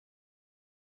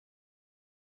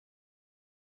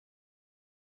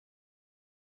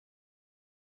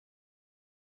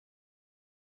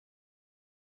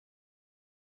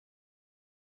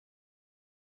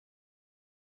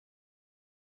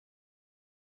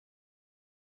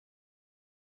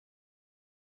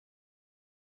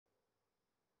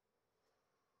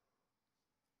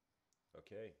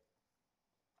Okay.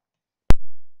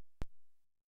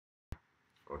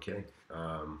 Okay.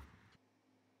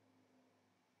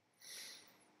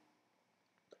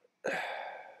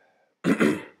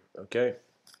 Okay.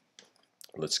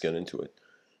 Let's get into it.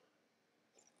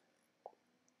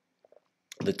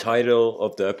 The title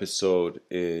of the episode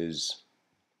is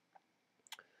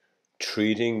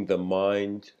Treating the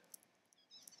Mind.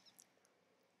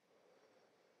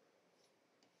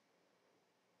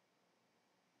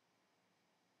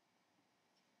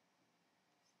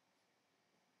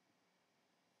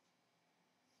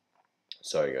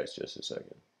 Sorry, guys, just a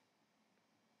second.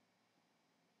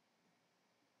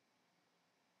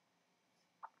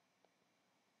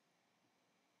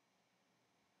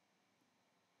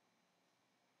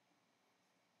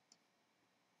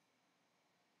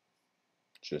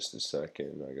 Just a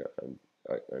second.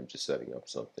 I'm just setting up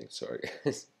something. Sorry,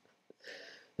 guys.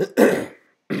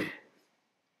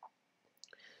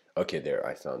 Okay, there.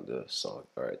 I found the song.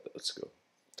 All right, let's go.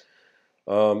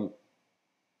 Um,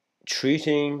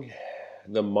 treating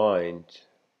the mind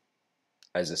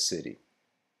as a city.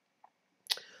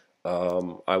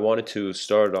 I wanted to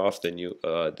start off the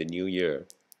new year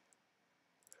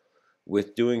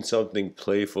with doing something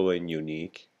playful and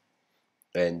unique.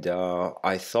 And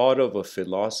I thought of a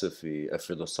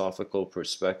philosophical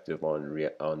perspective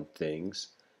on things.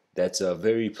 That's a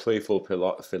very playful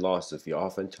philosophy.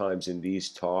 Oftentimes in these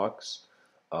talks,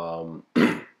 um,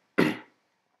 I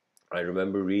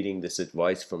remember reading this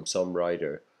advice from some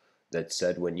writer that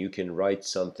said, when you can write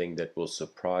something that will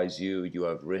surprise you, you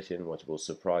have written what will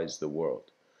surprise the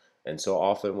world. And so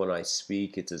often when I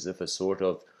speak, it's as if a sort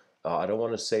of, I don't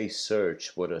want to say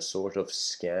search, but a sort of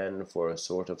scan for a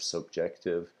sort of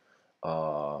subjective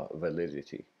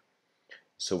validity.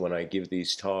 So when I give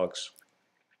these talks,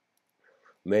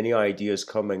 many ideas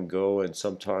come and go, and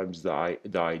sometimes the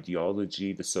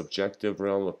ideology, the subjective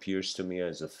realm, appears to me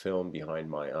as a film behind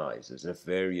my eyes, as if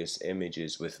various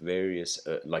images with various,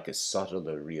 like a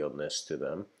subtler realness to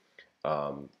them,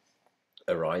 um,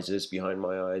 arises behind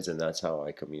my eyes, and that's how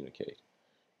I communicate.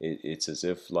 It's as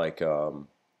if like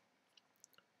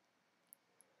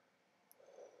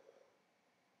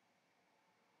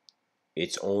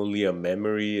it's only a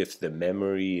memory if the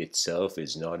memory itself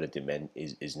is not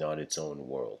is not its own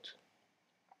world.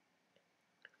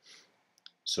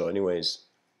 So, anyways,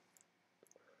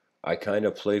 I kind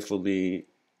of playfully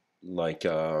like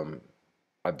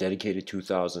I've dedicated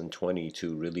 2020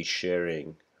 to really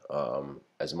sharing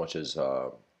as much as I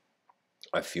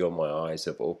feel my eyes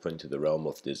have opened to the realm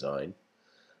of design.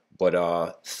 But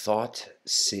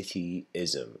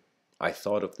Thought-Cityism. I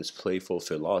thought of this playful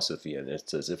philosophy, and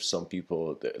it's as if some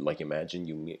people like imagine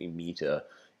you meet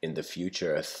in the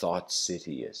future a thought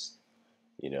cityist,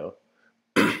 you know,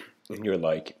 and you're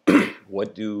like,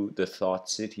 what do the thought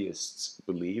cityists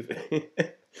believe?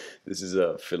 This is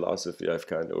a philosophy I've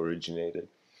kind of originated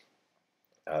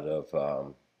out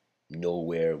of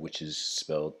nowhere, which is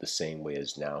spelled the same way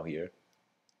as now here.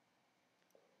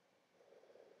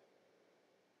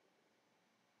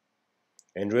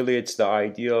 And really, it's the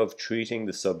idea of treating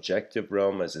the subjective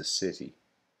realm as a city.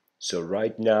 So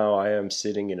right now, I am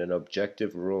sitting in an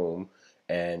objective room,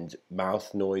 and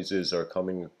mouth noises are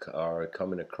coming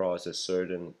across as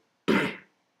certain,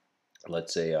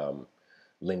 let's say,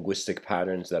 linguistic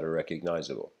patterns that are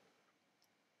recognizable.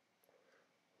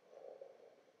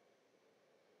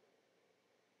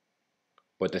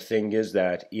 But the thing is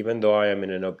that even though I am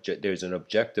in there's an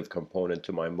objective component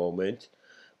to my moment.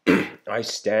 I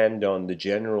stand on the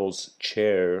general's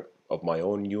chair of my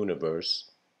own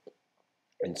universe,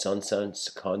 in some sense,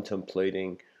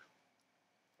 contemplating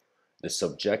the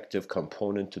subjective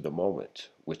component to the moment,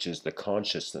 which is the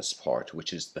consciousness part,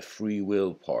 which is the free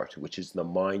will part, which is the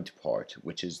mind part,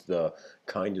 which is the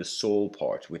kind of soul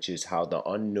part, which is how the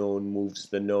unknown moves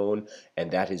the known, and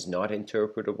that is not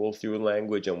interpretable through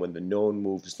language, and when the known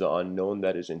moves the unknown,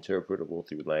 that is interpretable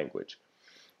through language.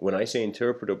 When I say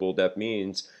interpretable, that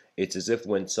means it's as if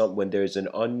when there's an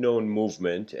unknown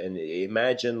movement, and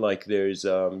imagine like there's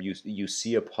you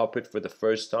see a puppet for the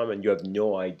first time and you have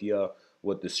no idea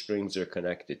what the strings are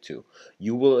connected to.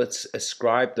 You will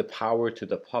ascribe the power to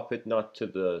the puppet, not to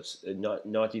the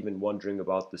not even wondering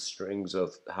about the strings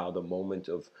of how the moment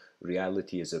of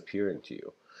reality is appearing to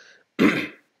you.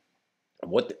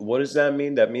 What does that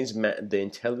mean? That means the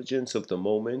intelligence of the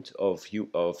moment of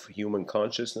human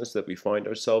consciousness that we find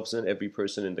ourselves in, every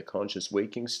person in the conscious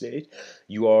waking state.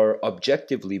 You are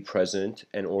objectively present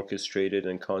and orchestrated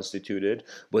and constituted,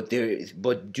 but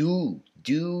due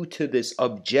to this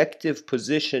objective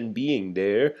position being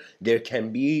there, there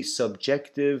can be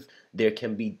subjective, there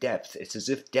can be depth. It's as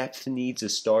if depth needs a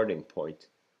starting point.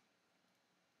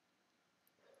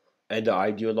 And the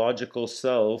ideological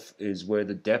self is where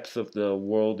the depth of the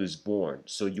world is born.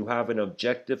 So you have an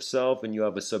objective self and you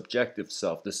have a subjective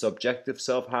self. The subjective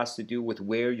self has to do with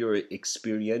where your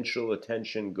experiential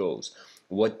attention goes,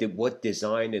 what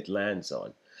design it lands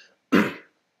on.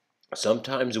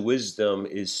 Sometimes wisdom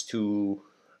is to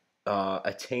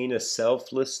attain a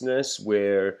selflessness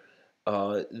where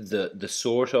the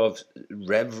sort of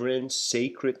reverence,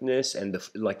 sacredness, and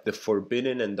the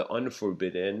forbidden and the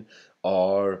unforbidden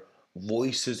are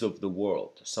voices of the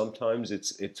world. Sometimes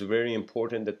it's very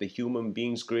important that the human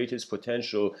being's greatest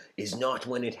potential is not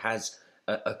when it has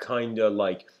a kind of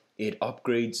like it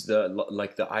upgrades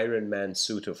the Iron Man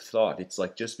suit of thought. It's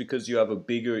like just because you have a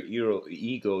bigger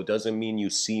ego doesn't mean you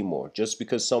see more. Just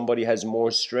because somebody has more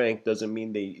strength doesn't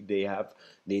mean they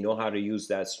know how to use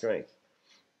that strength.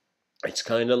 It's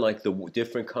kind of like the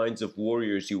different kinds of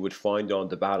warriors you would find on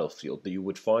the battlefield. You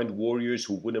would find warriors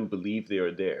who wouldn't believe they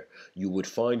are there. You would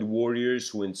find warriors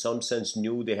who in some sense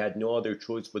knew they had no other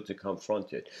choice but to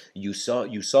confront it. You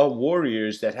saw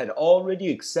warriors that had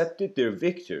already accepted their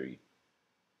victory.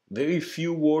 Very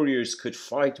few warriors could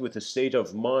fight with a state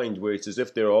of mind where it's as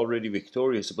if they're already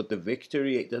victorious, but the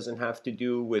victory, it doesn't have to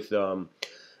do with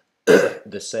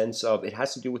the sense of, it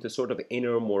has to do with the sort of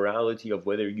inner morality of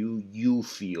whether you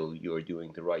feel you're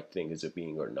doing the right thing as a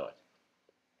being or not.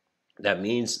 That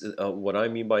means what I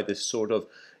mean by this sort of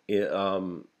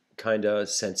kind of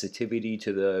sensitivity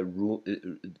to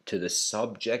to the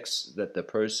subjects that the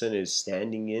person is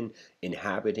standing in,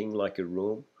 inhabiting like a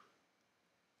room.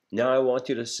 Now I want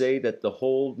you to say that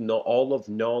all of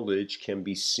knowledge can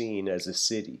be seen as a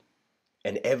city,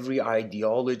 and every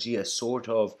ideology a sort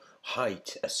of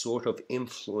height, a sort of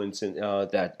influence, in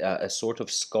a sort of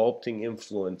sculpting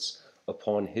influence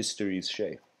upon history's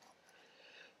shape.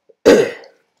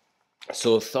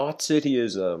 So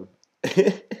Thought-Cityism,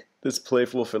 this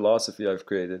playful philosophy I've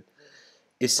created,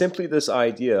 is simply this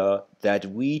idea that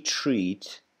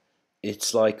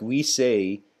it's like we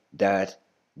say that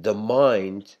the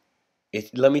mind,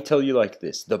 let me tell you like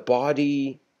this, the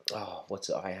body,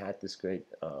 I had this great,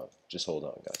 just hold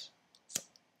on guys.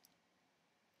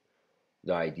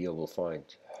 The idea will find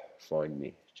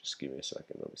me. Just give me a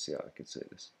second. Let me see how I can say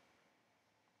this.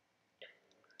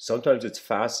 Sometimes it's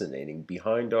fascinating.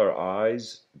 Behind our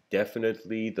eyes,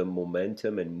 definitely the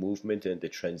momentum and movement and the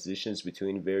transitions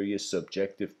between various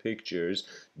subjective pictures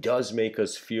does make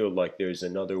us feel like there's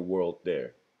another world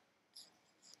there.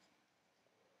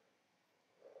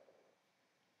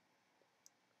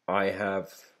 I have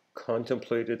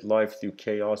contemplated life through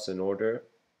chaos and order,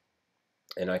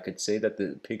 and I could say that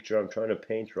the picture I'm trying to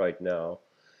paint right now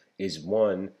is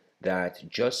one that,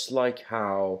 just like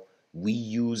how we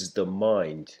use the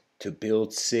mind to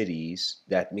build cities,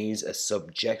 that means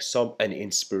an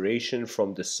inspiration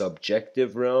from the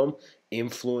subjective realm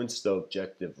influenced the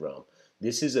objective realm.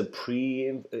 This is a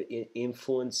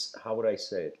influence, how would I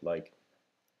say it, like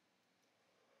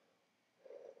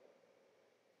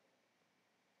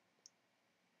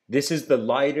this is the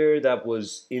lighter that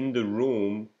was in the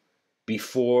room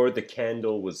before the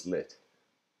candle was lit.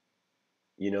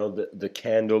 The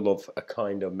candle of a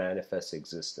kind of manifest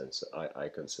existence, I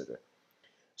consider.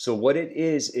 So what it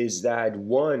is that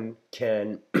one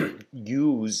can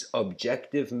use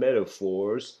objective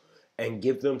metaphors and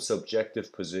give them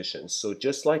subjective positions. So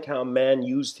just like how man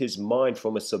used his mind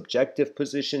from a subjective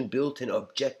position, built an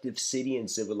objective city and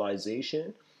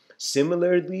civilization,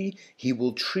 similarly, he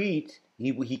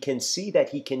can see that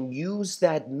he can use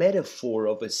that metaphor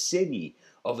of a city,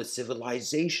 of a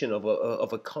civilization,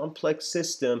 of a complex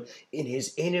system in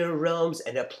his inner realms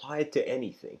and apply it to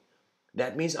anything.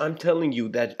 That means I'm telling you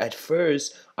that at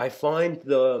first I find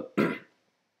the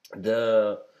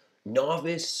the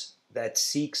novice that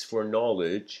seeks for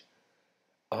knowledge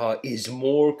is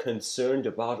more concerned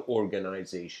about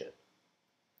organization.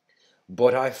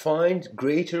 But I find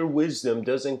greater wisdom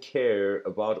doesn't care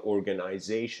about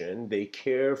organization. They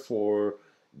care for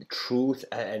the truth,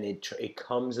 and it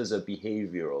comes as a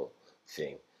behavioral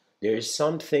thing. There's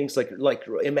some things like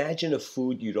imagine a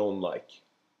food you don't like.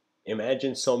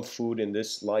 Imagine some food in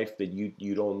this life that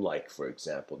you don't like, for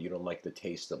example. You don't like the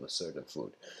taste of a certain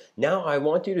food. Now, I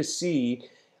want you to see,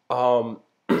 um,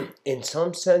 in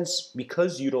some sense,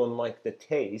 because you don't like the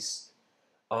taste,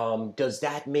 does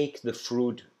that make the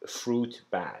fruit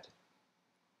bad?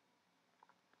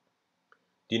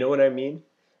 Do you know what I mean?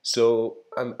 So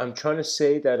I'm trying to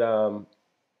say that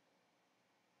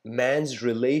man's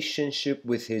relationship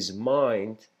with his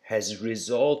mind has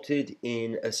resulted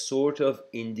in a sort of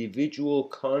individual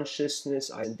consciousness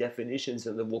and definitions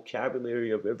in the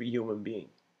vocabulary of every human being.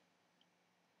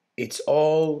 It's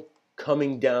all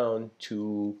coming down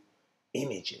to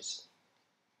images.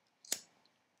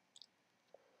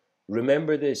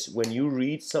 Remember this, when you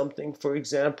read something, for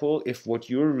example, if what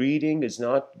you're reading is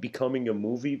not becoming a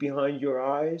movie behind your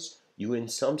eyes, you in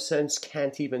some sense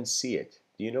can't even see it.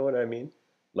 Do you know what I mean?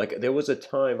 Like there was a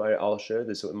time, I'll share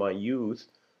this with my youth.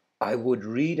 I would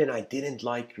read and I didn't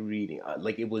like reading.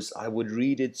 Like it was, I would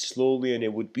read it slowly and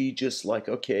it would be just like,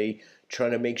 okay,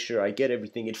 trying to make sure I get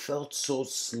everything. It felt so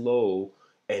slow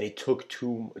and it took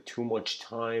too much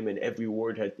time and every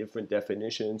word had different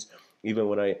definitions. Even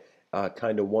when I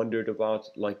kind of wondered about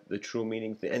like the true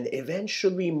meaning thing. And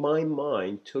eventually my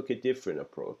mind took a different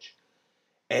approach.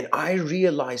 And I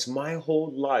realized my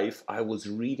whole life I was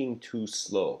reading too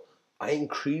slow. I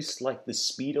increased like the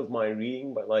speed of my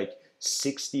reading by like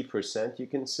 60%, you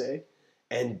can say.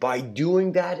 And by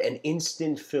doing that, an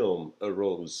instant film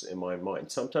arose in my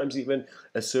mind. Sometimes even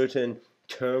a certain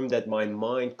term that my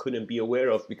mind couldn't be aware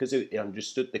of because it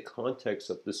understood the context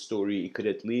of the story. It could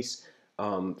at least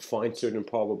find certain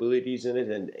probabilities in it,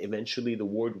 and eventually the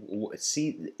word.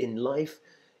 See, in life,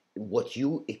 what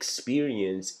you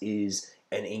experience is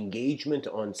an engagement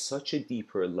on such a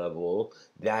deeper level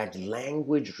that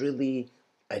language really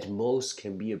at most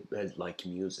can be like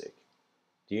music.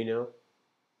 Do you know?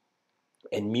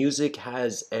 And music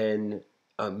has a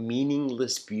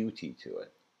meaningless beauty to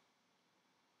it.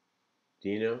 Do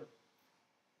you know?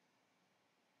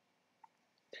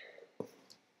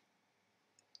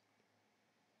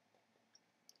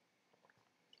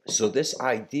 So this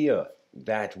idea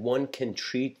that one can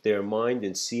treat their mind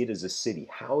and see it as a city,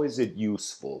 how is it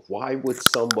useful? Why would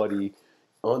somebody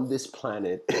on this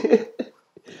planet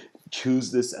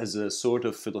choose this as a sort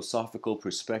of philosophical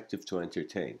perspective to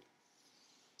entertain?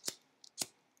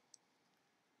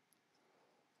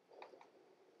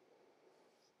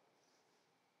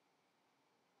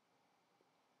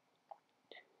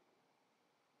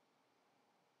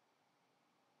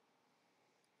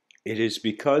 It is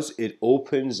because it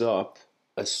opens up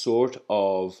a sort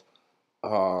of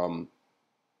um,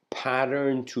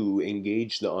 pattern to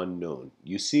engage the unknown.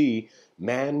 You see,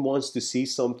 man wants to see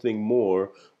something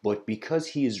more, but because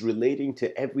he is relating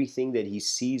to everything that he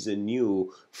sees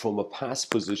anew from a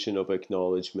past position of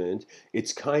acknowledgement,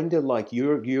 it's kind of like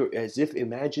you're as if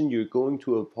imagine you're going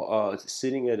to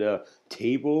sitting at a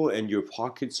table and your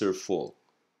pockets are full.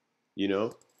 You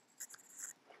know,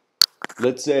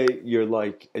 let's say you're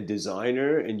like a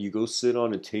designer and you go sit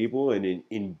on a table and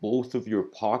in both of your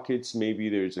pockets maybe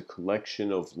there's a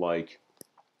collection of like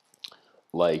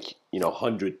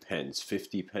 100 pens,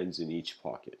 50 pens in each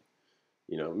pocket.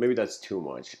 Maybe that's too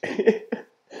much.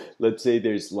 Let's say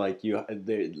there's like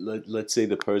let's say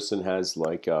the person has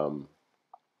like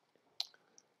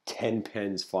 10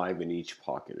 pens, 5 in each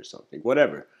pocket or something,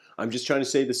 whatever. I'm just trying to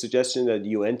say the suggestion that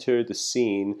you enter the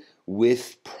scene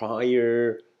with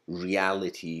prior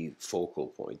reality focal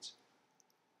points.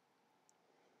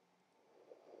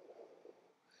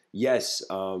 Yes,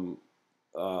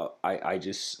 I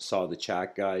just saw the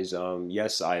chat, guys.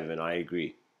 Yes, Ivan, I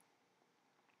agree.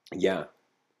 Yeah,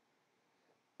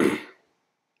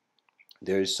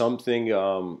 there's something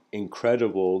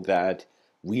incredible that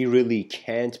we really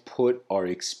can't put our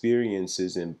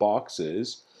experiences in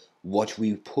boxes. What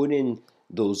we put in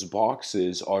those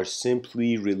boxes are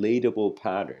simply relatable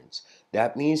patterns.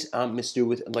 That means, Mr.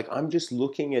 With like I'm just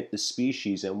looking at the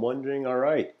species and wondering, all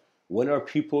right, when are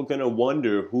people gonna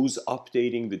wonder who's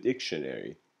updating the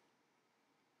dictionary?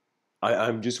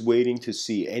 I'm just waiting to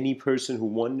see. Any person who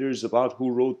wonders about who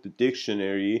wrote the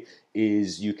dictionary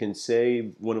is, you can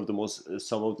say,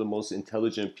 some of the most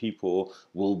intelligent people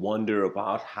will wonder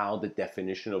about how the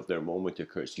definition of their moment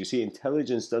occurs. You see,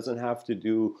 intelligence doesn't have to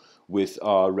do with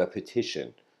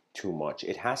repetition too much.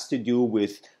 It has to do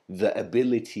with the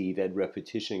ability that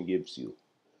repetition gives you.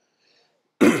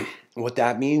 What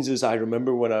that means is, I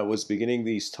remember when I was beginning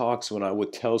these talks, when I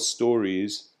would tell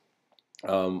stories,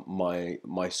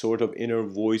 my sort of inner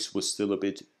voice was still a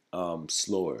bit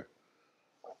slower.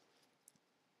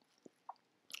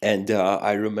 And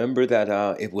I remember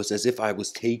that it was as if I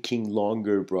was taking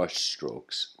longer brush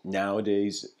strokes.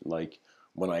 Nowadays, like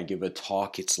when I give a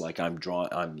talk, it's like I'm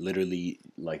literally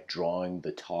like drawing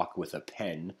the talk with a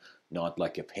pen, not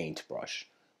like a paintbrush.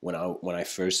 When I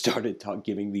first started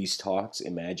giving these talks,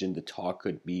 imagine the talk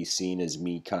could be seen as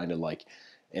me kind of like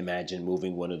imagine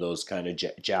moving one of those kind of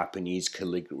Japanese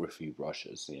calligraphy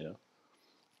brushes.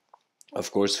 Of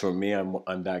course, for me,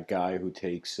 I'm that guy who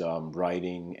takes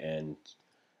writing and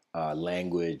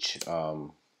language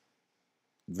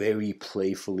very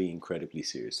playfully, incredibly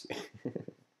seriously.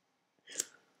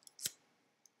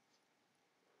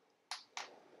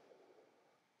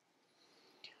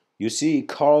 You see,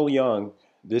 Carl Jung,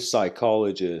 This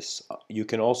psychologist, you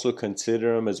can also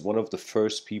consider him as one of the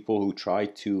first people who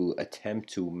tried to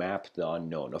attempt to map the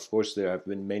unknown. Of course, there have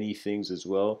been many things as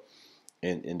well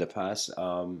in the past.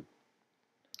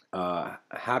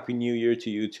 Happy New Year to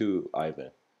you too, Ivan.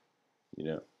 You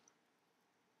know,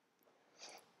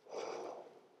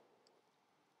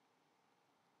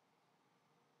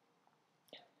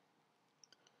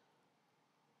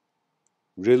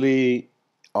 really,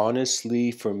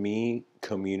 honestly, for me,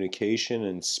 communication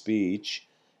and speech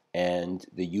and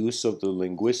the use of the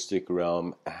linguistic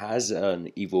realm has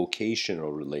an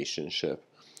evocational relationship.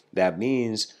 That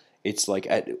means it's like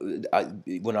I,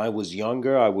 when I was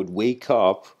younger, I would wake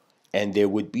up and there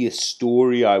would be a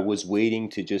story I was waiting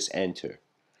to just enter.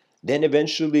 Then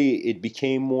eventually it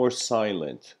became more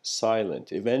silent.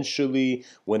 Eventually,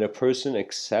 when a person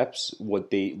accepts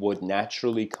what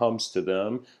naturally comes to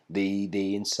them, they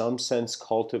in some sense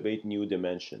cultivate new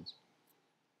dimensions.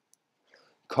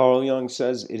 Carl Jung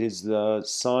says it is the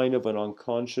sign of an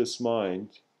unconscious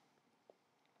mind.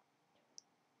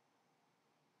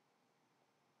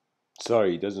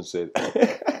 Sorry, he doesn't say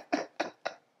that.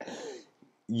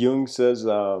 Jung says,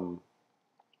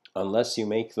 unless you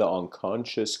make the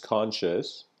unconscious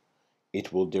conscious,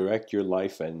 it will direct your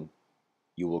life and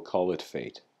you will call it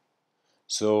fate.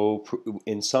 So,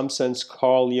 in some sense,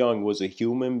 Carl Jung was a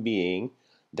human being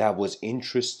that was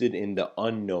interested in the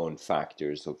unknown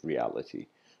factors of reality.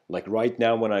 Like right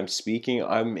now, when I'm speaking,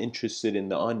 I'm interested in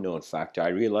the unknown factor. I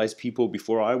realize people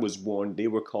before I was born, they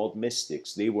were called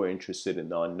mystics. They were interested in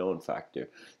the unknown factor.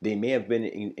 They may have been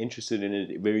interested in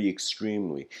it very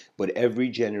extremely, but every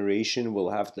generation will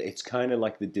have, it's kind of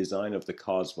like the design of the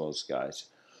cosmos, guys.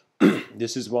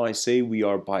 This is why I say we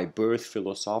are by birth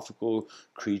philosophical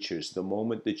creatures. The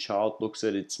moment the child looks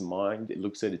at its mind, it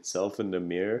looks at itself in the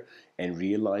mirror and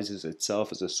realizes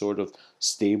itself as a sort of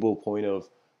stable point of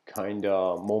kind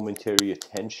of momentary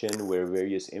attention where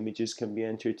various images can be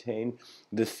entertained.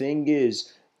 The thing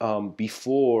is,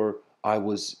 before I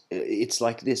was, it's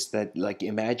like this, that like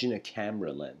imagine a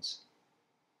camera lens.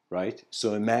 Right?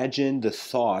 So imagine the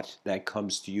thought that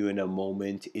comes to you in a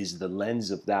moment is the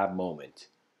lens of that moment,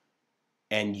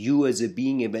 and you as a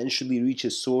being eventually reach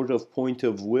a sort of point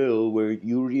of will where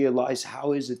you realize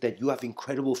how is it that you have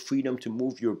incredible freedom to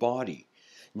move your body.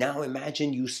 Now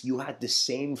imagine you had the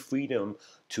same freedom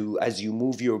to, as you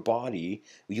move your body,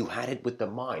 you had it with the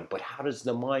mind. But how does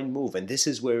the mind move? And this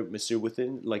is where Mr.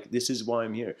 Within, like, this is why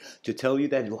I'm here to tell you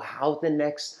that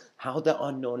how the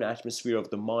unknown atmosphere of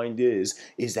the mind is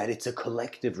that it's a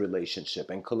collective relationship,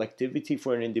 and collectivity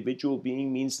for an individual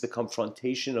being means the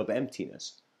confrontation of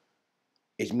emptiness.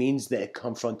 It means the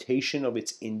confrontation of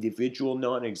its individual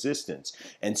non existence.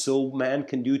 And so man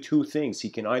can do two things.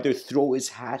 He can either throw his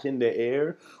hat in the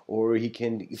air, or he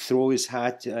can throw his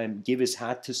hat and give his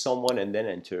hat to someone and then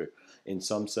enter, in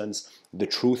some sense, the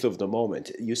truth of the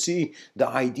moment. You see, the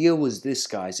idea was this,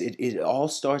 guys. It all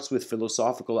starts with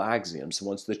philosophical axioms.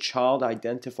 Once the child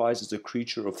identifies as a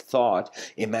creature of thought,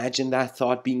 imagine that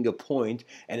thought being a point,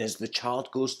 and as the child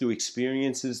goes through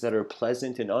experiences that are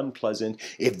pleasant and unpleasant,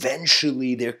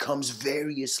 eventually there comes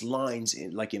various lines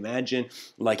in, like imagine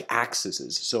like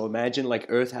axes. So imagine like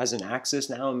Earth has an axis.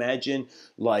 Now imagine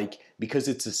like, because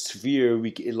it's a sphere,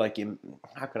 we like,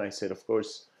 how can I say it? Of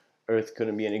course, Earth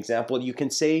couldn't be an example. You can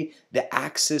say the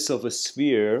axis of a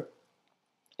sphere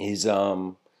is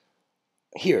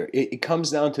here. It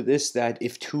comes down to this, that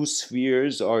if two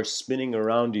spheres are spinning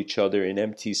around each other in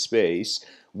empty space,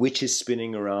 which is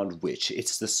spinning around which?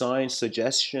 It's the science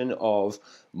suggestion of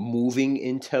moving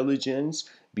intelligence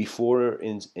before,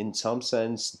 in some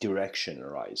sense, direction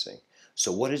arising.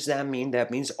 So what does that mean?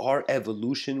 That means our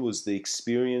evolution was the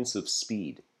experience of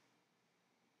speed.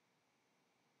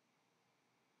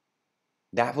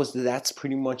 That's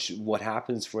pretty much what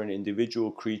happens for an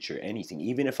individual creature. Anything,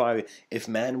 even if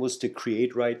man was to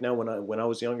create right now, when I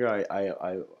was younger,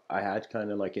 I had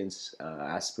kind of like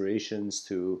aspirations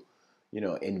to,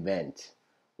 invent.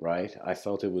 Right, I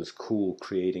felt it was cool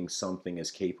creating something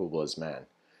as capable as man.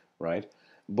 Right,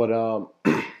 but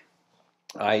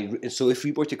so if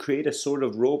we were to create a sort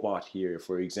of robot here,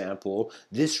 for example,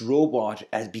 this robot,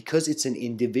 as because it's an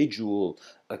individual,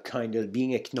 a kind of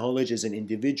being acknowledged as an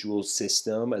individual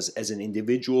system, as an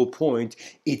individual point,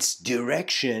 its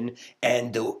direction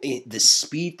and the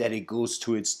speed that it goes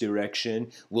to its direction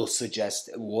will suggest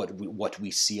what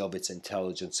we see of its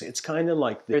intelligence. It's kind of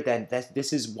like that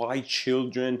this is why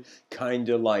children kind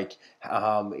of like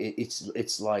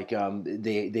it's like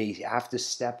they have to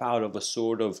step out of a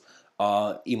sort of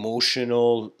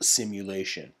emotional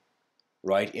simulation.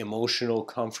 right? Emotional,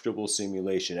 comfortable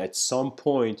simulation. At some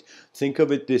point, think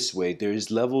of it this way: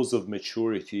 there's levels of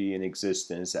maturity in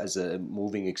existence as a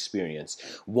moving experience.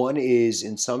 One is,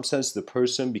 in some sense, the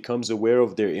person becomes aware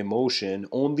of their emotion.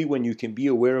 Only when you can be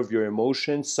aware of your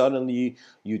emotion, suddenly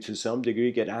you, to some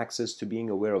degree, get access to being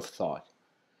aware of thought.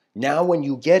 Now when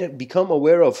you become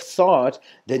aware of thought,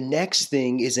 the next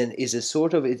thing is a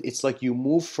sort of, it's like you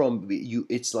move from you,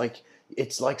 it's like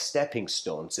stepping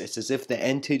stones. It's as if the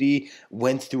entity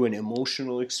went through an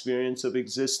emotional experience of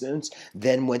existence,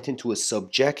 then went into a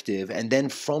subjective, and then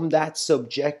from that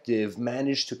subjective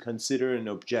managed to consider an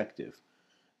objective.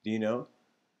 Do you know?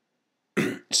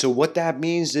 So what that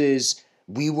means is,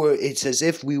 it's as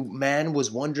if man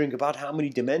was wondering about how many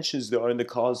dimensions there are in the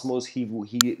cosmos.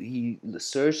 He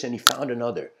searched and he found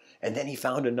another, and then he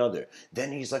found another.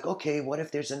 Then he's like, okay, what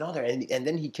if there's another? And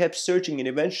then he kept searching, and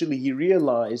eventually he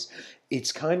realized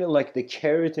it's kind of like the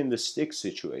carrot and the stick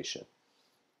situation.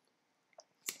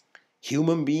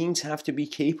 Human beings have to be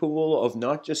capable of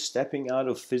not just stepping out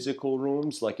of physical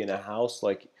rooms, like in a house,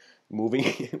 like moving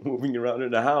moving around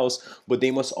in a house, but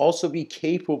they must also be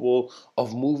capable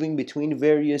of moving between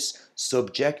various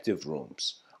subjective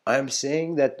rooms. I'm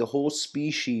saying that the whole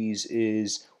species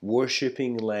is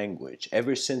worshiping language.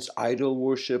 Ever since idol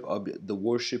worship, of the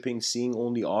worshiping, seeing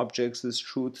only objects as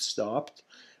truth, stopped,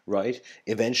 right?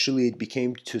 Eventually it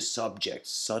became to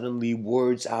subjects. Suddenly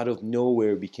words out of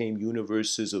nowhere became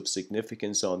universes of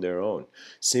significance on their own,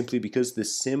 simply because the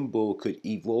symbol could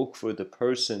evoke for the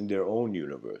person their own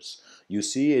universe. You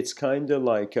see, it's kind of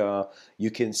like,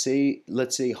 you can say,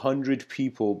 let's say 100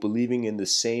 people believing in the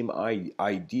same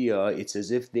idea. It's as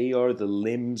if they are the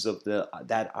limbs of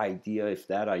that idea, if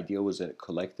that idea was a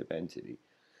collective entity.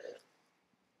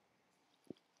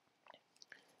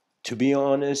 To be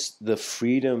honest, the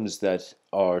freedoms that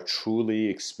are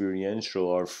truly experiential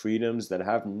are freedoms that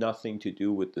have nothing to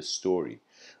do with the story.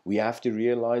 We have to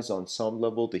realize on some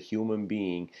level the human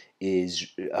being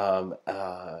is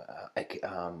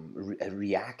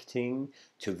reacting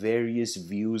to various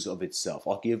views of itself.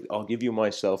 I'll give you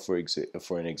myself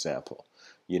for an example.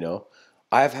 You know,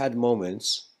 I've had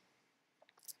moments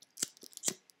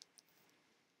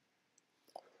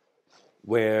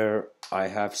where I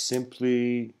have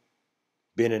simply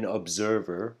been an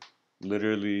observer.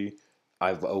 Literally,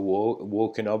 I've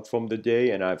woken up from the day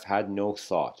and I've had no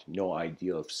thought, no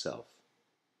idea of self.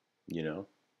 You know,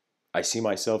 I see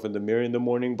myself in the mirror in the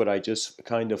morning, but I just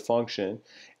kind of function.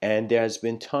 And there has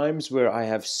been times where I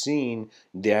have seen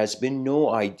there has been no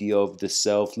idea of the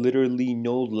self, literally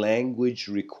no language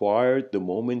required. The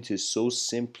moment is so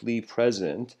simply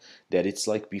present that it's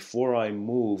like before I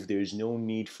move, there's no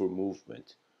need for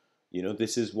movement. You know,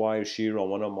 this is why Sri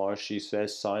Ramana Maharshi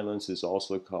says silence is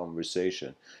also a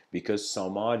conversation, because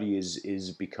samadhi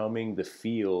is becoming the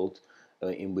field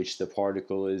in which the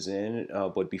particle is in.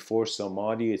 But before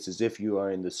samadhi, it's as if you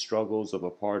are in the struggles of a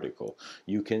particle.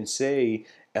 You can say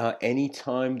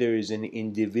anytime there is an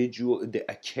individual,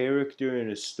 a character in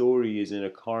a story is in a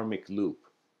karmic loop.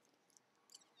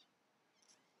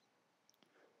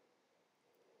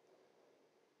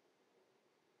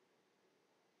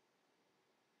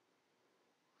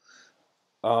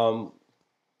 Um,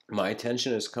 my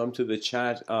attention has come to the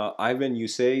chat. Ivan, you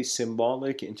say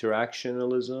symbolic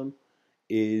interactionalism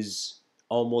is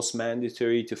almost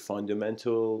mandatory to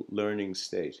fundamental learning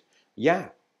state. Yeah,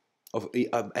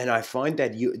 and I find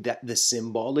that the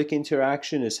symbolic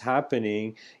interaction is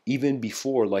happening even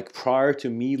before, like prior to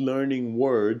me learning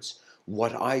words.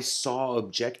 What I saw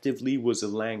objectively was a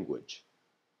language.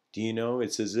 Do you know?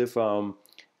 It's as if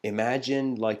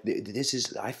imagine like this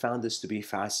is. I found this to be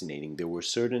fascinating. There were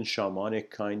certain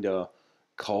shamanic kind of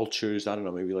cultures. I don't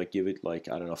know, maybe like give it like,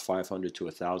 I don't know, 500 to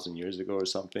 1,000 years ago or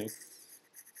something.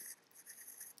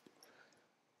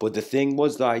 But the thing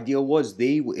was, the idea was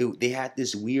they had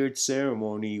this weird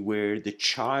ceremony where the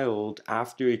child,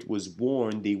 after it was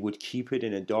born, they would keep it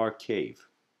in a dark cave.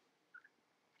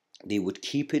 They would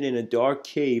keep it in a dark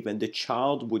cave, and the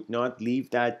child would not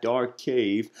leave that dark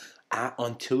cave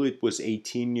until it was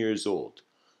 18 years old.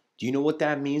 Do you know what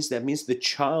that means? That means the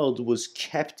child was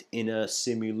kept in a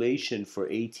simulation for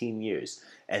 18 years.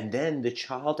 And then the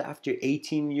child, after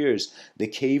 18 years, the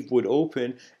cave would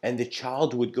open and the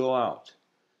child would go out.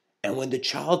 And when the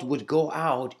child would go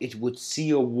out, it would see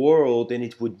a world and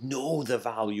it would know the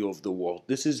value of the world.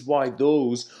 This is why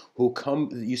those who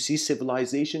come, you see,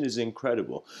 civilization is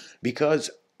incredible, because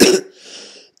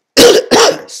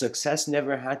success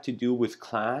never had to do with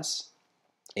class,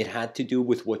 it had to do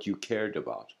with what you cared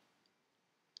about.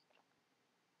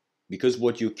 Because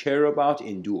what you care about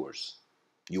endures.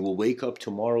 You will wake up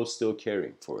tomorrow still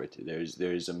caring for it.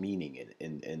 There's a meaning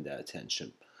in that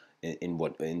attention, in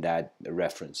that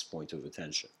reference point of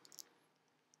attention.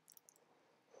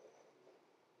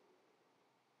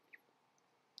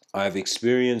 I've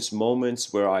experienced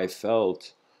moments where I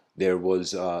felt there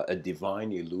was a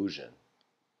divine illusion.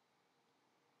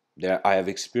 There, I have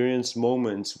experienced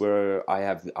moments where I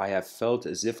have felt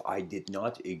as if I did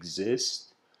not exist,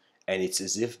 and it's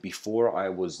as if before I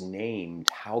was named,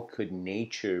 how could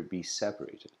nature be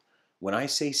separated? When I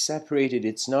say separated,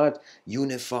 it's not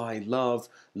unified love.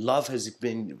 Love has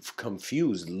been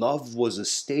confused. Love was a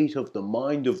state of the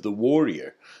mind of the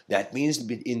warrior. That means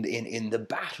in the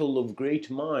battle of great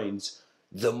minds,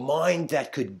 the mind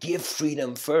that could give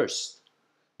freedom first.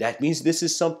 That means this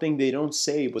is something they don't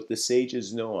say, but the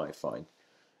sages know, I find.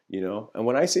 And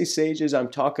when I say sages, I'm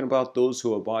talking about those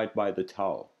who abide by the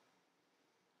Tao.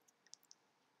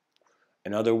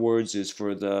 In other words, is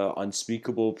for the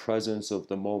unspeakable presence of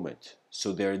the moment.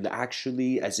 So they're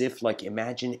actually as if, like,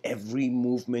 imagine every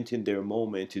movement in their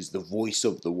moment is the voice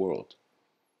of the world.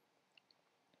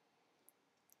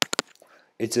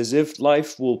 It's as if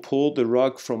life will pull the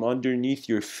rug from underneath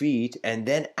your feet, and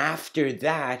then after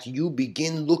that, you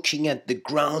begin looking at the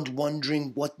ground,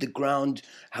 wondering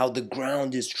how the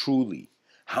ground is truly.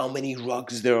 How many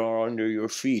rugs there are under your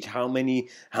feet, how many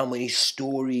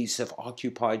stories have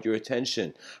occupied your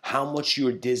attention, how much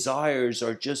your desires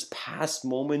are just past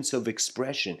moments of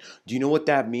expression. Do you know what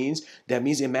that means? That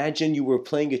means imagine you were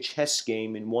playing a chess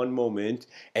game in one moment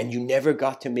and you never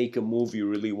got to make a move you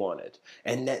really wanted.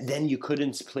 And then you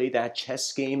couldn't play that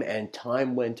chess game, and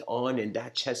time went on, and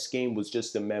that chess game was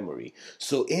just a memory.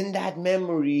 So in that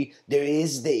memory, there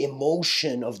is the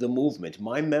emotion of the movement.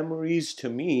 My memories, to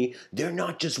me, they're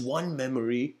not just one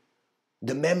memory.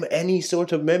 Any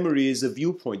sort of memory is a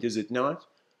viewpoint, is it not?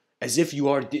 As if you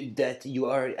are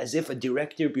as if a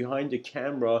director behind the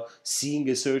camera seeing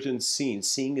a certain scene,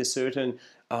 seeing a certain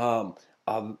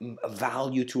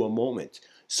value to a moment.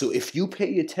 So if you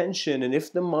pay attention, and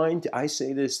if the mind, I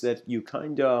say this, that you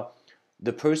kind of,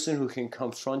 the person who can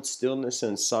confront stillness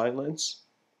and silence,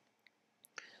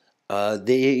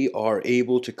 they are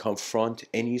able to confront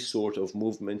any sort of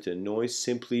movement and noise,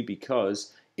 simply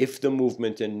because if the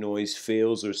movement and noise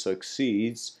fails or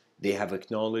succeeds, they have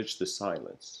acknowledged the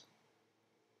silence.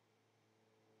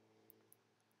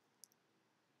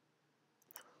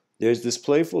 There's this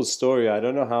playful story. I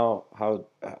don't know how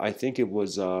I think it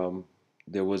was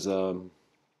there was so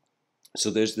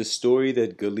there's this story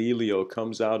that Galileo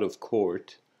comes out of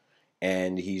court,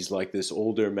 and he's like this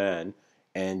older man,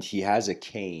 and he has a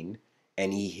cane,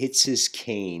 and he hits his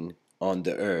cane on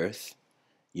the earth,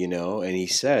 and he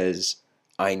says,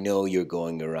 "I know you're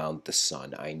going around the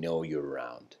sun. I know you're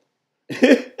round."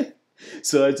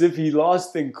 So as if he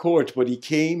lost in court, but he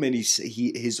came, and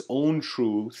his own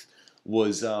truth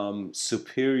was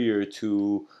superior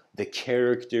to the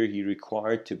character he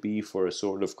required to be for a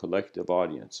sort of collective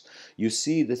audience. You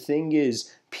see, the thing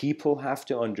is, people have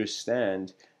to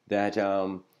understand that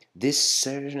this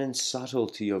certain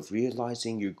subtlety of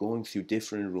realizing you're going through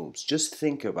different rooms. Just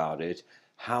think about it,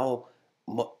 how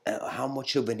how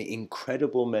much of an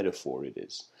incredible metaphor it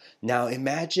is. Now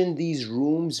imagine these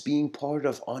rooms being part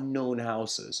of unknown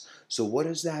houses. So what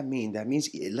does that mean? That means,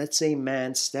 let's say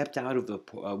man stepped out of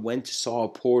saw a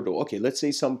portal. Okay, let's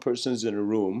say some person's in a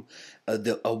room,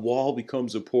 a wall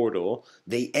becomes a portal.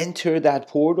 They enter that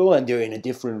portal and they're in a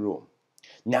different room.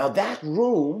 Now that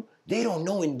room, they don't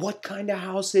know in what kind of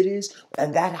house it is,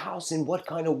 and that house in what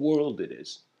kind of world it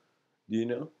is. Do you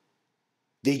know?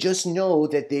 They just know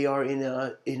that they are in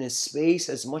a space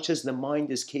as much as the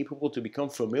mind is capable to become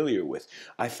familiar with.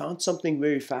 I found something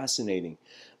very fascinating.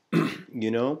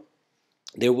 you know,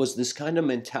 there was this kind of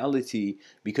mentality,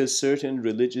 because certain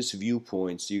religious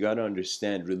viewpoints, you got to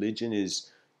understand, religion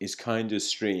is kind of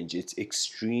strange. It's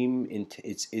extreme in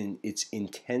its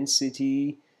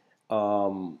intensity.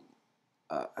 Um,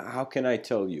 how can I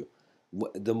tell you?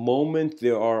 The moment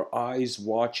there are eyes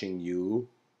watching you,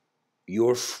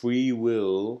 your free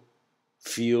will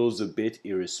feels a bit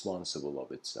irresponsible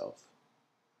of itself.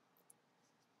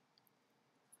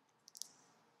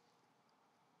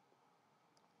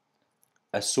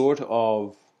 A sort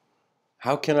of,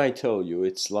 how can I tell you?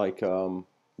 It's like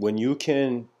when you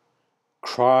can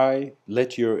cry,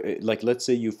 like, let's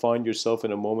say you find yourself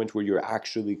in a moment where you're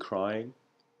actually crying.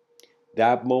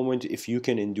 That moment, if you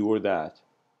can endure that,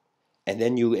 and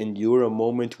then you endure a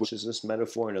moment, which is this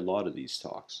metaphor in a lot of these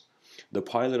talks. The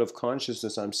pilot of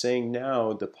consciousness, I'm saying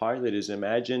now, the pilot is,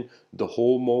 imagine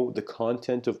the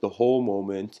content of the whole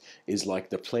moment is like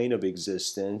the plane of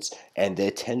existence, and the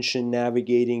attention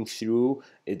navigating through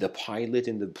the pilot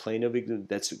in the plane of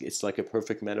existence. It's like a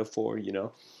perfect metaphor, you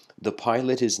know. The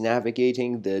pilot is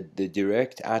navigating the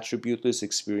direct attributeless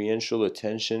experiential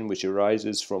attention which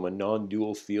arises from a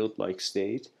non-dual field-like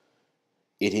state.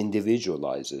 It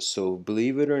individualizes. So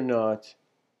believe it or not,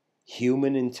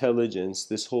 human intelligence,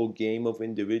 this whole game of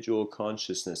individual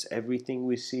consciousness, everything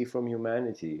we see from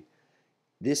humanity,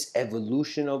 this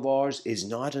evolution of ours is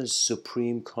not a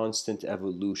supreme constant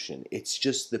evolution. It's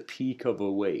just the peak of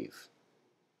a wave.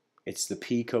 It's the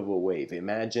peak of a wave.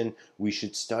 Imagine we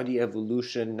should study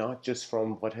evolution not just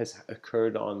from what has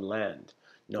occurred on land,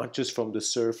 not just from the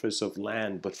surface of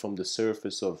land, but from the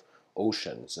surface of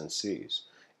oceans and seas.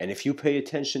 And if you pay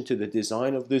attention to the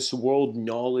design of this world,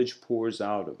 knowledge pours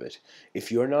out of it.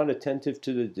 If you're not attentive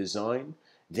to the design,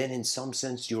 then in some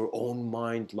sense your own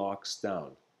mind locks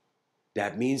down.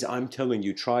 That means, I'm telling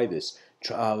you, try this.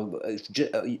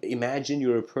 Imagine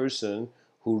you're a person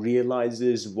who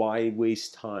realizes, why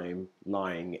waste time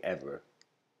lying ever?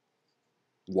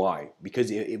 Why?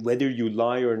 Because whether you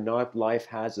lie or not, life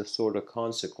has a sort of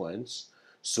consequence.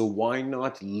 So why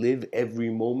not live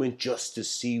every moment just to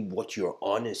see what your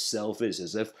honest self is,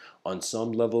 as if on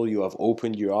some level you have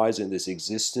opened your eyes in this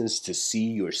existence to see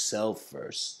yourself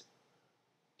first.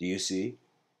 Do you see?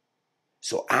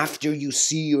 So after you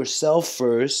see yourself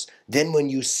first, then when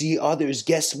you see others,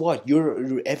 guess what?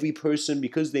 You're every person,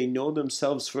 because they know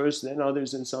themselves first, then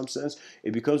others in some sense.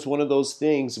 It becomes one of those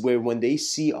things where when they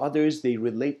see others, they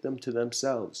relate them to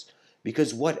themselves.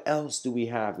 Because what else do we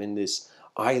have in this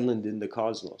island in the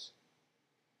cosmos?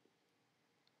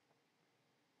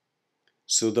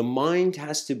 So the mind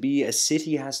has to be, a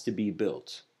city has to be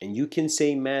built. And you can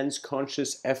say man's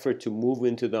conscious effort to move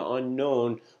into the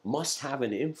unknown must have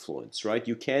an influence, right?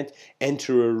 You can't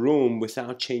enter a room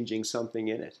without changing something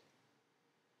in it.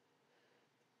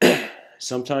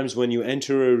 Sometimes when you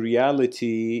enter a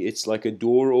reality, it's like a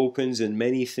door opens and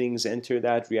many things enter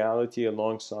that reality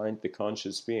alongside the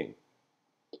conscious being.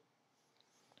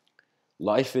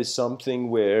 Life is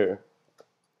something where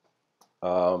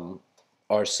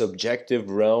our subjective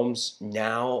realms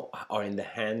now are in the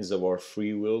hands of our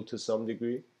free will to some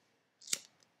degree.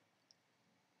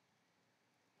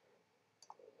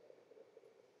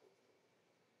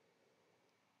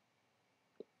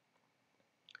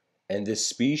 And the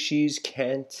species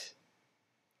can't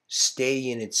stay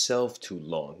in itself too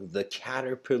long. The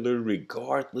caterpillar,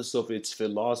 regardless of its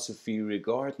philosophy,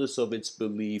 regardless of its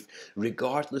belief,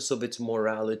 regardless of its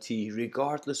morality,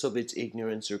 regardless of its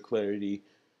ignorance or clarity,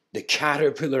 the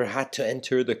caterpillar had to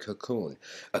enter the cocoon,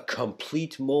 a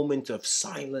complete moment of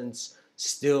silence,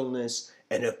 stillness,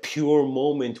 and a pure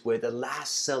moment where the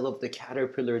last cell of the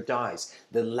caterpillar dies.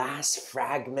 The last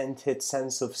fragmented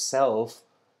sense of self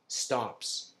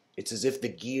stops. It's as if the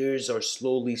gears are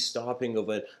slowly stopping of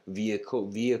a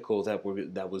vehicle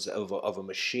that was of a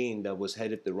machine that was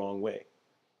headed the wrong way.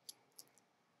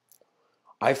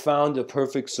 I found a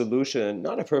perfect solution,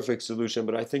 not a perfect solution,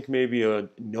 but I think maybe a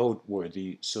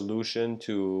noteworthy solution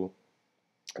to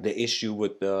the issue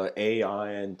with the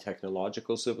AI and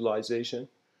technological civilization.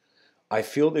 I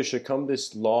feel there should come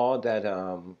this law that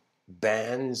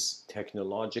bans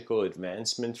technological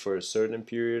advancement for a certain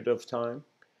period of time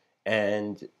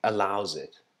and allows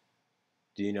it,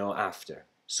 do you know, after.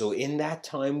 So in that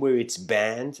time where it's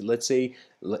banned, let's say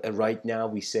right now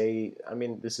we say, I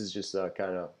mean, this is just a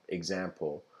kind of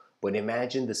example, but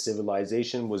imagine the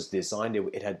civilization was designed,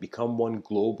 it had become one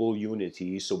global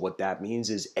unity. So what that means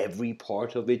is every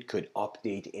part of it could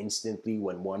update instantly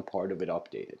when one part of it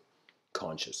updated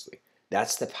consciously.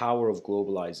 That's the power of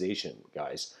globalization,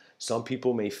 guys. Some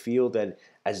people may feel that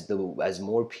as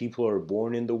more people are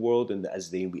born in the world, and as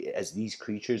these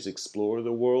creatures explore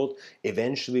the world,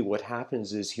 eventually what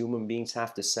happens is human beings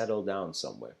have to settle down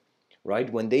somewhere, right?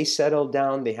 When they settle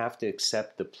down, they have to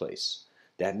accept the place.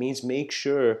 That means make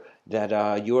sure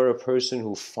that you're a person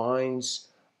who finds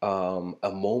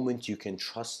a moment you can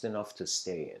trust enough to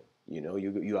stay in. You know,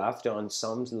 you have to, on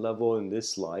some level in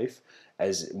this life,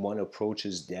 as one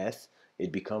approaches death,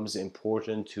 it becomes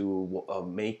important to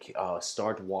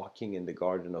start walking in the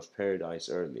Garden of Paradise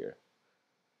earlier.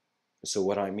 So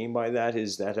what I mean by that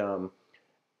is that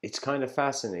it's kind of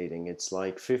fascinating. It's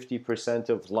like 50%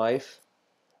 of life,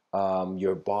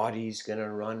 your body's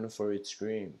gonna run for its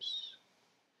dreams,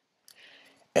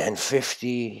 and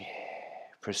 50%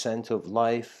 of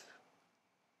life,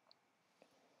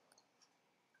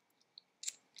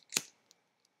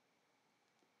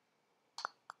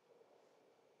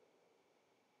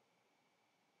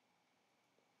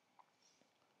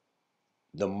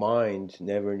 The mind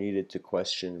never needed to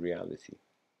question reality.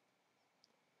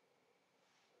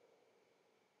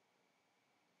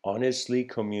 Honestly,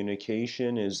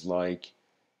 communication is like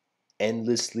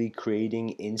endlessly creating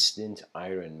instant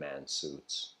Iron Man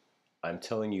suits. I'm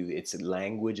telling you, it's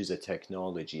language is a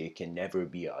technology. It can never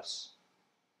be us.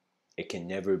 It can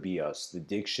never be us. The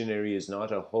dictionary is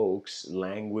not a hoax.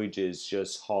 Language is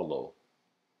just hollow.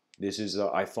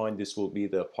 I find this will be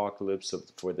the apocalypse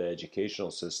for the educational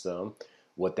system.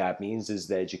 What that means is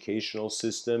the educational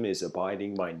system is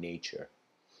abiding by nature.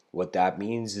 What that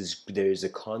means is there's a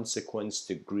consequence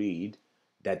to greed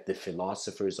that the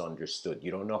philosophers understood.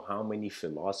 You don't know how many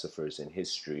philosophers in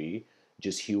history,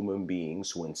 just human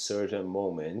beings, who in certain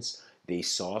moments they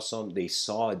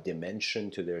saw a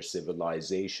dimension to their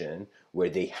civilization where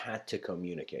they had to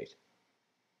communicate.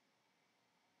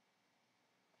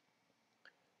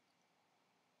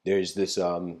 There's this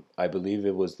I believe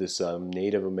it was this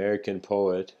Native American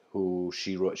poet who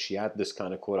she had this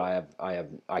kind of quote.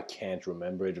 I can't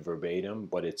remember it verbatim,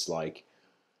 but it's like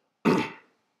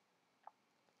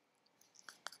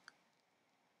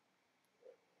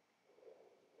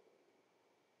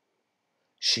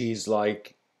she's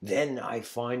like, then I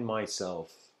find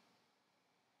myself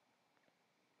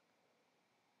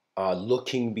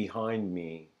looking behind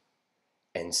me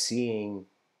and seeing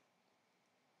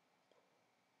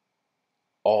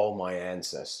all my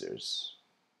ancestors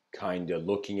kind of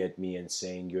looking at me and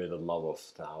saying, you're the love of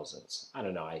thousands. I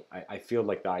don't know. I feel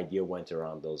like the idea went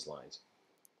around those lines.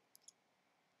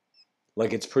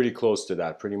 Like it's pretty close to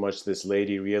that. Pretty much this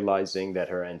lady realizing that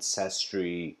her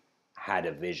ancestry had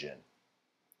a vision.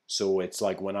 So it's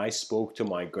like when I spoke to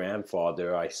my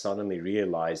grandfather, I suddenly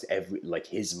realized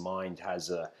his mind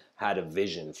had a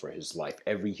vision for his life.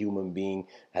 Every human being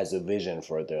has a vision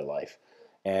for their life.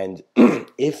 And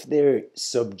if they're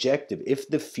subjective, if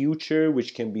the future,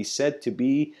 which can be said to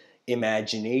be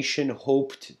imagination,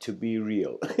 hoped to be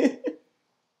real.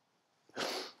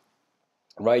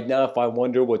 Right now, if I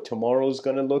wonder what tomorrow's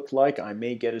going to look like, I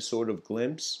may get a sort of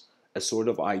glimpse, a sort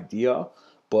of idea.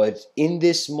 But in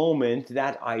this moment,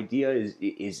 that idea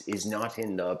is not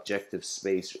in the objective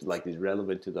space, like is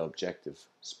relevant to the objective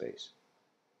space.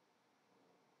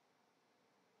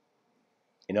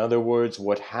 In other words,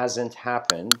 what hasn't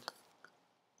happened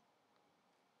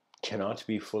cannot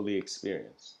be fully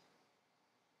experienced.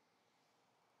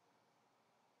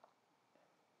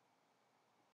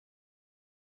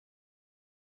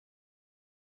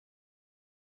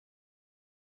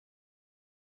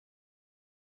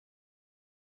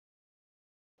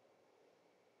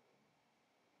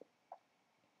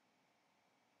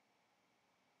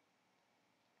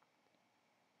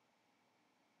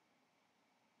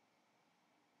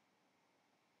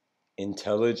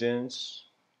 Intelligence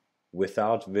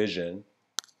without vision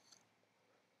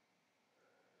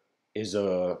is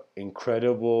a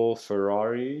incredible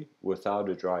Ferrari without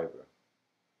a driver.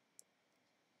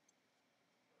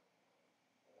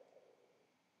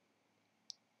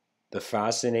 The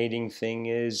fascinating thing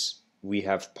is we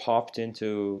have popped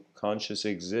into conscious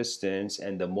existence,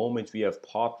 and the moment we have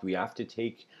popped, we have to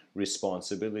take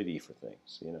responsibility for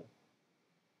things, you know.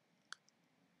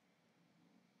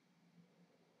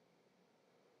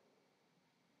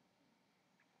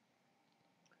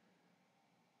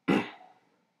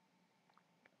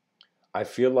 I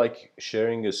feel like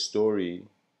sharing a story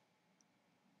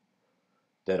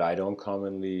that I don't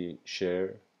commonly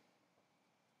share.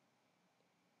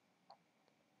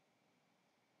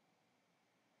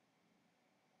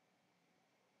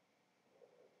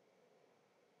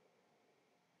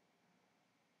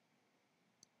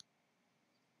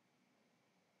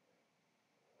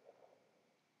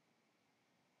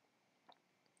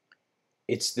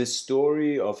 It's the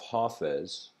story of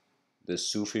Hafez, the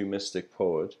Sufi mystic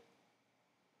poet.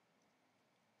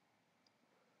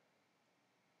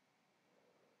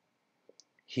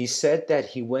 He said that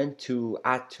he went to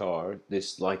Attar,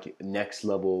 this like next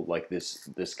level, like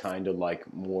this kind of like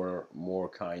more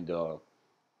kind of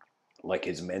like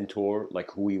his mentor, like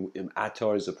who he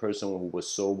Attar is a person who was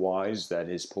so wise that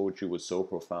his poetry was so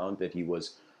profound that he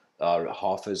was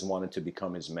Hafiz wanted to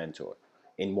become his mentor.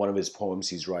 In one of his poems,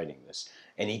 he's writing this,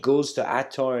 and he goes to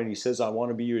Attar and he says, "I want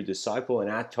to be your disciple," and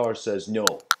Attar says no,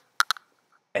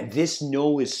 and this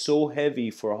no is so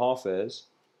heavy for Hafiz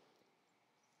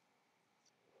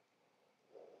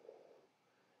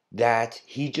that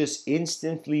he just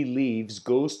instantly leaves,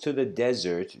 goes to the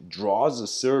desert, draws a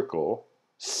circle,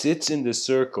 sits in the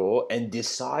circle, and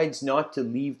decides not to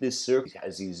leave this circle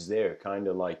as he's there, kind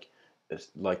of like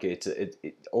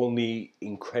only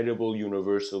incredible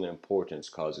universal importance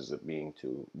causes a being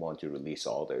to want to release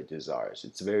all their desires.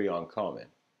 It's very uncommon.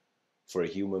 for a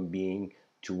human being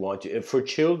to want to. For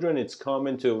children, it's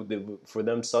common for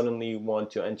them suddenly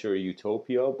want to enter a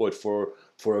utopia, but for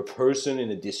a person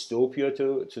in a dystopia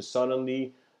to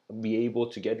suddenly be able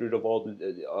to get rid of all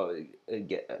the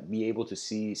be able to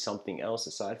see something else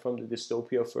aside from the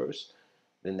dystopia first,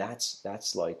 then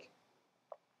that's like,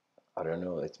 I don't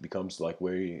know, it becomes like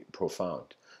very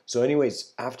profound. So,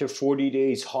 anyways, after 40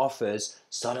 days, Hafez,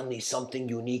 suddenly something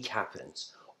unique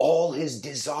happens. All his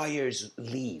desires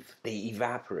leave, they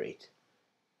evaporate.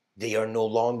 They are no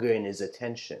longer in his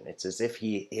attention. It's as if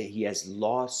he has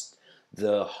lost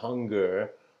the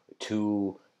hunger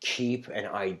to keep an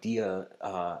idea,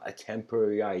 a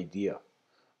temporary idea,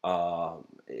 uh,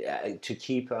 to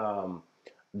keep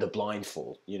the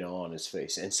blindfold, on his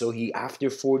face. And so after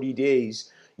 40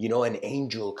 days, an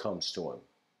angel comes to him.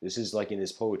 This is like in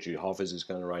his poetry. Hafez is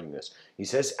kind of writing this. He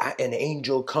says, an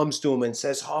angel comes to him and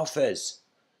says, Hafez,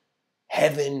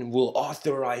 heaven will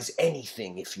authorize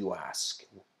anything if you ask.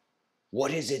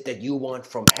 What is it that you want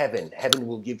from heaven? Heaven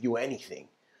will give you anything.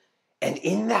 And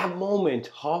in that moment,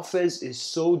 Hafez is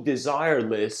so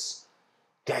desireless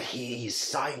that he is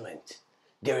silent.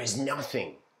 There is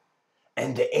nothing.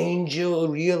 And the angel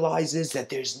realizes that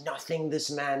there's nothing this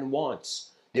man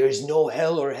wants. There's no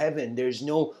hell or heaven. There's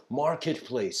no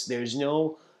marketplace. There's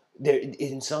no, there.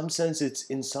 In some sense,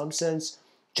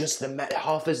 just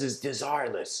Hafez is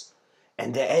desireless.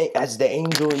 And as the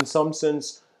angel, in some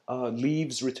sense,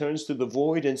 leaves, returns to the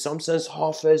void, in some sense,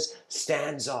 Hafez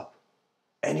stands up.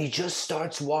 And he just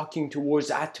starts walking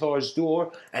towards Attar's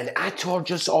door, and Attar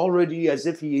just already, as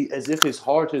if his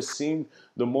heart has seen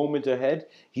the moment ahead,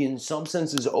 he in some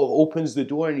senses opens the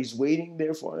door and he's waiting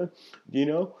there for him,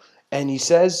 and he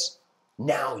says,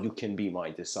 now you can be my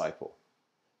disciple.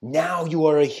 Now you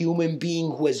are a human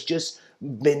being who has just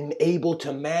been able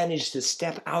to manage to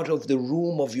step out of the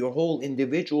room of your whole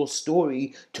individual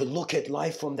story to look at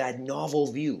life from that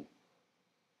novel view.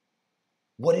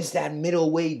 What is that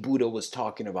middle way Buddha was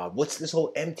talking about? What's this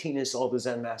whole emptiness all the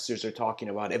Zen masters are talking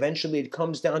about? Eventually it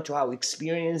comes down to how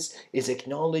experience is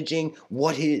acknowledging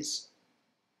what is.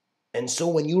 And so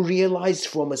when you realize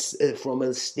from a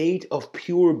state of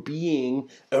pure being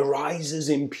arises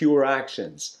in pure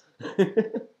actions.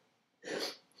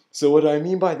 So what I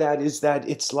mean by that is that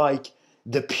it's like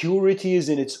the purity is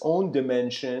in its own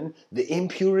dimension, the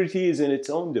impurity is in its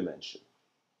own dimension.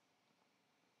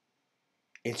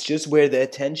 It's just where the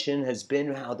attention has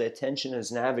been, how the attention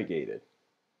has navigated.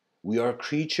 We are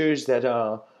creatures that,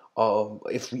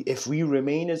 if we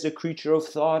remain as a creature of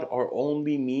thought, our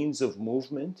only means of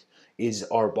movement is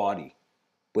our body.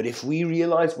 But if we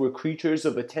realize we're creatures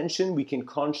of attention, we can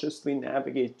consciously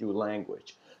navigate through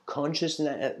language. Conscious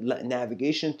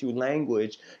navigation through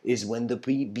language is when the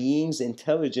being's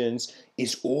intelligence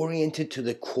is oriented to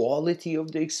the quality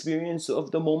of the experience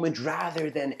of the moment rather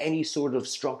than any sort of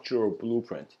structure or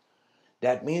blueprint.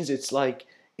 That means it's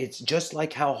just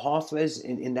like how Hafez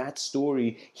in that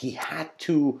story, he had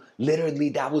to, literally,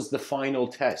 that was the final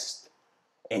test.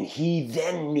 And he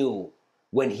then knew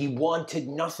when he wanted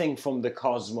nothing from the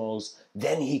cosmos,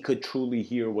 then he could truly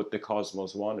hear what the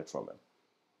cosmos wanted from him.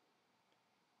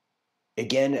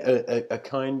 Again, a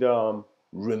kind of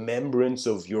remembrance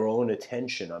of your own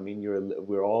attention. I mean,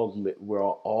 we're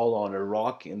all on a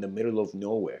rock in the middle of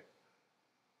nowhere.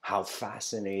 How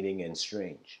fascinating and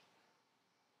strange.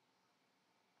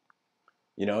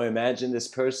 Imagine this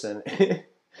person.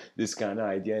 This kind of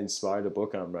idea inspired a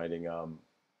book I'm writing.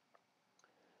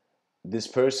 This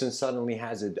person suddenly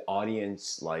has an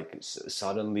audience. Like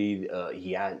suddenly,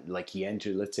 he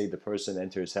entered. Let's say the person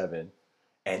enters heaven,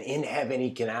 and in heaven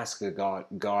he can ask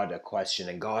God a question,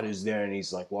 and God is there, and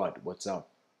he's like, "What? What's up?"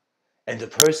 And the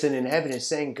person in heaven is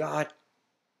saying, "God,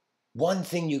 one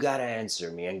thing you gotta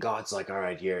answer me." And God's like, "All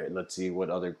right, here, let's see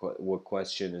what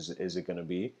question is it gonna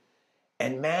be?"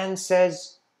 And man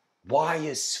says, "Why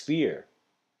a sphere?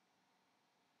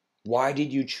 Why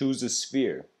did you choose a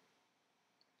sphere?"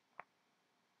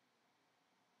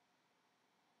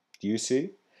 Do you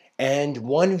see? And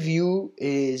one view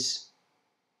is,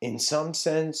 in some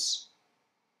sense,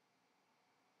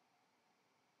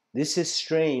 this is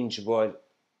strange, but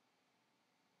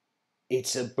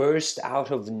it's a burst out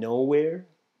of nowhere.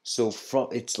 So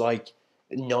it's like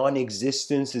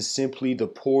non-existence is simply the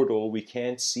portal. We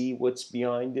can't see what's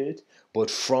behind it, but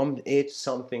from it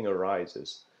something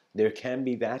arises. There can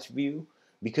be that view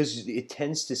because it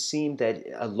tends to seem that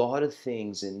a lot of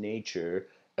things in nature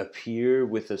appear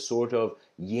with a sort of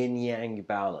yin-yang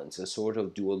balance, a sort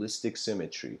of dualistic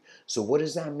symmetry. So what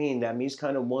does that mean? That means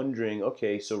kind of wondering,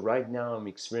 okay, so right now I'm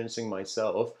experiencing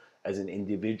myself as an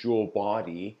individual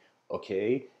body,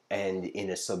 okay, and in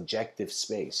a subjective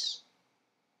space.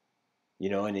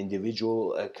 an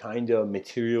individual, a kind of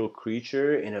material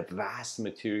creature in a vast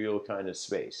material kind of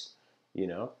space, you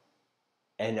know?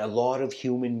 And a lot of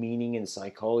human meaning and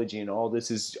psychology and all this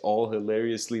is all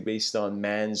hilariously based on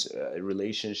man's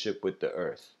relationship with the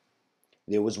earth.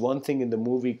 There was one thing in the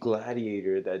movie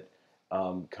Gladiator that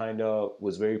kind of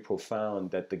was very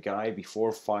profound, that the guy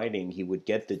before fighting, he would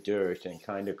get the dirt and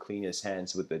kind of clean his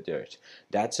hands with the dirt.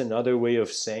 That's another way of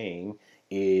saying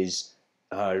is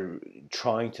uh,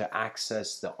 trying to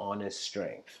access the honest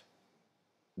strength.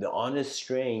 The honest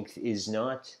strength is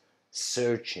not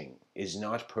searching, is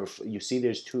not you see,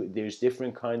 there's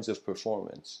different kinds of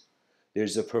performance.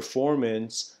 There's a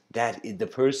performance that the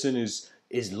person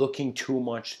is looking too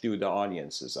much through the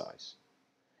audience's eyes.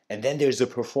 And then there's a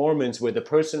performance where the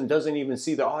person doesn't even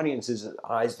see the audience's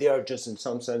eyes. They are just in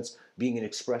some sense being an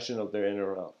expression of their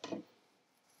inner realm.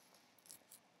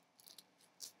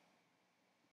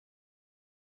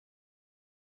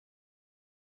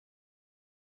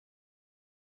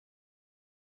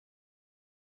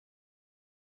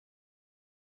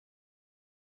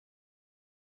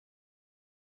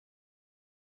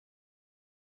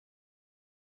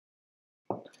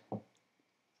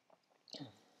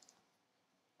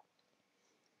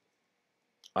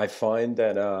 I find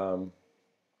that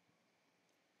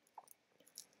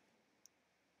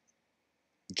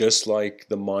just like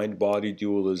the mind body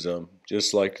dualism,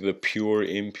 just like the pure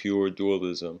impure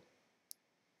dualism,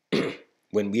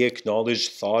 when we acknowledge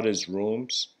thought as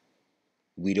rooms,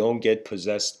 we don't get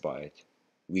possessed by it.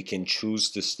 We can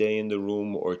choose to stay in the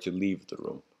room or to leave the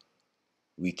room.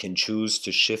 We can choose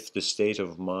to shift the state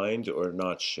of mind or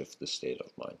not shift the state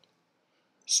of mind.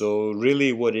 So,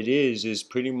 really, what it is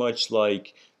pretty much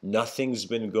like nothing's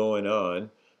been going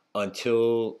on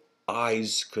until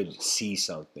eyes could see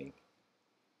something.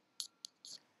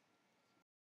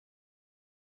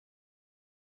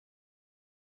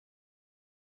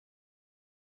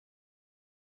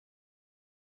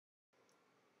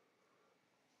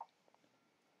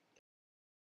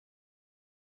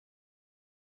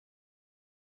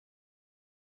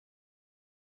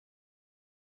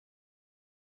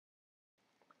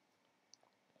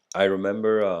 I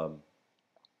remember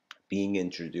being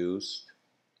introduced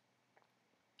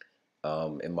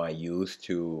in my youth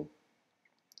to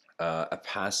a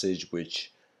passage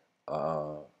which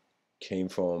uh, came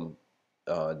from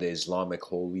the Islamic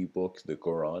holy book, the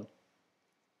Quran.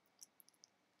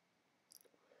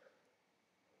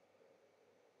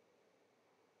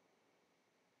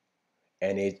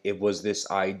 And it was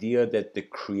this idea that the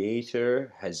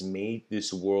Creator has made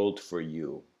this world for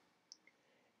you.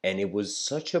 And it was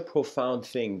such a profound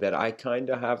thing that I kind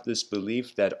of have this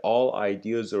belief that all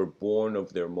ideas are born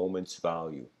of their moment's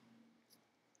value.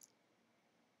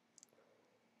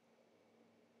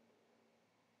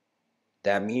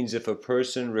 That means if a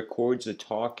person records a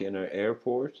talk in an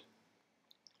airport,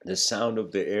 the sound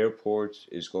of the airport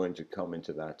is going to come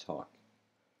into that talk.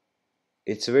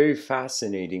 It's very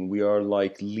fascinating. We are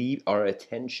like our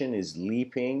attention is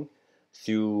leaping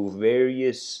through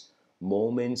various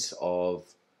moments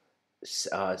of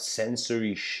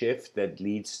sensory shift that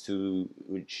leads to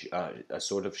a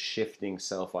sort of shifting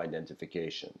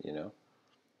self-identification,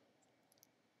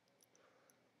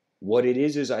 What it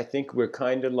is I think we're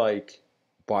kind of like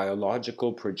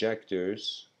biological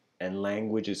projectors, and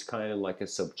language is kind of like a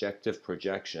subjective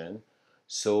projection.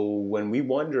 So when we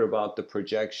wonder about the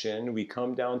projection, we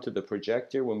come down to the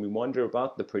projector. When we wonder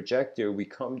about the projector, we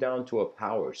come down to a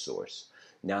power source.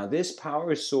 Now, this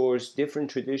power source,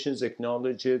 different traditions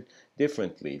acknowledge it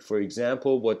differently. For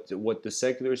example, what the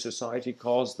secular society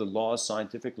calls the laws,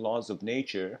 scientific laws of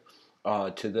nature,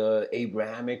 to the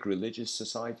Abrahamic religious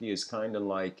society is kind of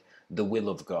like the will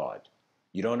of God.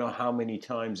 You don't know how many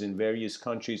times in various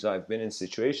countries I've been in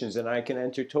situations, and I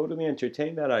can totally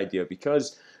entertain that idea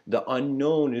because the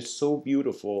unknown is so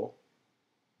beautiful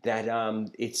that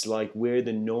it's like where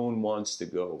the known wants to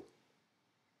go.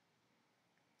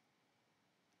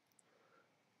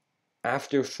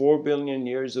 After 4 billion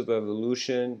years of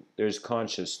evolution, there's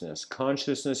consciousness.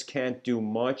 Consciousness can't do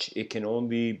much, it can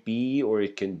only be or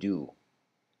it can do,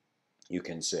 you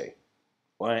can say.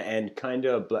 And kind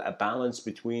of a balance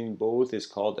between both is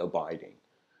called abiding.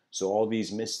 So all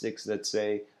these mystics that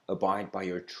say abide by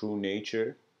your true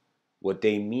nature, what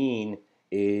they mean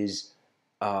is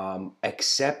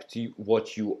accept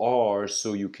what you are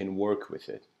so you can work with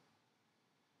it.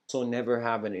 So never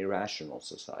have an irrational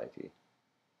society.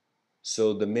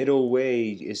 So the middle way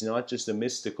is not just a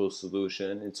mystical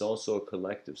solution, it's also a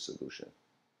collective solution.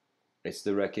 It's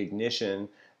the recognition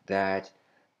that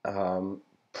um,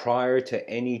 prior to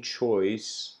any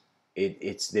choice,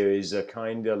 It's there is a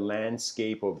kind of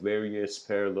landscape of various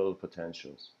parallel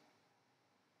potentials.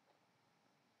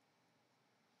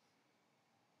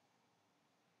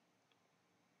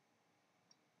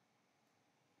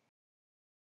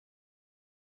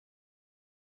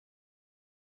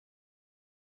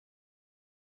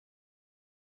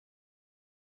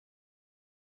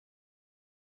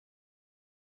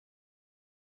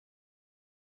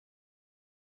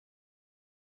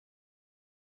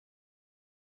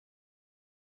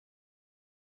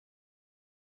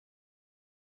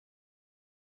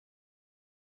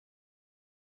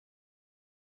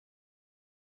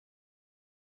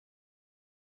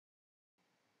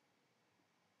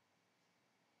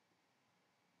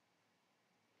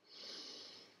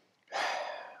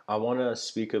 I want to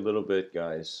speak a little bit,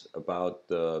 guys, about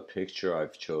the picture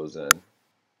I've chosen.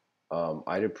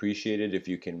 I'd appreciate it if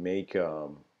you can make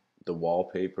the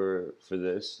wallpaper for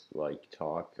this, like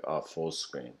talk, full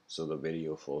screen, so the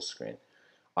video full screen.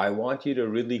 I want you to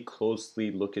really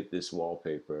closely look at this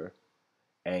wallpaper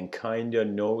and kind of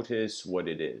notice what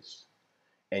it is.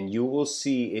 And you will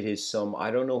see it is some, I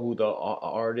don't know who the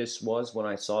artist was when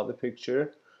I saw the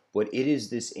picture, but it is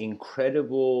this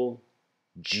incredible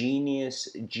genius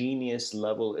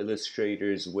level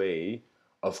illustrator's way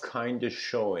of kind of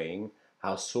showing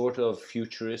how sort of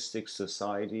futuristic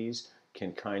societies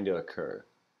can kind of occur.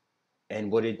 And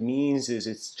what it means is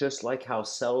it's just like how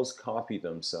cells copy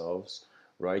themselves,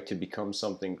 right, to become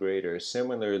something greater.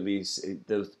 Similarly,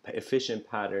 the efficient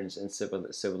patterns in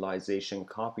civilization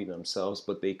copy themselves,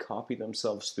 but they copy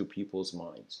themselves through people's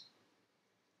minds.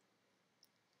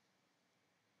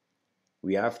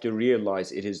 We have to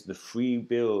realize it is the free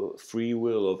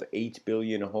will of 8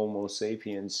 billion Homo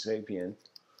sapiens sapient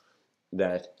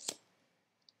that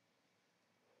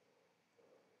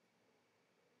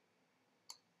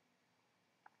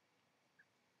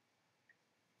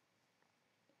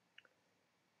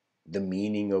the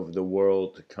meaning of the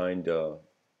world kind of,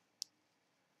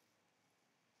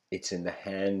 it's in the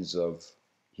hands of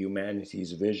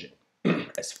humanity's vision.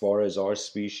 As far as our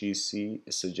species see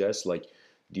suggests, like,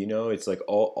 do you know, it's like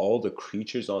all the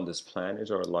creatures on this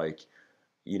planet are like,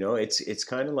 it's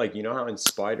kind of like, how in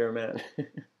Spider-Man,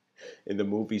 in the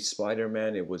movie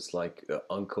Spider-Man, it was like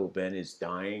Uncle Ben is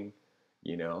dying,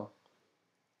 you know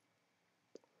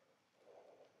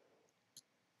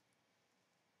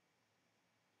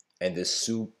and the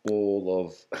soup bowl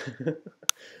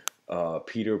of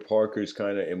Peter Parker's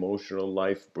kind of emotional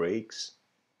life breaks.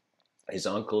 His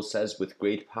uncle says, with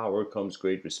great power comes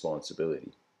great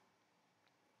responsibility.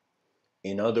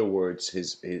 In other words,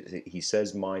 he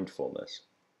says mindfulness.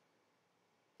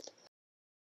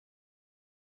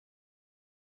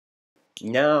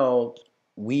 Now,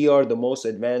 we are the most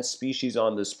advanced species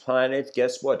on this planet.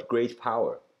 Guess what? Great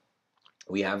power.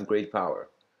 We have great power.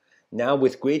 Now,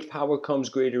 with great power comes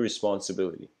greater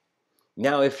responsibility.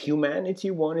 Now, if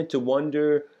humanity wanted to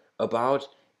wonder about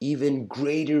even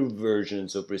greater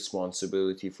versions of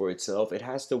responsibility for itself, it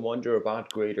has to wonder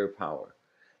about greater power.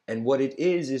 And what it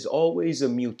is always a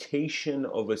mutation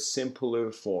of a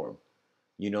simpler form,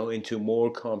 into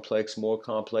more complex.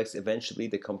 Eventually,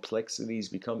 the complexities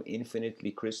become infinitely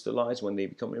crystallized. When they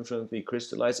become infinitely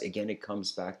crystallized, again, it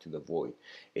comes back to the void.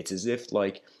 It's as if,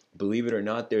 like, believe it or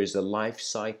not, there's a life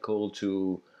cycle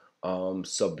to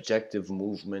subjective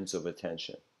movements of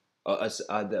attention,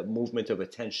 the movement of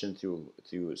attention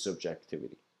through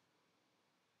subjectivity.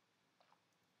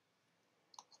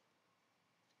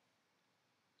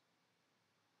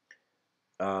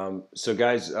 So,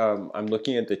 guys, I'm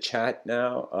looking at the chat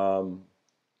now.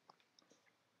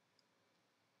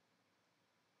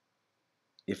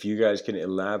 If you guys can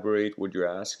elaborate what you're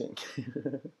asking.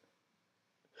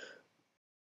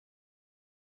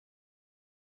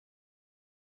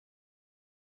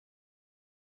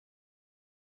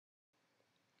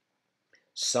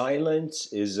 Silence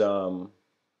is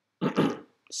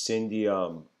Cindy.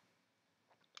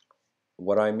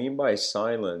 What I mean by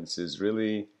silence is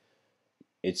really,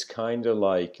 it's kind of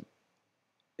like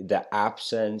the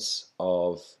absence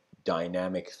of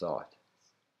dynamic thought.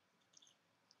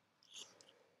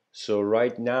 So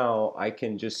right now, I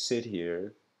can just sit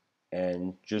here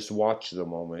and just watch the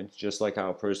moment, just like how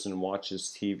a person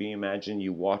watches TV. Imagine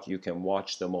you can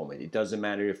watch the moment. It doesn't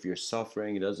matter if you're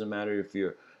suffering, it doesn't matter if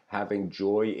you're having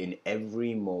joy. In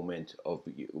every moment of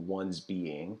one's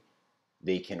being,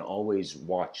 they can always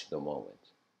watch the moment.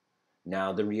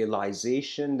 Now, the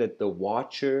realization that the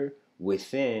watcher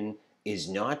within is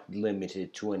not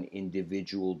limited to an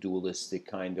individual dualistic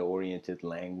kind of oriented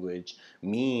language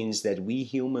means that we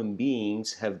human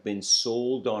beings have been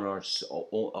sold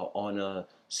on a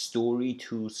story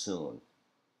too soon.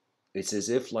 It's as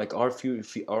if like our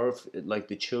like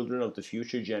the children of the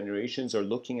future generations are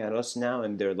looking at us now,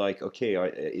 and they're like, okay,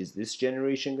 is this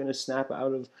generation going to snap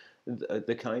out of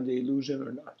the kind of illusion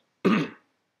or not?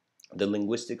 The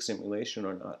linguistic simulation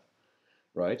or not,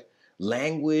 right?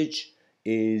 Language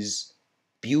is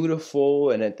beautiful,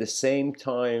 and at the same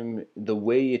time, the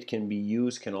way it can be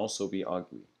used can also be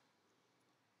ugly.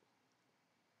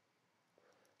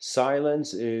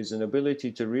 Silence is an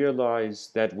ability to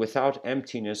realize that without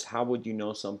emptiness, how would you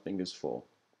know something is full?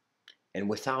 And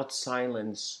without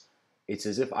silence, it's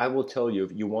as if I will tell you,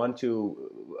 if you want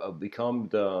to become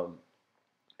the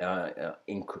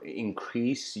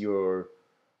increase your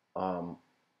um,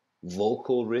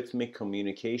 vocal rhythmic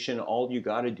communication, all you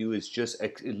got to do is just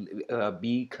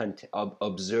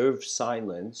observe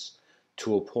silence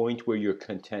to a point where you're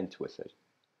content with it.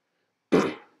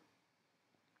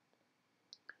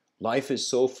 Life is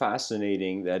so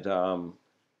fascinating that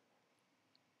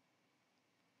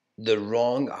the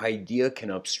wrong idea can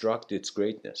obstruct its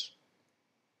greatness.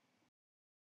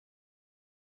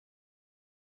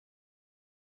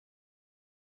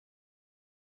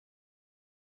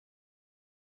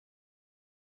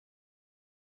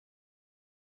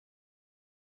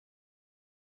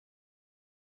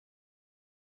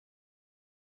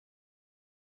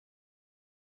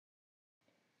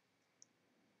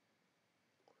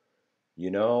 You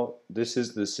know, this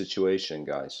is the situation,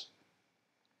 guys.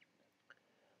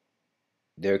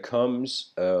 There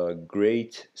comes a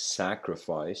great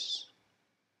sacrifice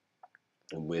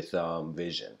with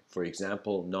vision. For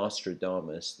example,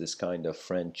 Nostradamus, this kind of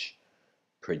French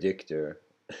predictor,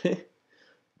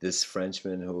 this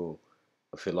Frenchman who,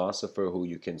 a philosopher who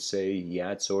you can say he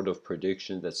had sort of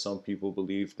predictions that some people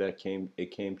believe that it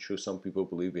came true, some people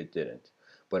believe it didn't.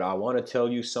 But I want to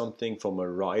tell you something from a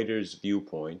writer's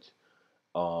viewpoint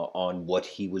on what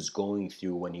he was going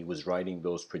through when he was writing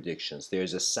those predictions.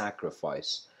 There's a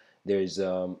sacrifice. There's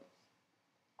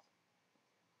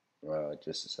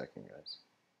just a second, guys.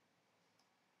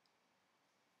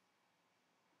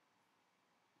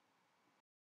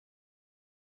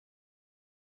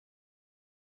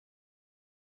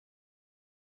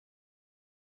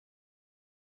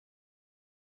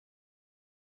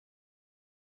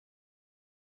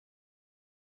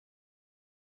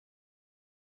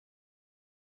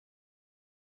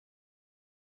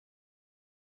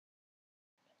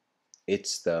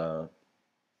 It's the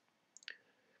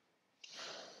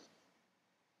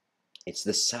it's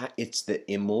the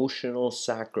emotional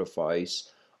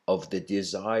sacrifice of the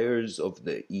desires of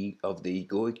of the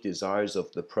egoic desires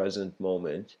of the present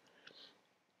moment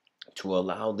to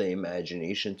allow the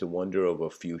imagination to wander of a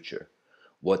future.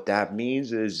 What that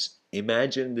means is,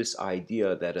 imagine this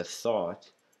idea that a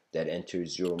thought that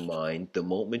enters your mind, the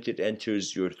moment it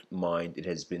enters your mind, it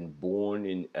has been born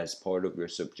in as part of your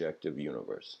subjective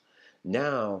universe.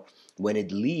 Now, when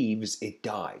it leaves, it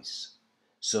dies.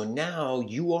 So now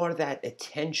you are that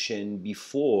attention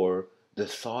before the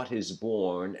thought is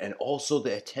born, and also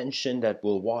the attention that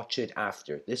will watch it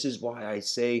after. This is why I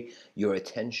say your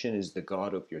attention is the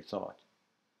god of your thought.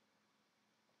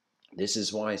 This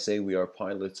is why I say we are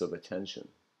pilots of attention.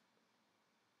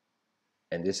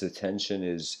 And this attention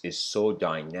is so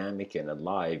dynamic and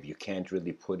alive, you can't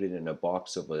really put it in a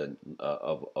box of a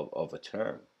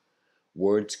term.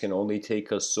 Words can only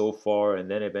take us so far, and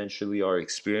then eventually our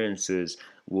experiences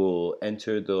will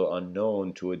enter the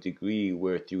unknown to a degree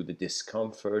where through the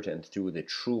discomfort and through the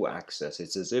true access,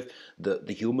 it's as if the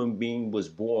human being was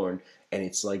born, and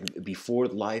it's like before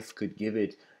life could give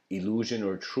it illusion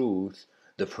or truth,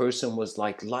 the person was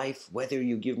like, life, whether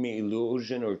you give me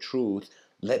illusion or truth,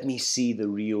 let me see the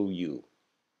real you.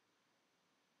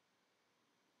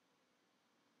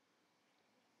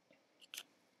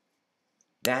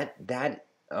 That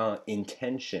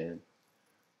intention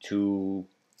to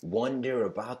wonder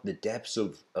about the depths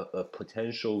of a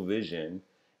potential vision,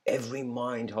 every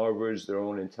mind harbors their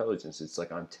own intelligence. It's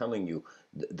like I'm telling you,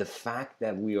 the fact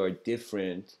that we are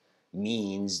different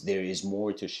means there is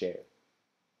more to share.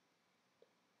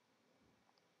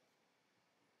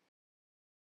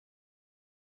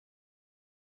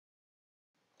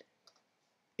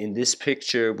 In this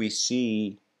picture, we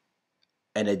see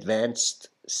an advanced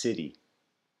city.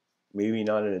 Maybe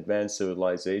not an advanced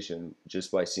civilization.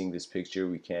 Just by seeing this picture,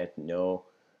 we can't know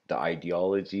the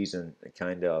ideologies and the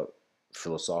kind of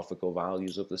philosophical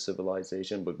values of the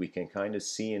civilization, but we can kind of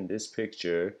see in this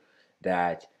picture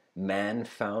that man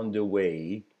found a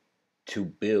way to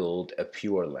build a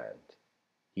pure land.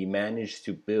 He managed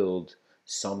to build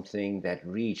something that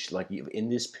reached, like in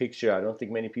this picture, I don't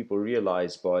think many people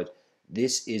realize, but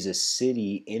this is a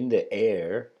city in the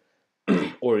air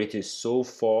or it is so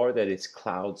far that it's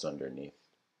clouds underneath.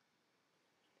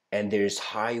 And there's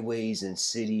highways and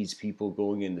cities, people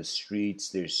going in the streets,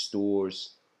 there's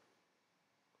stores.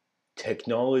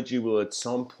 Technology will at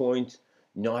some point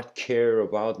not care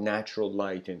about natural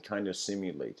light and kind of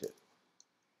simulate it.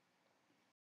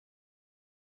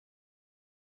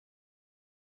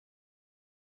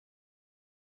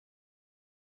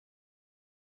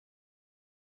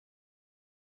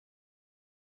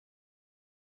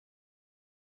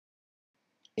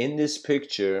 In this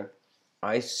picture,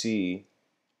 I see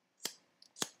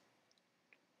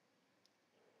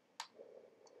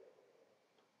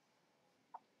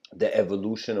the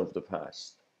evolution of the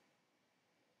past.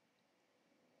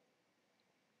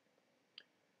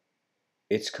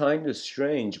 It's kind of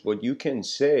strange, but you can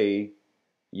say,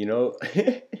 you know,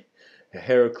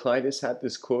 Heraclitus had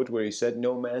this quote where he said,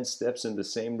 "No man steps in the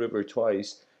same river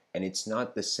twice, and it's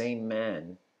not the same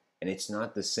man, and it's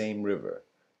not the same river."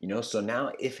 You know, so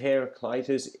now if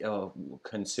Heraclitus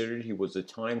considered he was a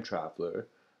time traveler,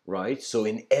 right? So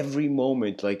in every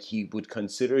moment, like he would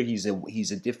consider he's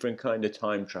a different kind of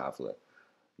time traveler.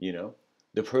 You know,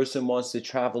 the person wants to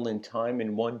travel in time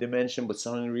in one dimension, but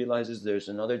suddenly realizes there's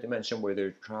another dimension where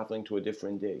they're traveling to a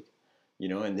different date. You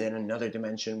know, and then another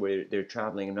dimension where they're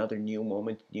traveling, another new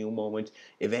moment, new moment.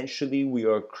 Eventually, we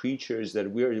are creatures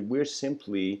that we're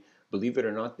simply, believe it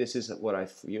or not, this is what I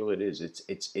feel it is.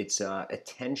 It's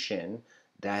attention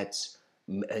that's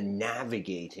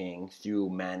navigating through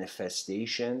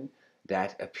manifestation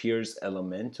that appears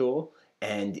elemental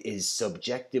and is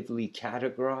subjectively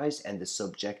categorized, and the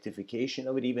subjectification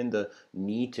of it, even the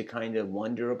need to kind of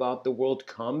wonder about the world,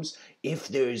 comes if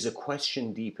there is a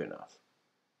question deep enough.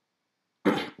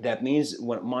 That means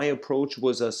what my approach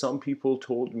was, some people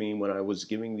told me when I was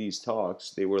giving these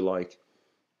talks, they were like,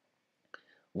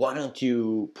 why don't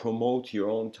you promote your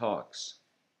own talks?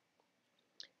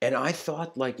 And I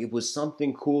thought like it was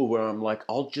something cool where I'm like,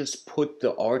 I'll just put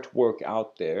the artwork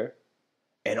out there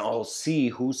and I'll see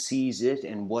who sees it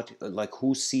and what, like,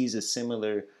 who sees a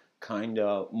similar kind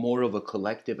of more of a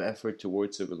collective effort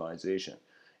towards civilization.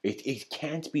 It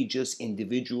can't be just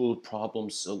individual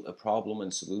problems, problem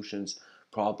and solutions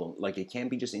problem. Like it can't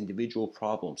be just individual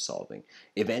problem solving.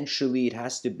 Eventually, it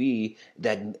has to be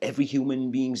that every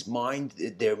human being's mind,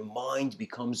 their mind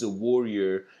becomes a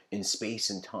warrior in space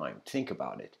and time. Think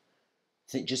about it.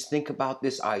 Just think about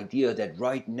this idea that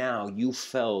right now you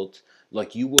felt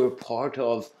like you were part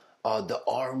of the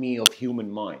army of human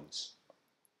minds.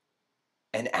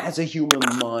 And as a human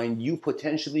mind, you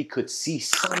potentially could see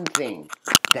something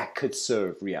that could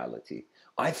serve reality.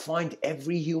 I find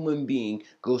every human being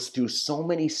goes through so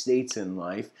many states in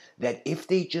life that if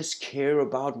they just care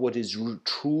about what is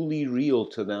truly real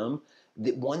to them,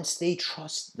 that once they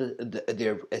trust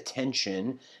their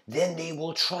attention, then they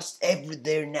will trust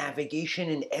their navigation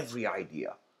in every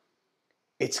idea.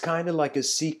 It's kind of like a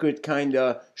secret kind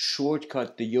of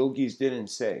shortcut the yogis didn't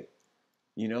say.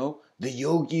 You know, the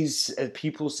yogis,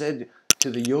 people said to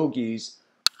the yogis,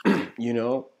 you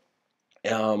know,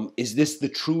 is this the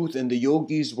truth? And the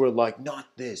yogis were like, not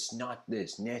this, not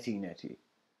this, neti neti,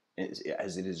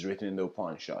 as it is written in the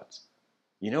Upanishads.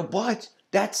 You know, but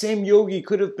that same yogi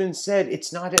could have been said,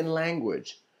 it's not in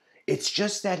language. It's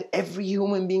just that every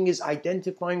human being is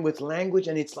identifying with language,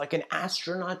 and it's like an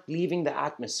astronaut leaving the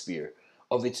atmosphere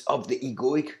of the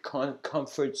egoic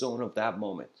comfort zone of that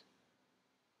moment.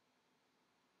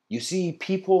 You see,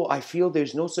 people, I feel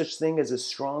there's no such thing as a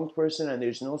strong person and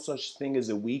there's no such thing as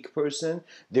a weak person.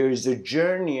 There is a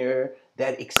journeyer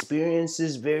that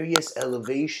experiences various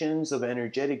elevations of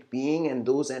energetic being, and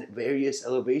those various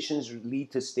elevations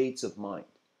lead to states of mind.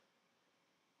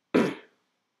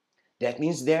 That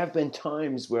means there have been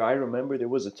times where I remember there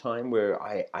was a time where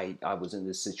I was in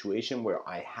this situation where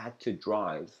I had to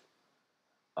drive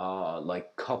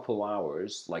like couple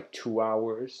hours, like 2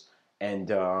 hours, and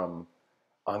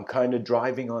I'm kind of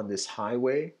driving on this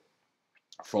highway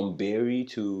from Barrie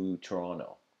to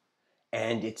Toronto.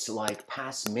 And it's like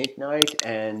past midnight,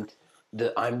 and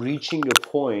I'm reaching a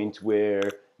point where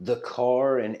the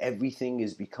car and everything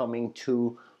is becoming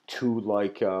too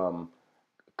like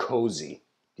cozy.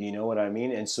 Do you know what I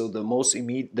mean? And so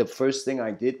the first thing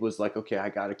I did was like, okay, I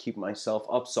gotta keep myself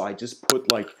up. So I just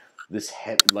put like this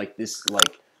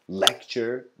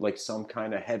lecture, like some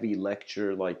kind of heavy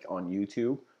lecture, like on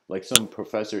YouTube, like some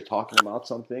professor talking about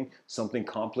something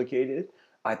complicated.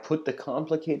 I put the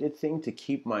complicated thing to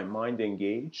keep my mind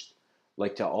engaged,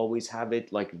 like to always have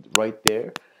it like right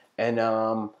there. And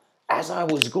as I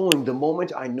was going, the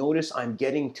moment I noticed I'm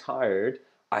getting tired,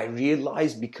 I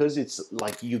realized because it's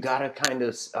like you gotta kind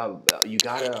of you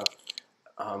gotta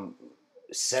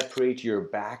separate your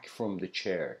back from the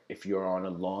chair. If you're on a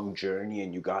long journey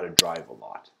and you got to drive a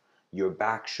lot, your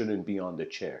back shouldn't be on the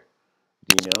chair,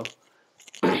 you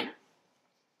know,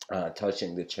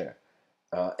 touching the chair.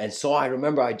 And so I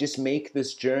remember I just make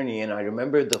this journey, and I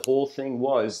remember the whole thing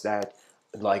was that,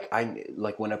 like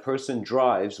when a person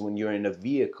drives, when you're in a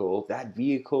vehicle, that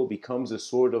vehicle becomes a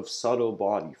sort of subtle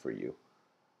body for you.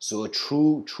 So a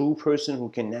true person who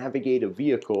can navigate a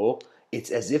vehicle, it's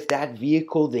as if that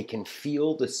vehicle, they can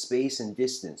feel the space and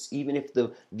distance. Even if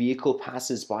the vehicle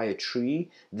passes by a tree,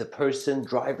 the person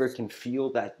driver can feel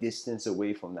that distance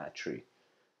away from that tree.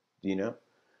 Do you know?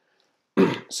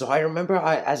 So I remember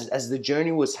as the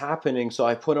journey was happening, so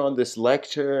I put on this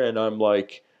lecture and I'm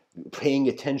like paying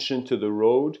attention to the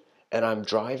road and I'm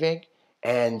driving.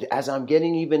 And as I'm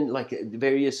getting even like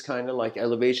various kind of like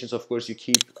elevations, of course,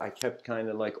 I kept kind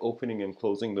of like opening and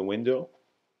closing the window.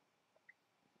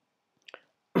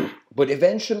 But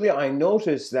eventually I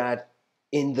noticed that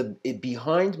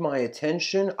behind my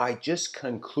attention, I just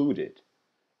concluded.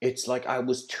 It's like I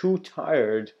was too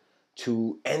tired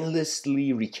to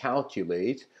endlessly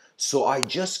recalculate. So I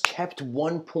just kept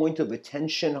one point of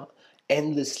attention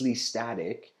endlessly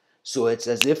static. So it's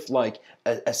as if like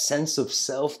a sense of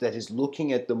self that is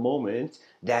looking at the moment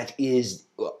that is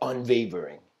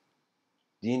unwavering.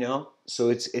 You know? So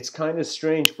it's kind of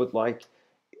strange, but like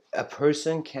a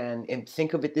person can, and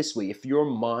think of it this way, if your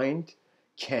mind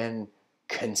can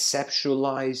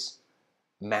conceptualize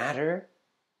matter,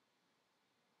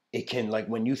 it can, like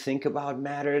when you think about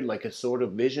matter, like a sort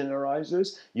of vision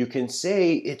arises, you can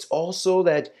say it's also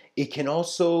that it can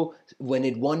also, when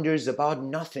it wonders about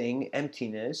nothing,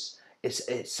 emptiness,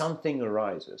 it's something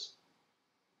arises.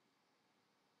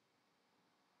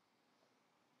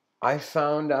 I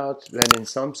found out that in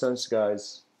some sense,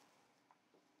 guys,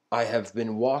 I have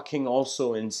been walking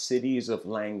also in cities of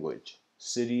language,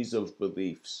 cities of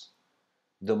beliefs.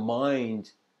 The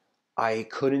mind, I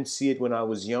couldn't see it when I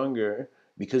was younger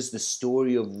because the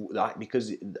story of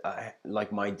because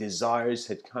like my desires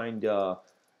had kind of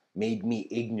made me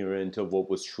ignorant of what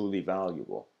was truly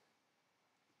valuable.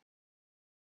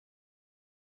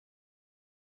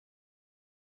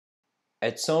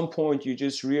 At some point, you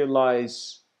just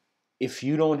realize if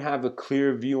you don't have a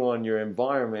clear view on your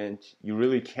environment, you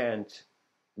really can't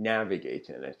navigate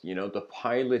in it. You know, the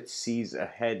pilot sees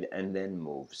ahead and then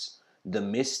moves. The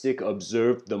mystic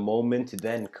observed the moment,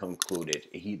 then concluded.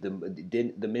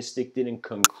 The mystic didn't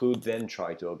conclude, then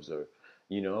try to observe.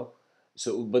 You know,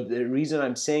 so but the reason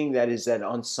I'm saying that is that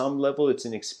on some level it's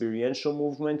an experiential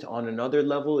movement. On another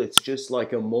level, it's just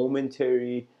like a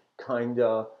momentary kind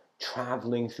of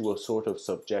traveling through a sort of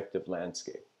subjective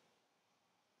landscape.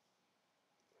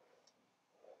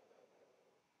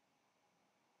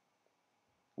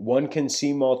 One can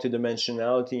see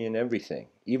multidimensionality in everything.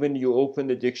 Even you open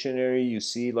the dictionary, you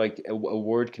see like a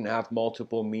word can have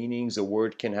multiple meanings. A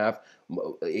word can have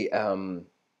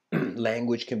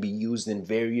language can be used in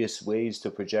various ways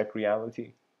to project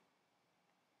reality.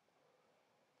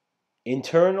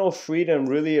 Internal freedom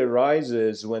really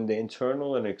arises when the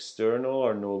internal and external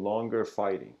are no longer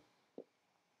fighting.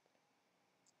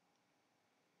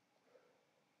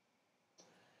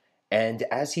 And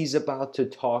as he's about to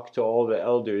talk to all the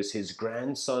elders, his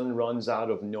grandson runs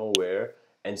out of nowhere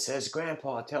and says,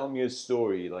 "Grandpa, tell me a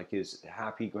story." Like his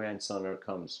happy grandson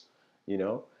comes, you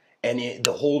know? And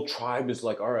the whole tribe is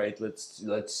like, "All right,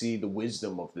 let's see the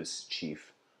wisdom of this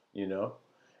chief," you know?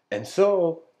 And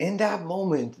so in that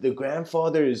moment, the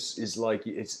grandfather is like,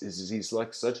 he's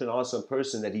like such an awesome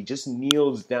person that he just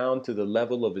kneels down to the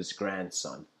level of his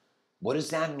grandson. What does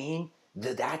that mean?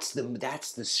 That's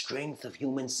the strength of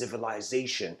human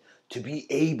civilization, to be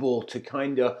able to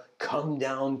kind of come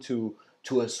down to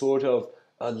a sort of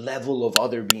a level of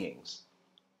other beings.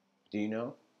 Do you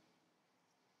know?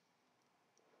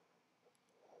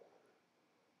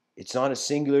 It's not a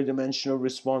singular dimensional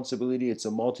responsibility, it's a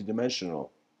multidimensional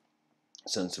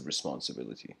sense of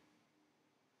responsibility.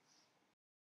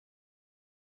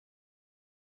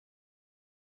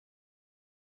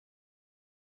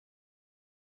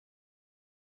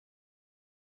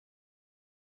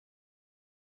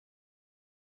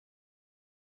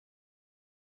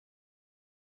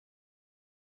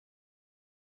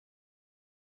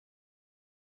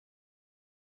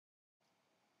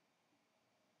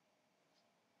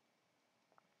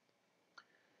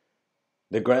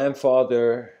 The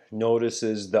grandfather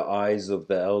notices the eyes of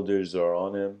the elders are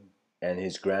on him, and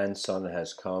his grandson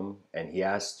has come, and he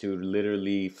has to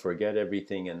literally forget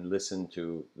everything and listen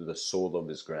to the soul of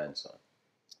his grandson.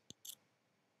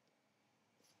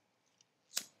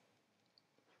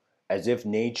 As if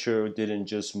nature didn't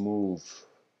just move.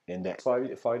 and that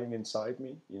fighting inside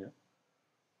me, you know.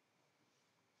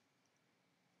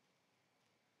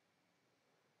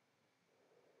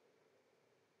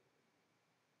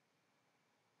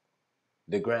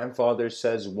 The grandfather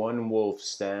says one wolf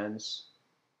stands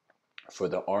for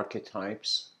the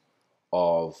archetypes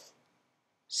of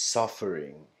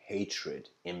suffering, hatred,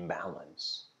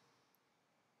 imbalance.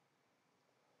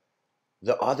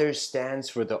 The other stands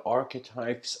for the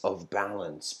archetypes of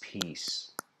balance,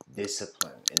 peace,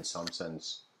 discipline, in some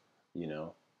sense, you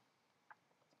know,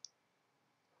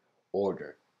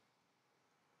 order.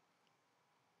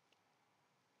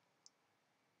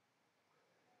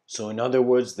 So, in other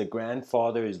words, the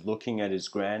grandfather is looking at his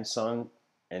grandson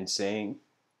and saying,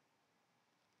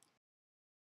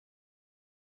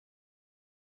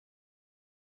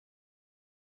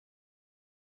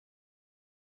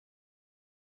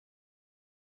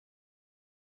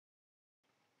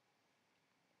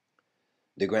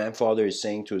 the grandfather is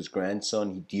saying to his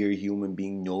grandson, dear human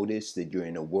being, notice that you're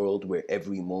in a world where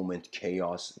every moment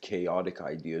chaotic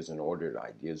ideas and ordered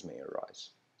ideas may arise.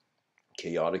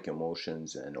 Chaotic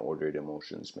emotions and ordered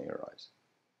emotions may arise.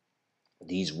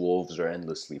 These wolves are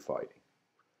endlessly fighting.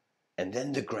 And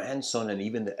then the grandson and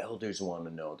even the elders want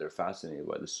to know. They're fascinated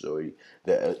by the story.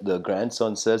 The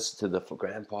grandson says to the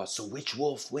grandpa, so which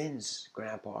wolf wins,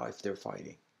 grandpa, if they're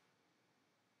fighting?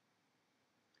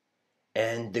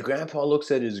 And the grandpa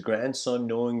looks at his grandson,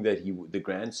 knowing that the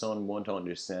grandson won't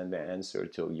understand the answer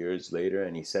till years later,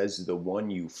 and he says, the one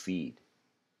you feed.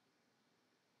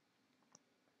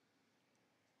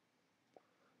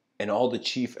 And all the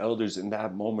chief elders in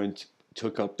that moment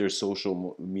took up their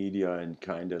social media and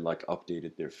kind of like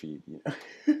updated their feed, you know.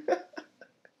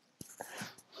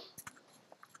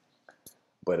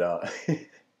 But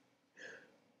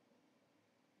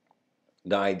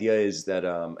the idea is that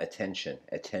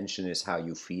attention is how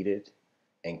you feed it,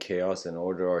 and chaos and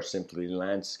order are simply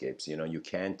landscapes. You know, you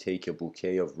can't take a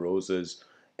bouquet of roses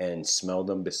and smell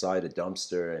them beside a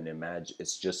dumpster and imagine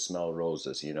it's just smell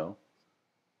roses. You know,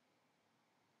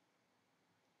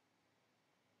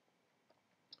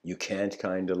 you can't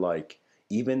kind of like,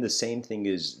 even the same thing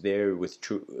is there with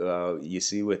true. You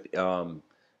see, with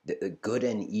the good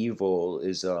and evil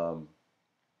is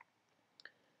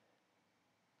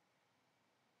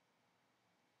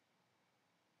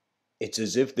it's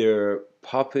as if they're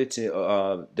puppets.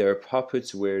 They're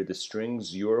puppets where the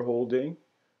strings you're holding,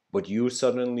 but you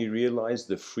suddenly realize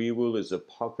the free will is a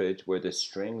puppet where the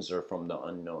strings are from the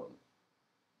unknown.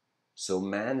 So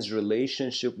man's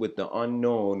relationship with the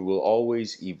unknown will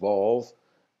always evolve.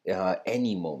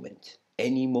 Any moment,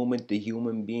 any moment, the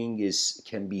human being is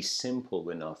can be simple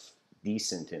enough,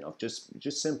 decent enough, just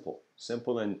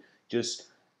simple, and just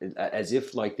as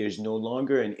if like there's no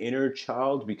longer an inner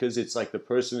child because it's like the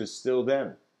person is still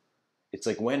them. It's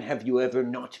like, when have you ever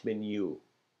not been you?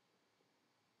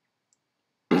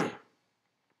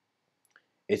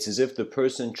 It's as if the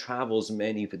person travels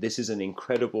many, but this is an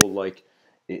incredible, like,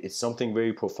 it's something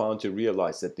very profound to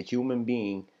realize that the human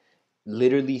being,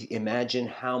 literally imagine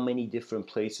how many different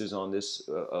places on this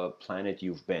planet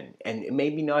you've been. And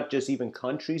maybe not just even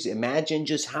countries, imagine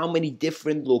just how many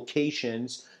different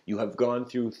locations you have gone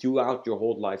through throughout your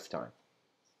whole lifetime.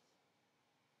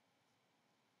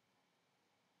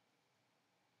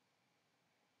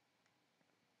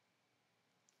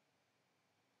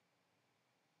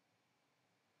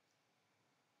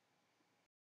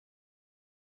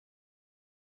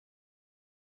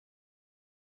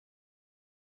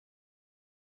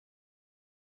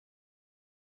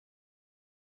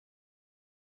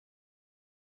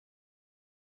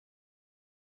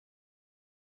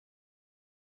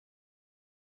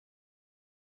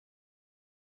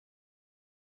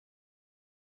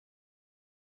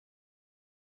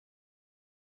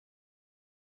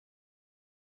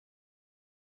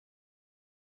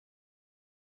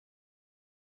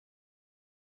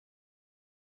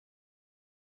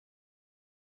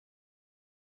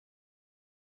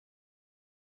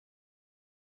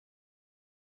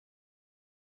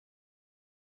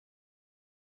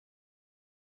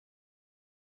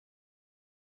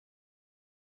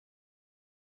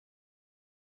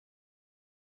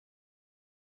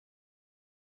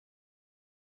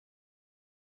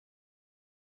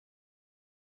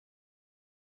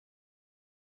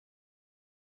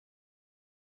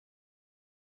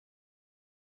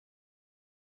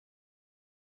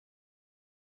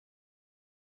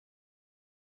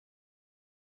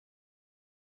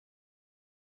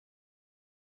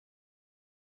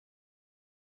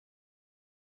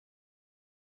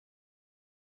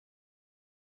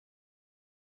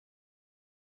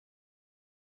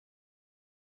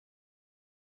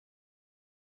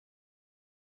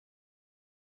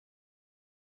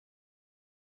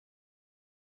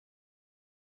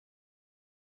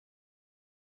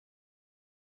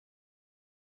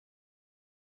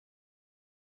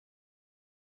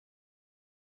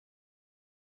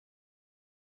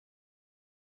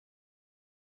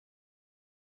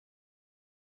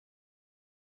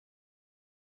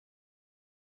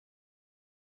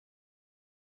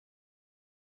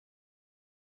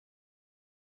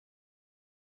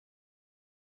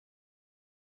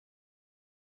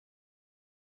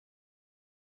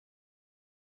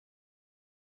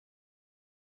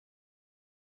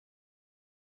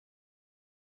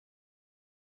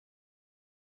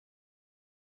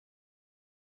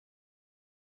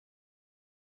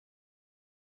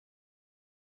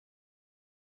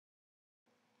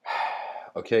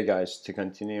 Okay, guys, to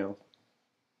continue.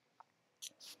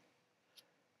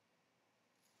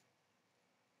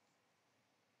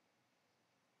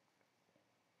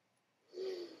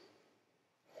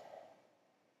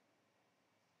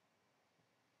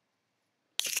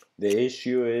 The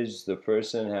issue is the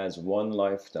person has one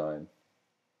lifetime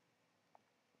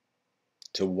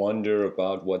to wonder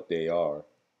about what they are.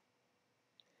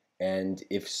 And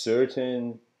if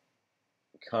certain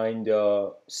kind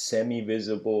of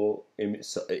semi-visible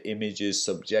images,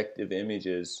 subjective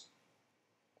images,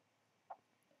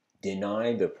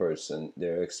 deny the person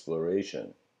their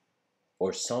exploration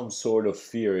or some sort of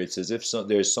fear, it's as if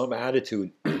there's some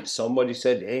attitude. Somebody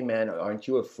said, "Hey man, aren't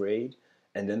you afraid?"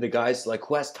 And then the guy's like,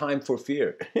 "Who has time for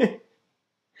fear?"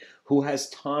 Who has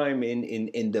time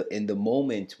in the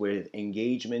moment where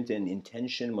engagement and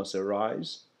intention must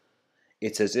arise?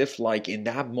 It's as if like in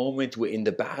that moment in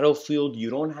the battlefield,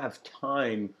 you don't have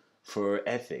time for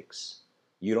ethics.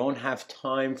 You don't have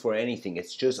time for anything.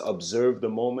 It's just observe the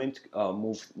moment,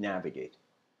 move, navigate.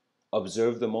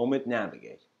 Observe the moment,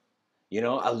 navigate.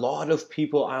 A lot of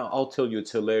people, I'll tell you,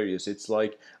 it's hilarious. It's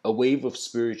like a wave of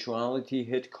spirituality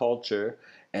hit culture,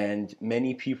 and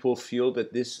many people feel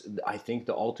that this, I think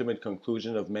the ultimate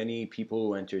conclusion of many people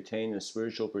who entertain a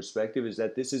spiritual perspective is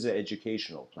that this is an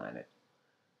educational planet.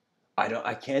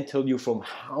 I can't tell you from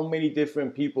how many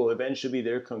different people, eventually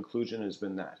their conclusion has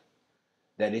been that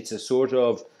it's a sort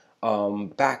of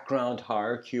background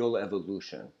hierarchical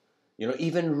evolution.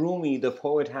 Even Rumi, the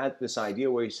poet, had this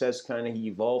idea where he says kind of he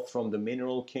evolved from the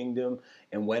mineral kingdom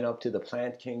and went up to the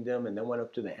plant kingdom and then went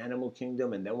up to the animal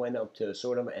kingdom and then went up to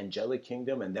sort of angelic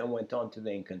kingdom and then went on to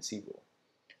the inconceivable.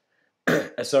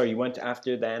 Sorry, you went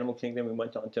after the animal kingdom, we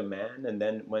went on to man, and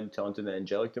then went on to the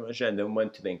angelic dimension, and then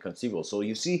went to the inconceivable. So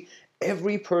you see,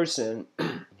 every person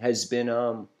has been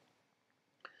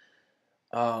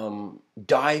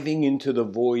diving into the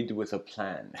void with a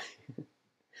plan,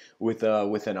 with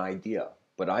an idea.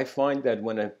 But I find that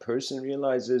when a person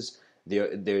realizes there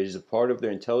is a part of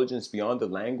their intelligence beyond the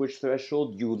language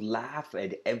threshold, you laugh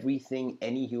at everything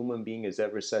any human being has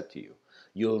ever said to you.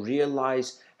 You'll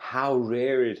realize how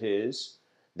rare it is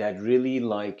that really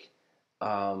like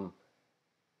um,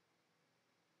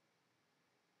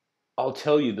 I'll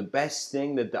tell you the best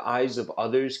thing that the eyes of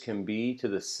others can be to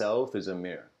the self is a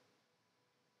mirror.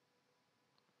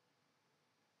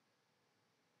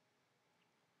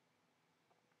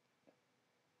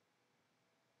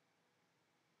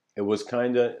 It was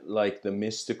kind of like the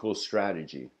mystical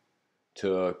strategy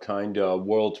to kind of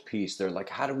world peace. They're like,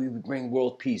 how do we bring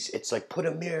world peace? It's like put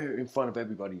a mirror in front of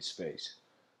everybody's face.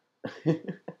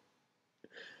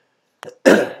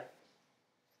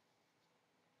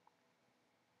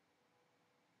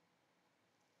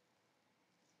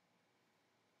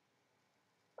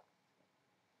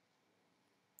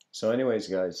 So, anyways,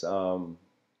 guys,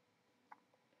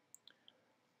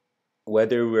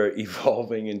 whether we're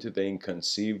evolving into the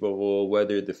inconceivable,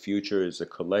 whether the future is a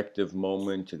collective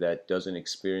moment that doesn't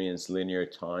experience linear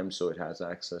time, so it has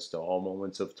access to all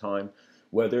moments of time,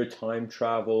 whether time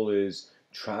travel is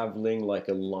traveling like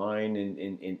a line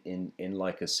in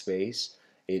like a space,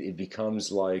 it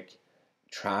becomes like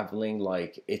traveling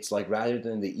like it's like rather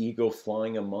than the eagle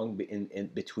flying among in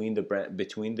between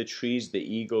the trees,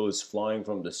 the eagle is flying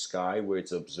from the sky where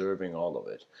it's observing all of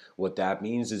it. What that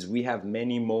means is we have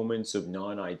many moments of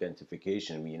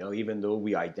non-identification. Even though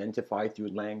we identify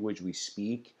through language, we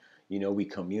speak, we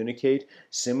communicate.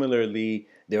 Similarly,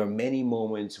 there are many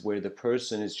moments where the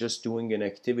person is just doing an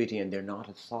activity and they're not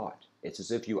a thought. It's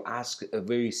as if you ask a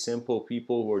very simple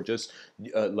people who are just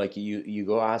like you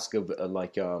go ask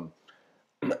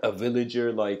a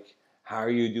villager like, how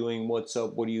are you doing, what's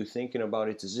up, what are you thinking about?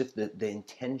 It's as if the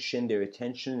intention, their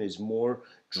attention is more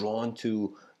drawn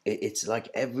to it's like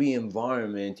every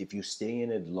environment, if you stay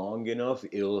in it long enough,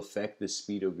 it'll affect the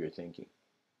speed of your thinking.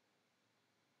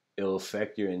 It'll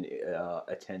affect your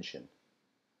attention.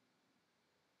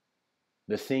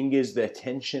 The thing is, the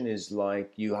attention is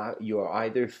like you are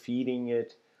either feeding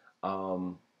it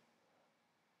um,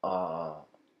 uh,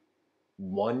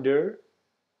 wonder.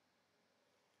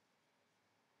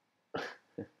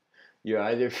 You're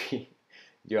either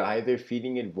you're either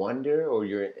feeding it wonder, or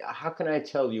you're, how can I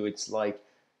tell you, it's like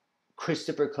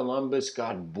Christopher Columbus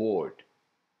got bored,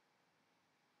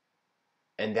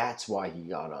 and that's why he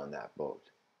got on that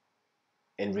boat.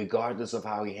 And regardless of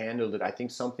how he handled it, I think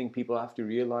something people have to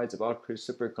realize about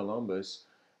Christopher Columbus,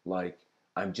 like,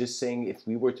 I'm just saying, if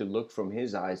we were to look from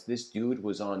his eyes, this dude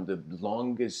was on the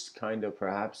longest kind of,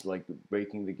 perhaps like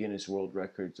breaking the Guinness World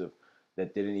Records of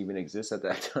that didn't even exist at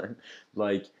that time.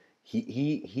 Like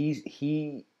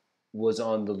he was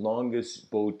on the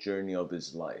longest boat journey of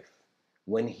his life.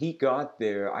 When he got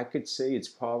there, I could say it's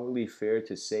probably fair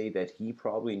to say that he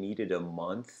probably needed a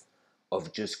month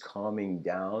of just calming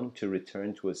down to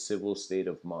return to a civil state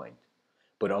of mind.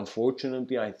 But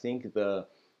unfortunately, I think the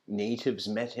natives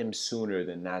met him sooner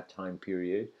than that time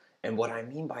period. And what I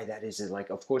mean by that is like,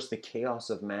 of course, the chaos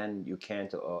of man, you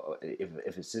can't,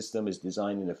 if a system is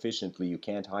designed inefficiently, you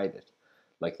can't hide it.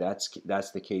 Like that's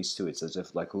the case too. It's as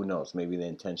if like who knows, maybe the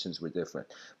intentions were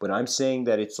different. But I'm saying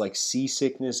that it's like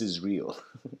seasickness is real.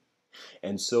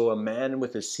 And so a man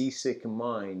with a seasick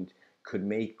mind could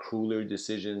make crueler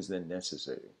decisions than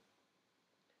necessary.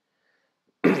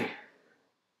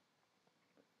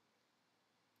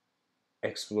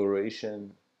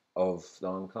 Exploration of the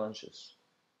unconscious.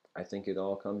 I think it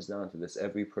all comes down to this.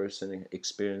 Every person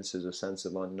experiences a sense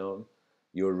of unknown.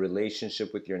 Your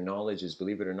relationship with your knowledge is,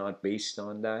 believe it or not, based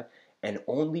on that. And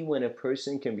only when a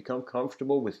person can become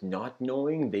comfortable with not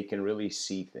knowing, they can really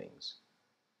see things.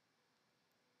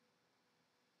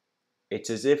 It's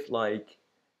as if, like,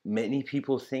 many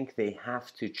people think they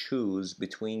have to choose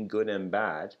between good and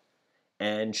bad.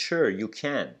 And sure, you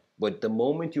can. But the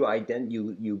moment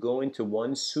you go into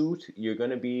one suit, you're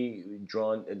going to be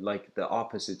drawn, like the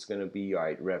opposite's going to be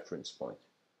your reference point.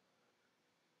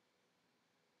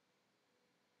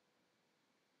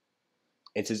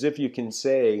 It's as if you can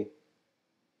say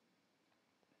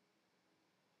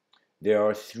there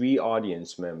are three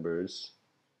audience members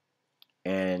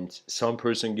and some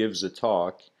person gives a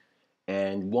talk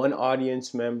and one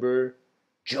audience member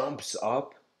jumps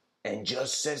up and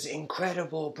just says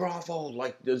incredible, bravo,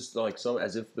 like this, like some,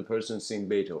 as if the person's seen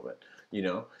Beethoven, you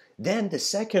know. Then the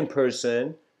second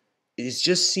person is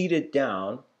just seated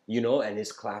down, and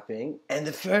is clapping, and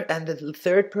the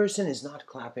third person is not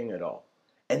clapping at all.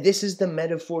 And this is the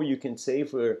metaphor you can say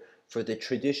for the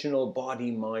traditional body,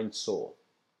 mind, soul.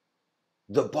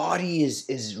 The body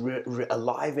is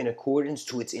alive in accordance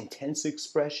to its intense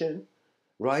expression,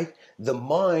 right? The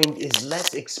mind is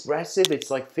less expressive. It's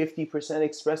like 50%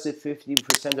 expressive,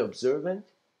 50% observant.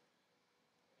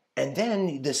 And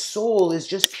then the soul is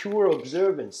just pure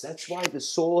observance. That's why the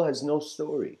soul has no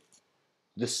story.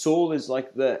 The soul is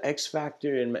like the X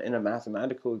factor in a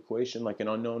mathematical equation, like an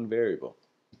unknown variable.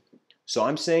 So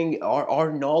I'm saying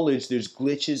our knowledge, there's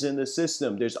glitches in the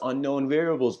system. There's unknown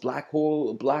variables. Black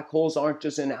holes aren't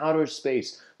just in outer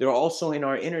space. They're also in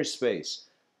our inner space,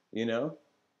 you know?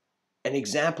 An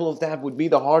example of that would be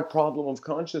the hard problem of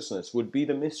consciousness, would be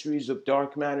the mysteries of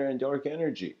dark matter and dark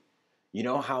energy. You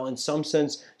know how, in some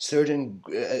sense,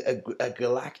 a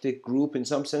galactic group, in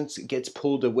some sense, gets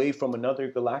pulled away from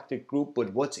another galactic group,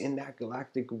 but what's in that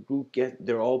galactic group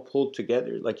they're all pulled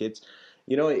together. Like it's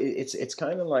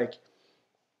kind of like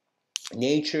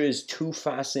nature is too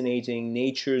fascinating.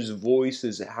 Nature's voice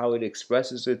is how it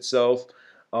expresses itself.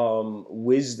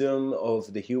 Wisdom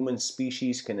of the human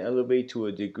species can elevate to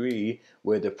a degree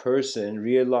where the person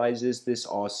realizes this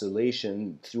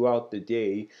oscillation throughout the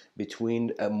day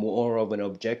between a more of an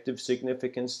objective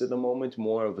significance to the moment,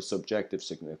 more of a subjective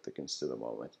significance to the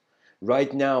moment.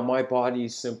 Right now, my body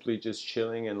is simply just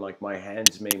chilling, and like my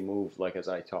hands may move like as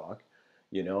I talk,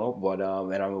 but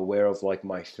and I'm aware of like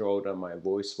my throat and my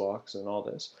voice box and all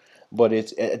this. But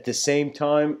it's at the same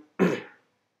time,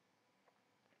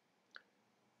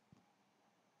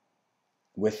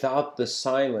 without the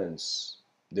silence,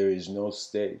 there is no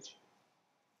stage.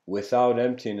 Without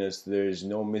emptiness, there is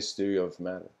no mystery of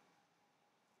matter.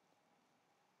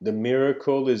 The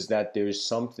miracle is that there's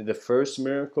something. The first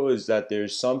miracle is that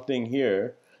there's something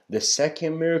here. The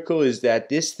second miracle is that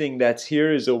this thing that's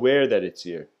here is aware that it's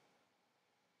here.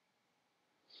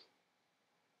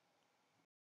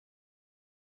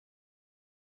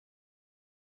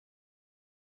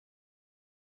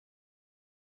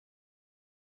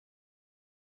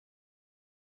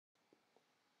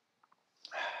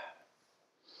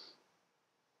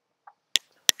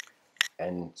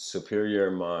 And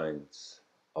superior minds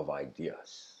of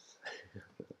ideas.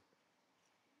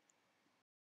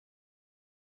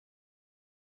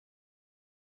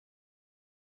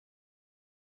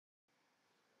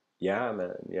 Yeah,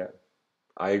 man. Yeah.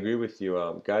 I agree with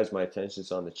you, guys. My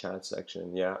attention's on the chat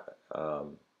section. Yeah,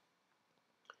 um,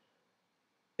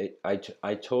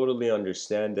 I totally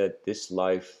understand that this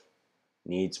life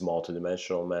needs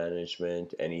multidimensional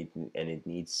management, and it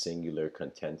needs singular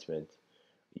contentment.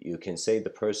 You can say the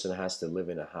person has to live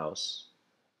in a house.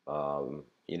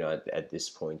 At this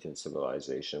point in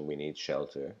civilization, we need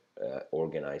shelter,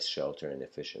 organized shelter, and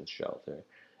efficient shelter.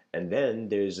 And then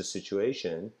there's a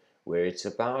situation where it's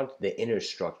about the inner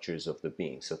structures of the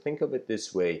being. So think of it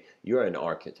this way: you're an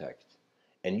architect,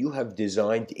 and you have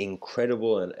designed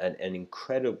incredible and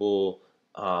incredible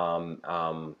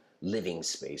living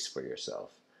space for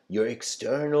yourself. Your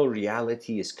external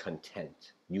reality is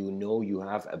content. You know you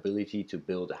have ability to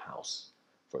build a house,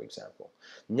 for example.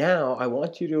 Now,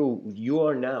 you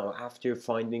are now, after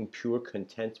finding pure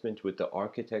contentment with the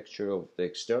architecture of the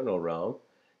external realm,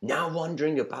 now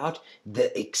wondering about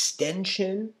the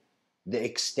extension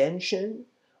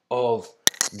of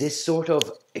this sort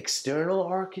of external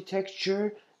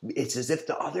architecture. It's as if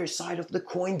the other side of the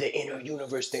coin, the inner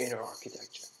universe, the inner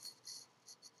architecture.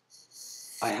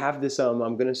 I have this. I'm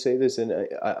going to say this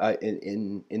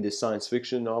in this science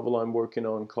fiction novel I'm working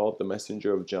on called The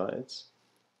Messenger of Giants.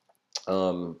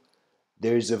 Um,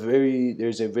 there's a very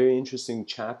interesting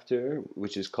chapter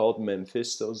which is called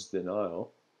Mephisto's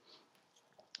Denial,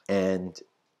 and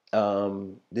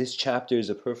this chapter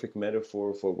is a perfect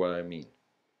metaphor for what I mean.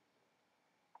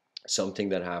 Something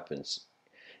that happens.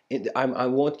 I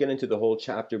won't get into the whole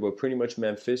chapter, but pretty much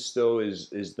Mephisto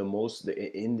is the most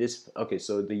in this. Okay,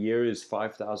 so the year is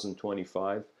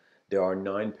 5025. There are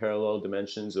 9 parallel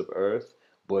dimensions of Earth,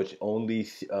 but only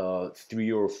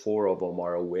 3 or 4 of them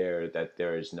are aware that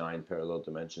there is 9 parallel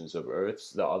dimensions of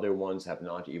Earths. The other ones have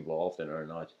not evolved and are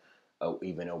not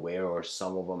even aware, or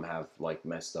some of them have like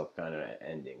messed up kind of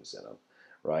endings in them,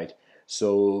 right?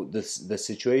 So the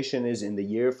situation is, in the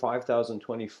year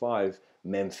 5025,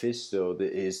 Mephisto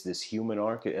is this human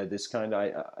architect, this kind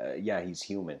of yeah, he's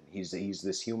human. He's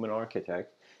this human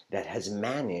architect that has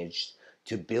managed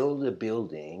to build a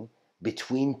building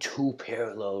between 2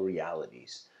 parallel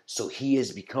realities. So he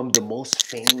has become the most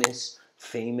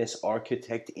famous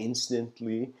architect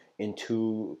instantly in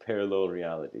 2 parallel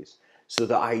realities. So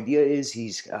the idea is,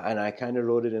 and I kind of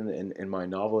wrote it in my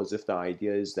novel as if the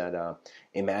idea is that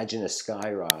imagine a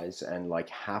sky rise, and like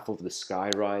half of the sky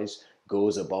rise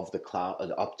goes above the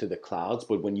cloud, up to the clouds,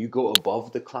 but when you go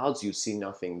above the clouds, you see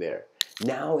nothing there.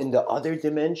 Now in the other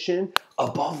dimension,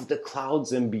 above the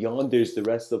clouds and beyond, there's the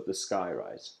rest of the sky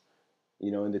rise.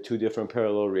 In the 2 different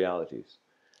parallel realities.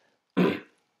 Do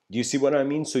you see what I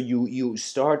mean? So you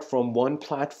start from one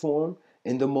platform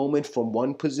in the moment, from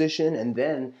one position, and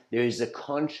then there is a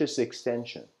conscious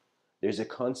extension. There's a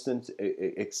constant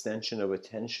extension of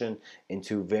attention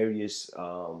into various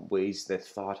ways that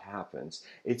thought happens.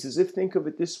 It's as if, think of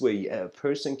it this way: a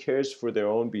person cares for their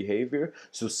own behavior,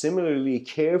 so similarly,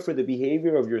 care for the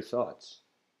behavior of your thoughts.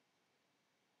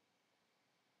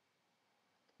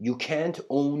 You can't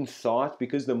own thought,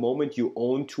 because the moment you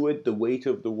own to it, the weight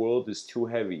of the world is too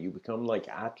heavy. You become like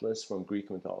Atlas from Greek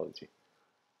mythology.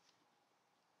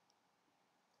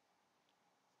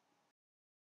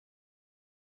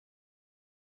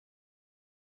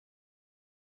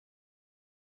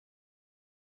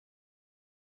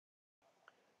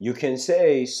 You can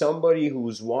say somebody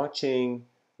who's watching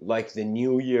like the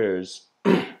New Year's,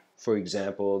 for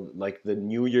example, like the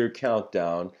New Year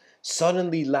countdown,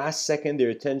 suddenly last second their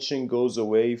attention goes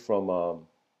away from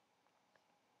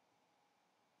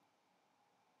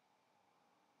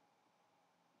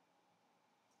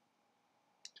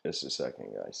just a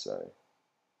second, guys, sorry.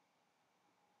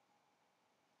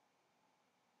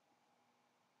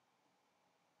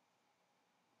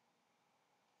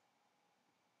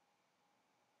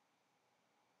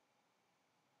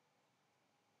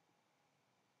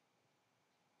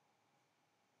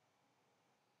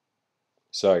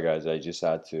 Sorry, guys, I just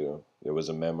had to. There was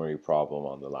a memory problem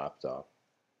on the laptop.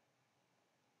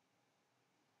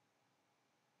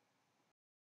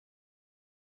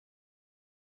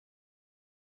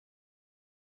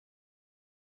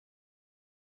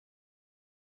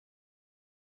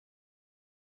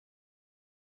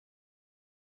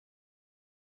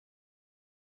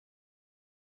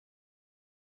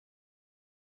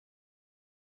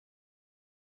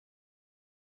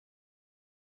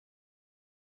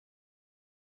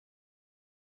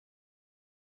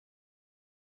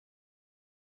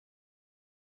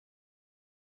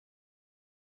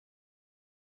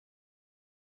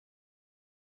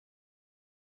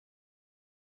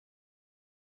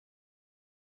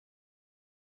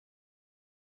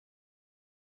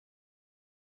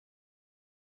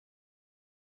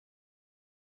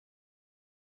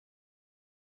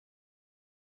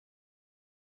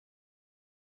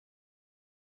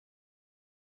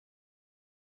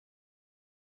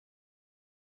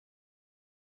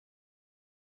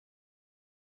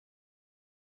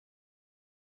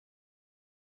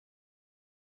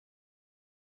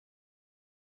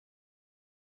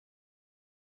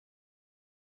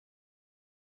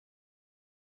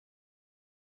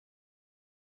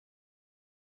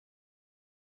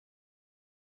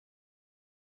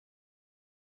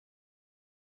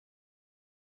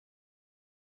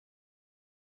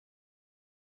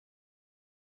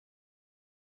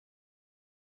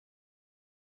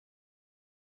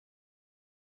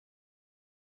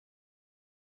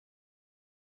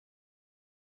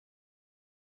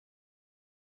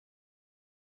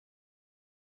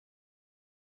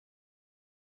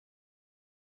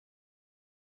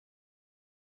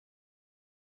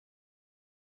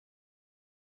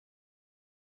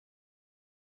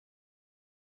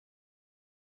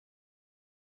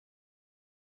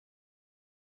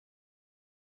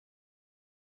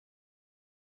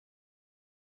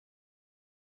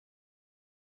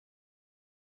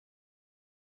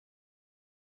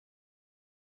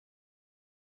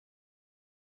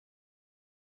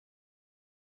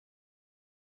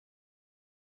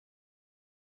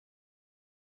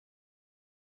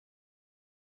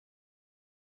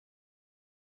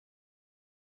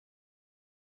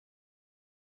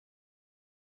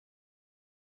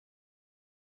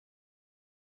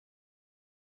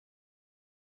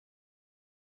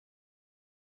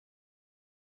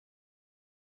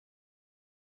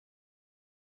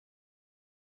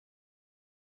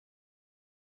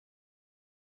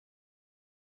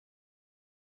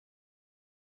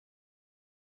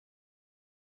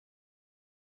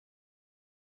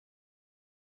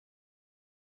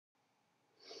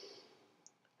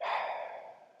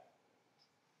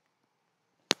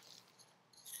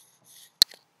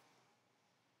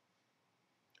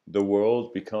 The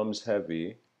world becomes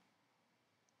heavy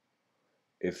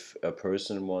if a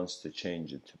person wants to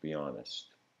change it, to be honest.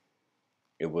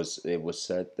 It was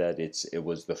said that it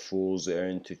was the fool's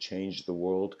errand to change the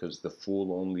world, because the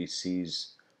fool only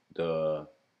sees the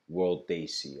world they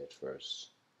see at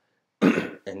first.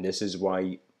 And this is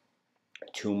why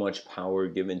too much power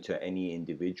given to any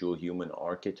individual human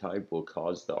archetype will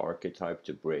cause the archetype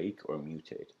to break or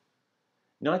mutate.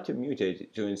 Not to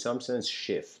mutate, to in some sense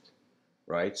shift,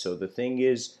 right? So the thing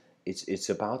is, it's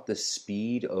about the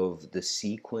speed of the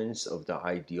sequence of the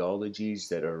ideologies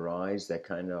that arise that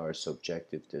kind of are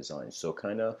subjective design. So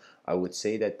kind of, I would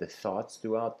say that the thoughts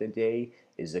throughout the day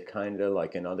is a kind of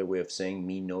like another way of saying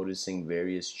me noticing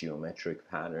various geometric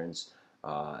patterns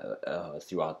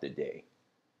throughout the day.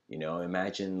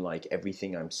 Imagine like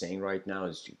everything I'm saying right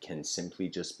now can simply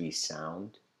just be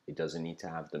sound. It doesn't need to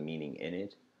have the meaning in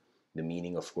it. The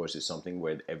meaning, of course, is something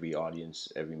where every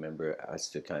audience, every member has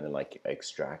to kind of like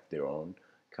extract their own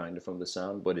kind of from the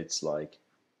sound. But it's like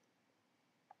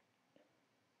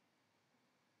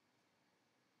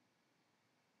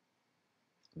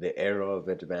the era of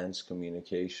advanced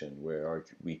communication where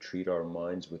we treat our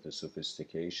minds with a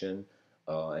sophistication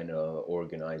and a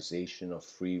organization of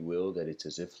free will that it's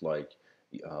as if like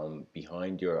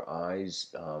behind your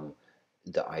eyes,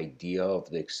 the idea of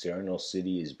the external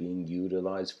city is being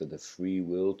utilized for the free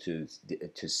will to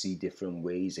see different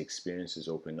ways experiences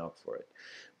open up for it.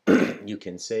 You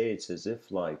can say it's as if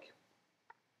like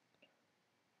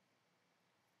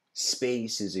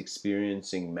space is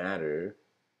experiencing matter,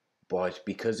 but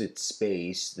because it's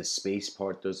space, the space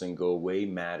part doesn't go away,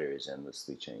 matter is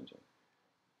endlessly changing.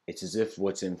 It's as if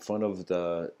what's in front of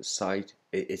the sight,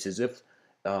 it's as if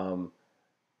um,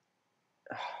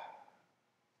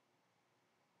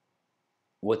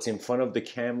 what's in front of the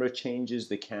camera changes,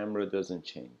 the camera doesn't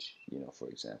change, for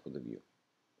example, the view.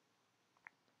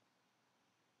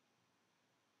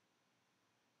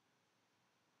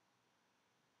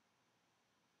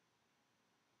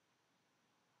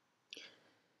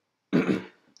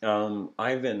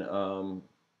 Ivan,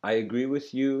 I agree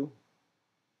with you.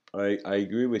 I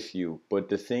agree with you. But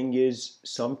the thing is,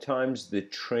 sometimes the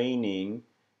training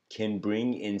can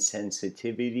bring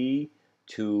insensitivity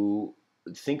to,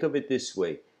 think of it this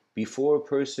way. Before a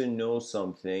person knows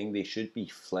something, they should be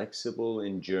flexible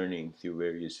in journeying through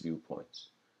various viewpoints,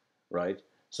 right?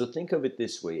 So think of it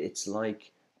this way. It's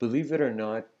like, believe it or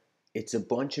not, it's a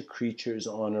bunch of creatures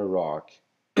on a rock.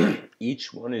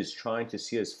 Each one is trying to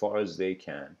see as far as they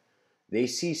can. They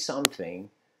see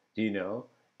something, you know,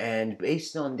 and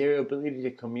based on their ability to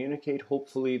communicate,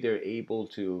 hopefully they're able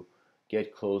to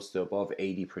get close to above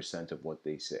 80% of what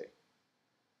they say,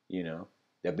 you know.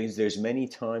 That means there's many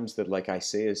times that like I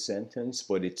say a sentence,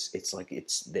 but it's like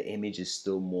it's the image is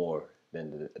still more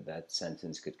than that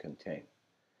sentence could contain.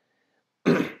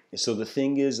 So the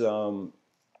thing is,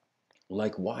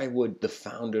 like, why would the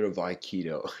founder of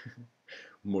Aikido,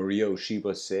 Morio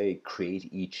Shiba, say,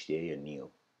 create each day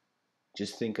anew?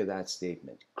 Just think of that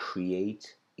statement.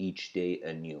 Create each day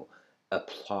anew.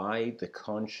 Apply the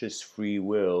conscious free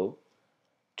will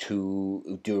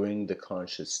to during the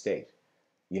conscious state.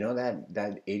 You know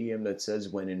that idiom that says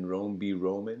when in Rome be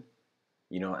Roman,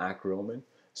 act Roman.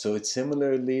 So it's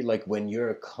similarly like when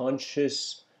you're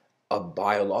a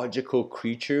biological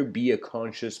creature, be a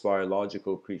conscious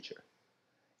biological creature.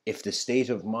 If the state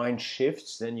of mind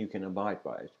shifts, then you can abide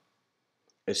by it.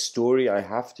 A story I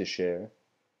have to share,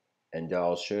 and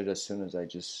I'll share it as soon as I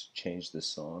just change the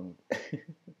song.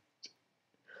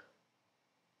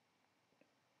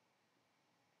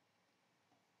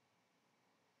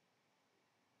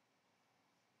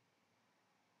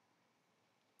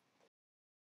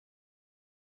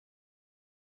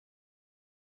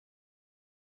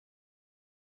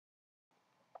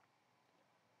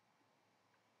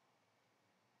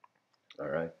 All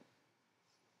right.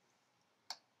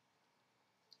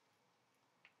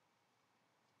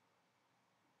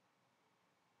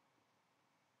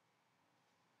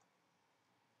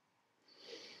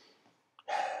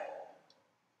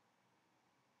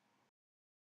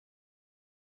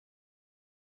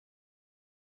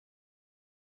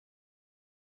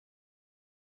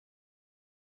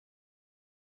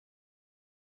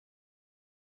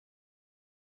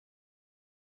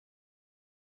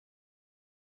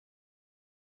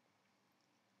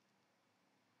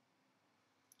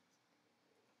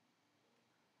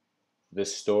 The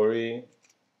story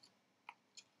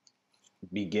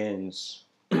begins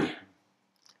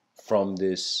from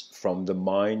the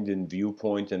mind and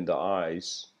viewpoint and the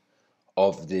eyes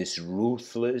of this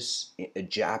ruthless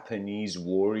Japanese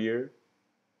warrior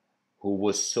who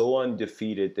was so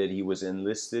undefeated that he was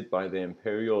enlisted by the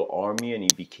imperial army and he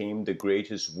became the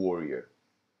greatest warrior.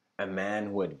 A man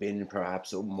who had been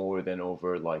perhaps more than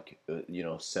over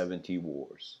 70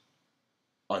 wars,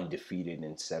 undefeated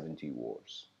in 70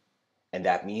 wars. And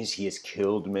that means he has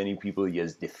killed many people, he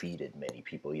has defeated many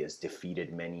people, he has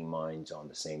defeated many minds on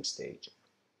the same stage.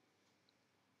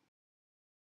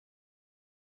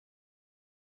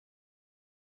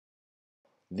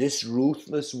 This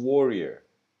ruthless warrior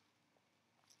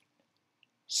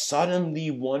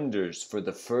suddenly wonders for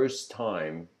the first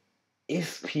time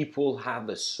if people have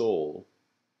a soul.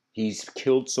 He's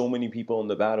killed so many people on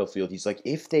the battlefield. He's like,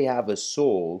 if they have a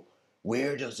soul,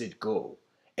 where does it go?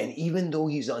 And even though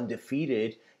he's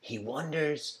undefeated, he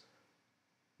wonders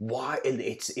why.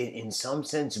 It's in some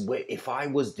sense, if I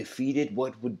was defeated,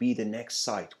 what would be the next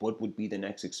sight? What would be the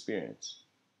next experience?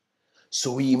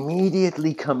 So he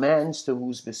immediately commands to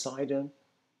who's beside him,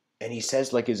 and he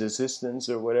says, like his assistants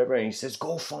or whatever, and he says,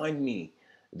 go find me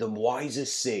the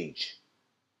wisest sage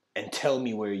and tell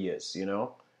me where he is, you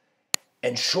know?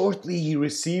 And shortly he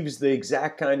receives the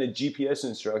exact kind of GPS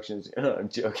instructions. I'm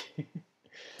joking.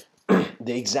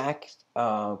 The exact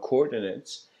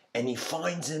coordinates. And he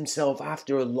finds himself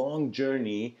after a long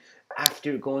journey,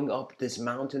 after going up this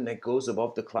mountain that goes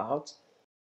above the clouds.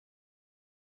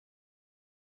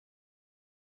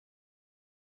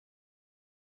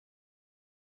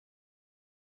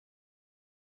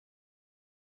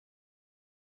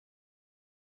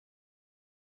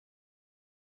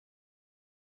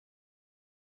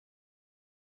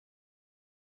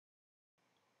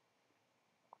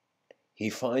 He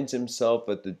finds himself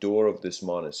at the door of this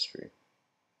monastery.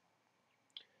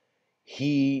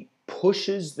 He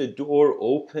pushes the door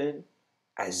open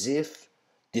as if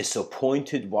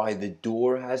disappointed why the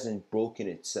door hasn't broken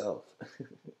itself.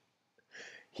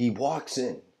 He walks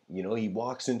in, he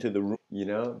walks into the room,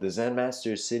 the Zen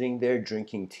master is sitting there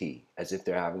drinking tea as if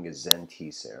they're having a Zen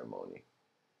tea ceremony.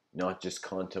 Not just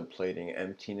contemplating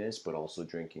emptiness, but also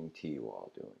drinking tea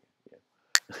while doing it.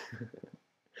 Yeah.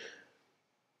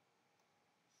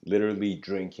 Literally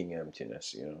drinking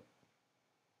emptiness,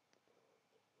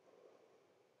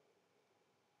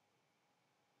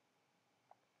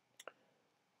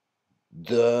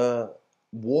 The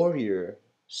warrior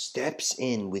steps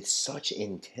in with such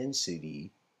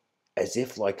intensity as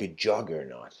if like a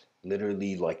juggernaut,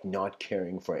 literally like not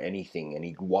caring for anything. And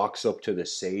he walks up to the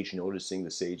sage, noticing the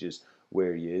sage is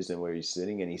where he is and where he's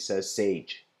sitting, and he says,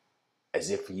 Sage, as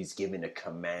if he's given a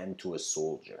command to a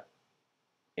soldier.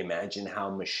 Imagine how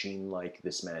machine-like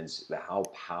this man's, how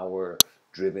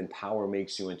power-driven. Power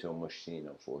makes you into a machine,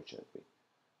 unfortunately.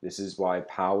 This is why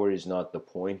power is not the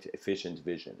point, efficient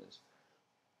vision is.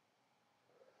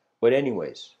 But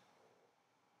anyways,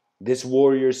 this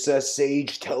warrior says,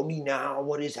 Sage, tell me now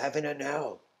what is heaven and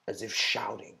hell? As if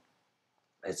shouting.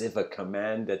 As if a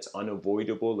command that's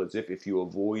unavoidable, as if you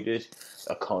avoid it,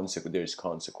 there's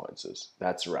consequences.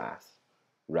 That's wrath.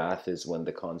 Wrath is when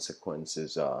the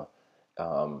consequences are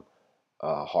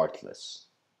heartless.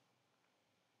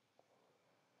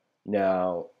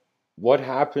 Now, what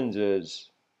happens is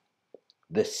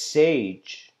the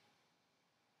sage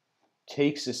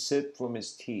takes a sip from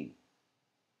his tea.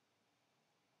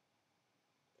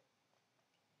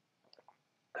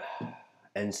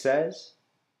 And says,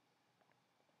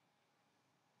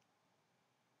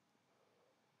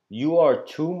 you are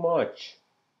too much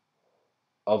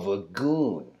of a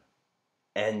goon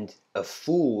and a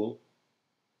fool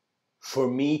for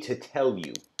me to tell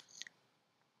you.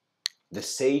 The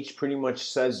sage pretty much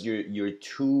says you're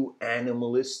too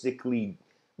animalistically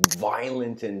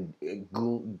violent and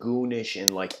goonish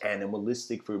and like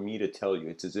animalistic for me to tell you.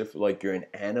 It's as if like you're an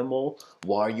animal.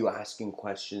 Why are you asking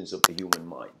questions of the human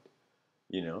mind?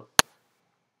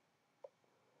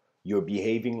 You're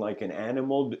behaving like an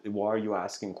animal. Why are you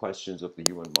asking questions of the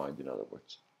human mind, in other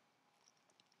words?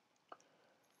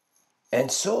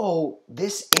 And so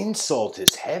this insult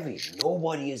is heavy.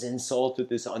 Nobody has insulted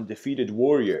this undefeated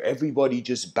warrior. Everybody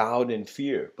just bowed in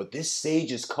fear. But this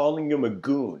sage is calling him a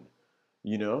goon,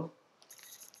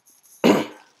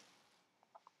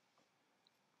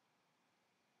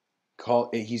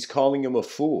 He's calling him a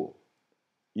fool,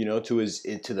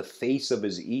 to the face of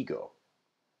his ego.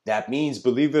 That means,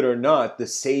 believe it or not, the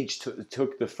sage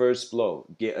took the first blow,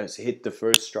 hit the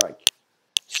first strike,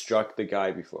 struck the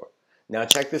guy before. Now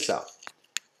check this out.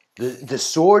 The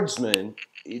swordsman,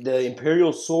 the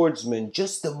imperial swordsman,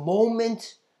 just the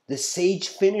moment the sage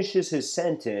finishes his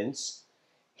sentence,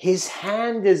 his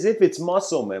hand, as if it's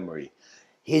muscle memory,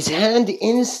 his hand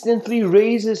instantly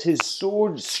raises his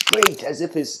sword straight, as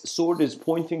if his sword is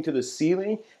pointing to the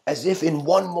ceiling, as if in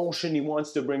one motion he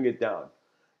wants to bring it down.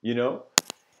 you know?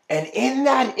 And in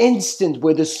that instant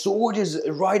where the sword is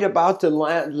right about to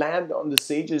land on the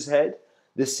sage's head,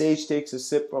 the sage takes a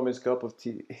sip from his cup of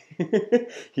tea.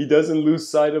 He doesn't lose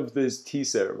sight of this tea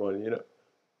ceremony, you know?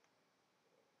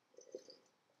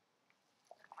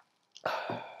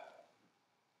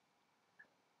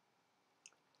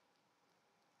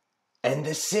 And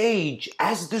the sage,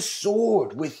 as the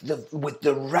sword, with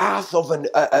the wrath of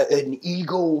an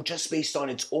ego, just based on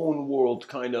its own world,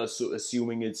 kind of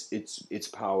assuming its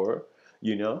power,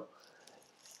 you know,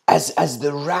 as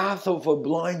the wrath of a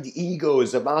blind ego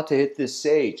is about to hit this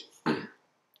sage, and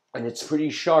it's pretty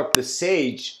sharp. The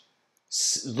sage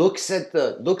looks at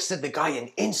the guy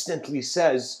and instantly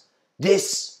says,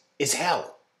 "This is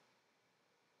hell."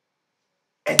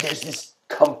 And there's this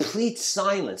complete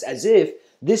silence, as if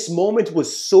this moment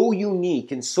was so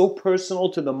unique and so personal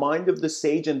to the mind of the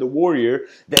sage and the warrior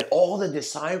that all the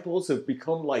disciples have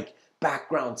become like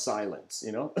background silence,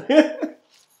 you know?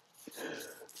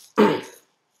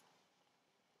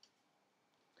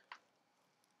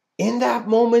 In that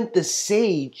moment, the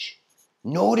sage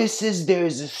notices there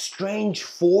is a strange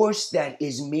force that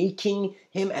is making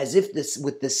him, as if this,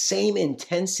 with the same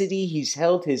intensity he's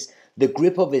held the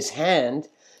grip of his hand,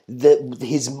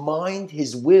 his mind,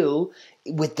 his will,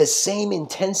 with the same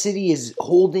intensity is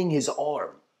holding his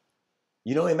arm.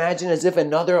 You know, imagine as if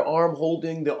another arm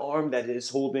holding the arm that is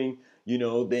holding, you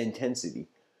know, the intensity,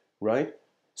 right?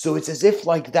 So it's as if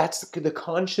like that's the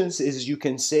conscience is, you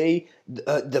can say,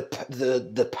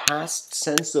 the past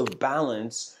sense of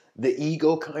balance, the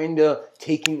ego kind of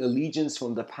taking allegiance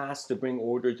from the past to bring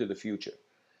order to the future.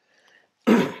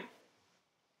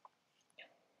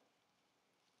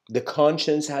 The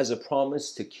conscience has a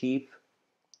promise to keep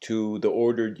to the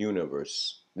ordered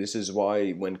universe. This is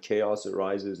why when chaos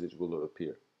arises, it will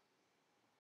appear.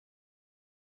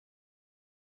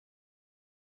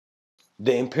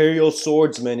 The imperial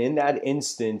swordsman, in that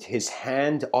instant, his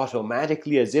hand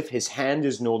automatically, as if his hand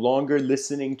is no longer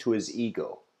listening to his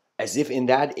ego, as if in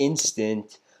that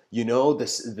instant, you know, the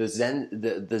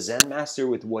Zen master,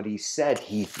 with what he said,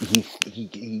 he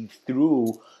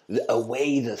threw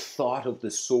away the thought of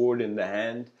the sword in the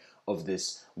hand of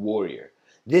this warrior.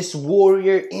 This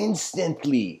warrior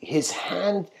instantly, his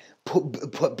hand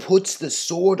puts the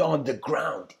sword on the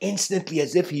ground instantly,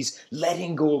 as if he's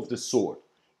letting go of the sword,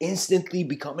 instantly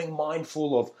becoming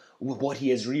mindful of what he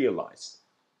has realized.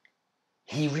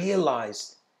 He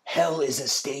realized hell is a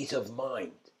state of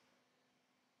mind.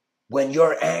 When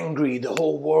you're angry, the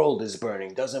whole world is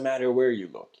burning. Doesn't matter where you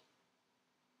look.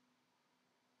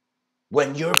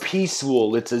 When you're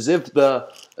peaceful, it's as if the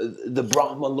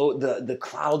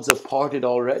clouds have parted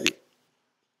already.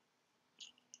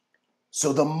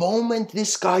 So the moment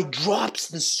this guy drops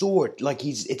the sword, like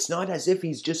it's not as if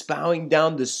he's just bowing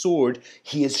down the sword.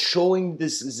 He is showing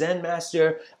this Zen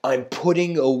master, I'm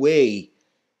putting away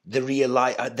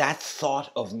that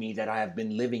thought of me that I have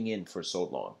been living in for so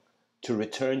long, to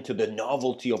return to the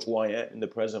novelty of who I am in the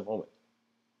present moment.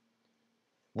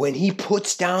 When he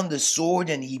puts down the sword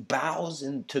and he bows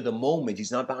into the moment,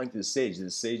 he's not bowing to the sage.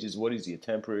 The sage is, what is he, a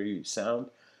temporary sound?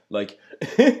 Like,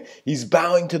 he's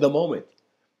bowing to the moment.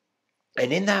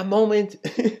 And in that moment,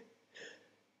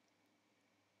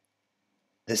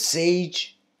 the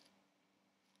sage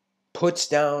puts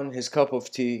down his cup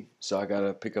of tea. So I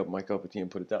gotta pick up my cup of tea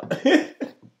and put it down.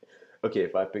 Okay,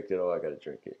 if I picked it up, I gotta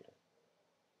drink it.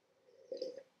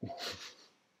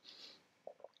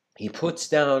 He puts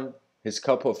down his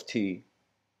cup of tea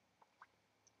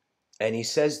and he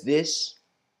says, "This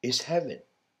is heaven."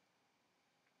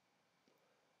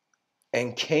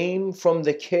 And came from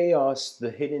the chaos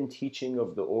the hidden teaching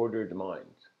of the ordered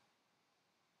mind.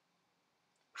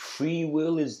 Free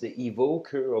will is the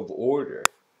evoker of order.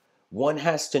 One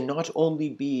has to not only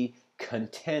be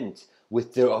content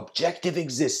with their objective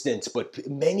existence, but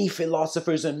many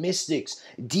philosophers and mystics,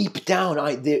 deep down,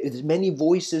 many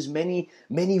voices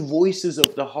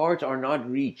of the heart are not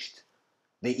reached.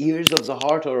 The ears of the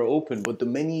heart are open, but the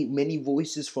many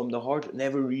voices from the heart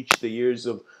never reach the ears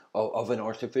of an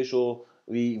artificial,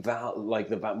 when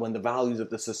the values of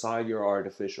the society are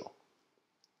artificial.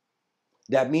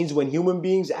 That means when human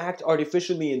beings act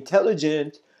artificially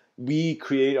intelligent, we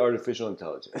create artificial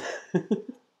intelligence.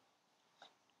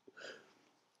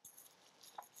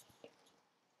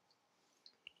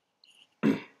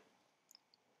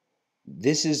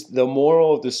 This is the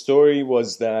moral of the story,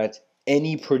 was that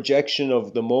Any projection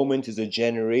of the moment is a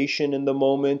generation in the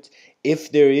moment.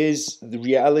 If there is the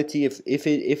reality,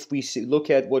 if we look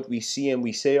at what we see and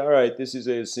we say, all right, this is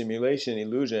a simulation,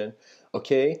 illusion,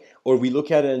 okay, or we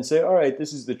look at it and say, all right,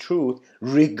 this is the truth.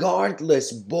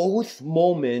 Regardless, both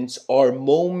moments are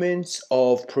moments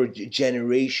of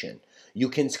generation. You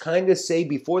can kind of say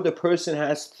before the person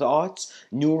has thoughts,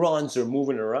 neurons are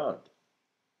moving around.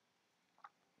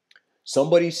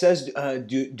 Somebody says,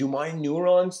 do my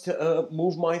neurons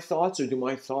move my thoughts, or do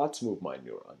my thoughts move my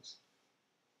neurons?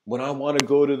 When I want to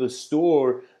go to the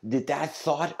store, did that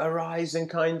thought arise and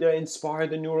kind of inspire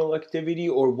the neural activity,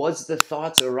 or was the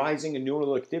thoughts arising a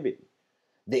neural activity?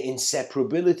 The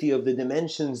inseparability of the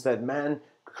dimensions that man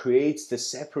creates to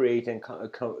separate and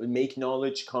make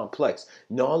knowledge complex.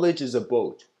 Knowledge is a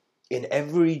boat. In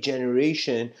every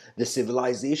generation, the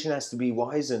civilization has to be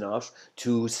wise enough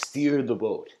to steer the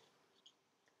boat.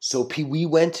 So we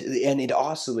went, and it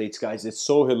oscillates, guys. It's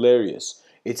so hilarious.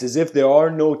 It's as if there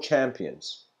are no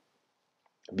champions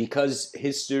because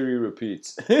history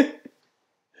repeats.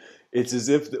 It's as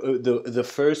if the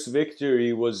first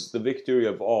victory was the victory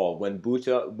of all. When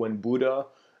Buddha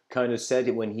kind of said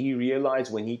it, when he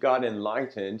realized, when he got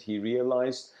enlightened, he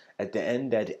realized at the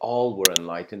end that all were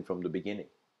enlightened from the beginning.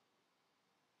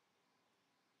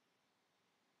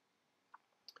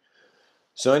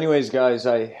 So, anyways, guys,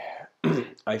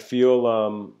 I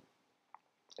feel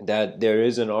that there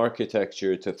is an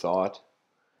architecture to thought.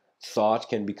 Thought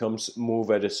can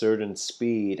move at a certain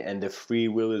speed, and the free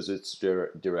will is its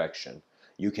direction.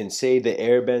 You can say the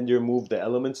airbender moved the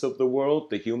elements of the world.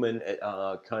 The human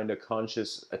kind of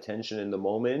conscious attention in the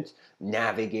moment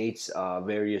navigates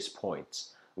various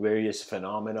points, various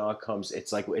phenomena comes.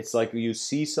 It's like you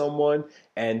see someone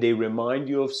and they remind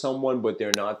you of someone, but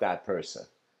they're not that person.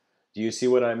 Do you see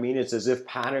what I mean? It's as if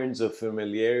patterns of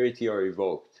familiarity are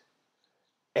evoked.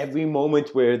 Every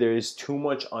moment where there is too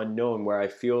much unknown, where I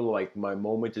feel like my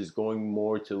moment is going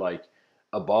more to like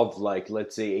above, like,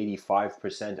 let's say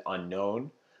 85%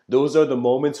 unknown, those are the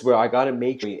moments where I gotta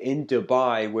make sure. In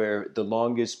Dubai, where the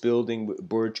longest building,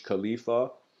 Burj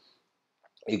Khalifa,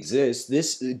 exists,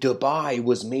 this Dubai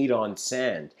was made on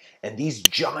sand, and these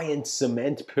giant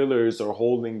cement pillars are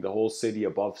holding the whole city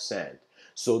above sand.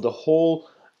 So the whole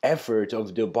effort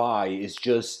of Dubai is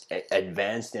just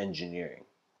advanced engineering.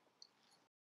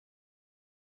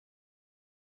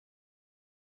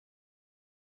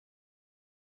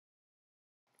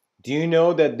 Do you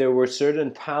know that there were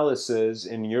certain palaces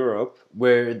in Europe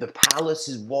where the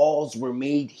palace's walls were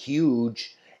made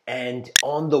huge, and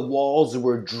on the walls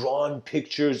were drawn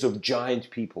pictures of giant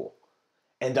people?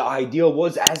 And the idea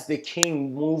was, as the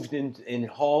king moved in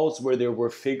halls where there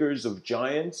were figures of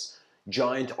giants,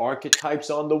 giant archetypes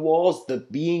on the walls, the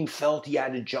being felt he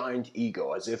had a giant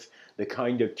ego, as if the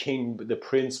kind of king, the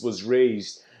prince was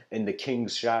raised in the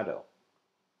king's shadow.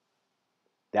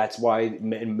 That's why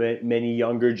many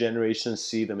younger generations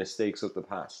see the mistakes of the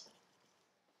past.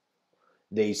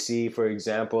 They see, for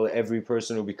example, every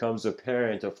person who becomes a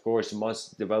parent, of course,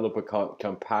 must develop a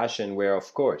compassion where,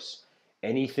 of course,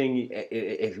 anything,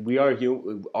 if we are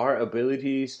our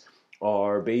abilities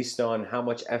are based on how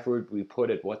much effort we put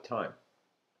at what time.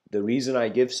 The reason I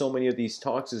give so many of these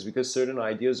talks is because certain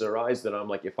ideas arise that I'm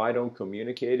like, if I don't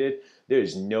communicate it,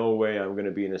 there's no way I'm going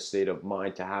to be in a state of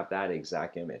mind to have that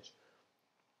exact image.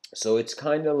 So it's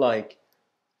kind of like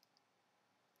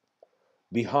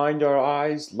behind our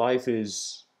eyes, life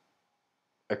is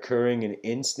occurring in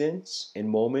instants, in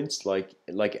moments, like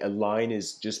a line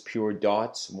is just pure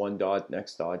dots, one dot,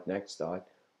 next dot, next dot.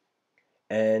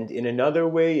 And in another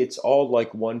way, it's all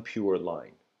like one pure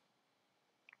line.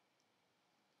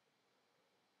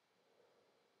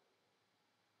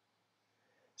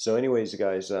 So, anyways,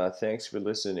 guys, thanks for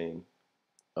listening.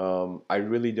 I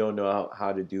really don't know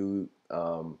how to do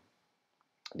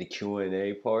the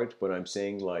Q&A part, but I'm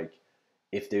saying, like,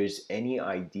 if there's any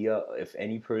idea, if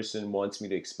any person wants me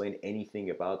to explain anything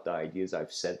about the ideas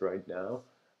I've said right now,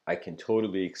 I can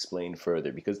totally explain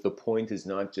further, because the point is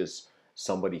not just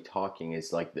somebody talking.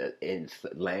 It's like in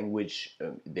language,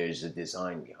 there's a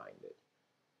design behind it.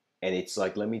 And it's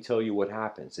like, let me tell you what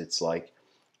happens. It's like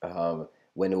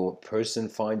when a person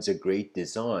finds a great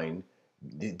design,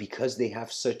 because they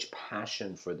have such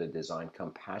passion for the design,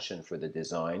 compassion for the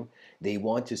design, they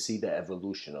want to see the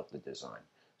evolution of the design.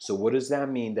 So, what does that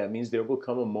mean? That means there will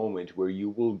come a moment where you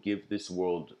will give this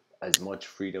world as much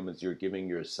freedom as you're giving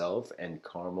yourself, and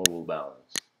karma will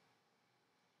balance.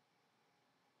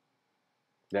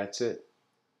 That's it.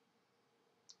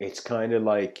 It's kind of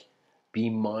like, be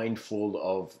mindful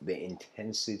of the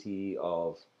intensity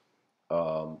um,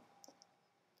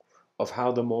 of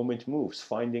how the moment moves,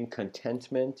 finding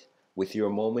contentment, with your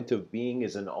moment of being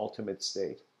is an ultimate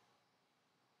state.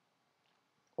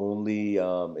 Only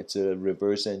it's a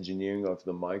reverse engineering of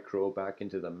the micro back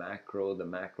into the macro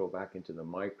back into the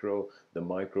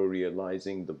micro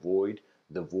realizing the void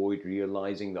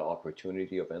realizing the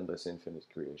opportunity of endless infinite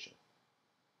creation.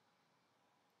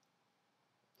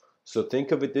 So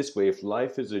think of it this way: if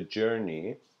life is a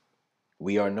journey,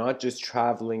 we are not just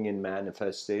traveling in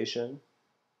manifestation,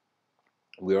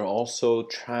 we are also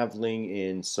traveling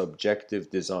in subjective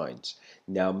designs.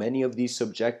 Now, many of these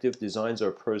subjective designs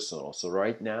are personal. So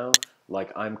right now,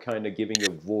 like I'm kind of giving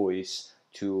a voice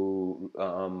to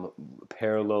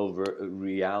parallel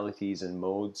realities and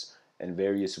modes and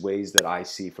various ways that I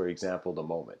see, for example, the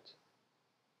moment.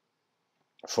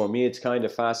 For me, it's kind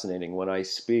of fascinating when I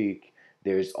speak.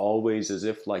 There's always, as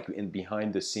if like in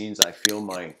behind the scenes, I feel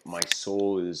my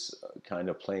soul is kind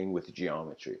of playing with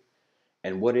geometry.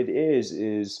 And what it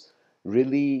is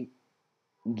really,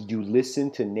 you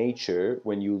listen to nature.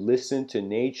 When you listen to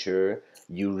nature,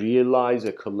 you realize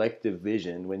a collective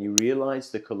vision. When you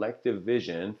realize the collective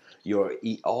vision, your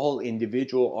all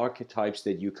individual archetypes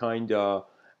that you kind of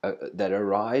that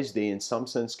arise, they in some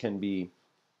sense can be,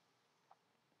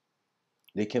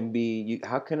 they can be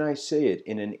how can I say it,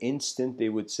 in an instant they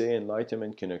would say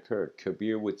enlightenment can occur.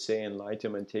 Kabir would say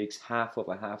enlightenment takes half of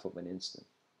an instant.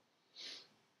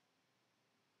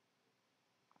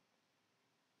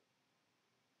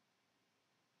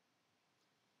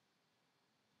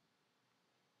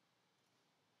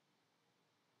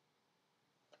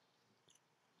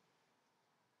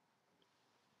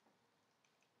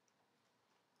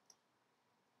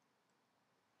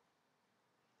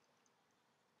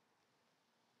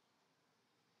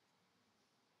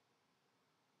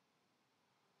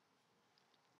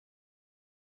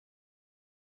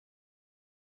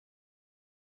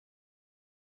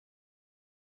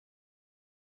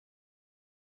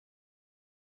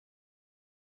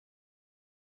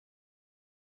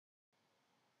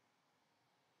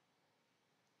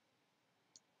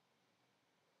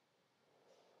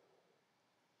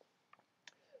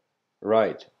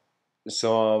 Right.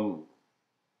 So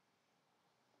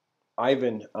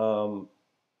Ivan,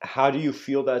 how do you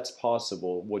feel that's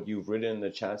possible? What you've written in the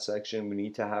chat section, we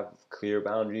need to have clear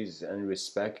boundaries and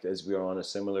respect as we are on a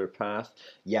similar path.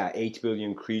 Yeah, 8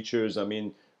 billion creatures. I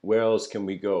mean, where else can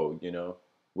we go? You know,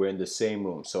 we're in the same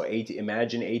room. So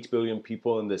imagine 8 billion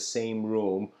people in the same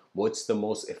room. What's the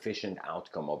most efficient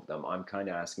outcome of them? I'm kind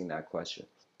of asking that question.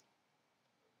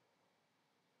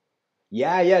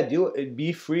 Yeah, yeah, do it.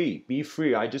 Be free. Be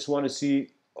free. I just want to see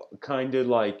kind of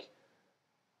like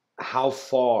how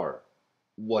far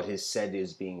what is said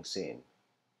is being seen,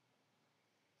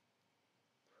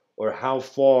 or how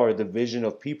far the vision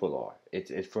of people are.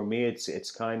 For me,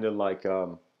 it's kind of like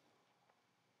how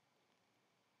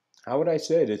would I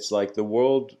say it? It's like the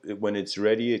world when it's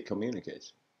ready, it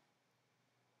communicates.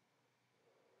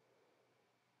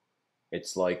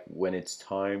 It's like when it's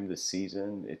time, the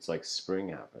season. It's like spring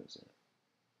happens.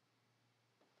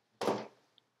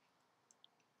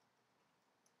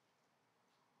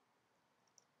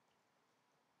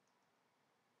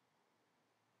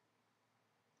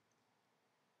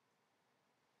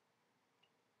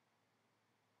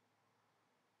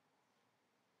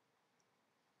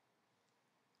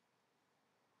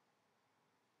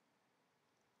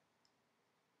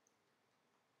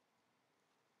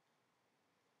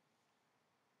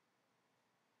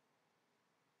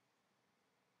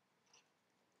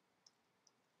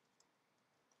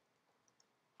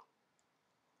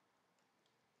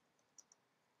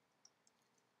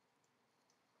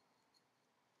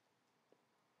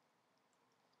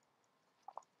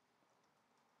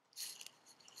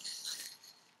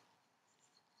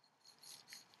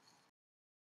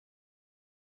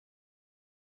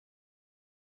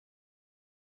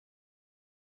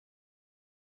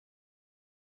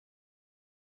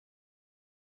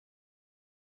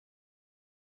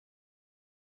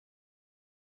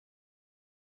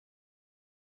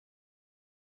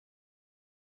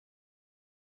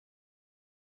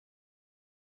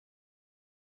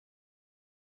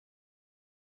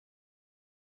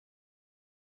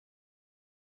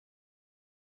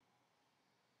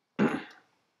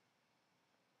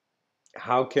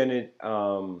 How can it?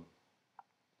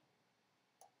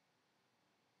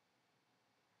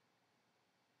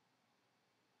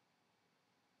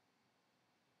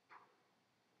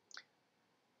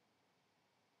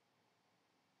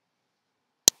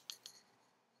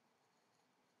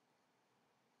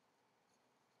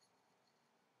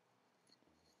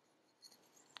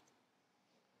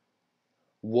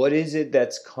 What is it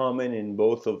that's common in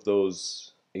both of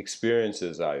those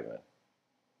experiences, Ivan?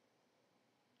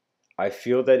 I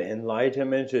feel that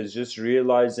enlightenment is just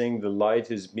realizing the light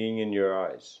is being in your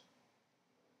eyes.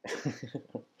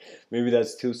 Maybe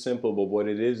that's too simple, but what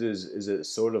it is a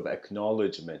sort of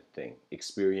acknowledgement thing,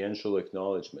 experiential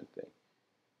acknowledgement thing.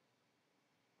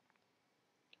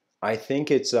 I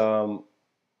think it's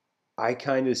I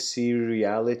kind of see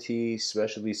reality,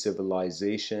 especially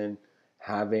civilization,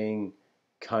 having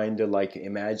kind of like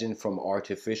imagine from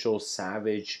artificial,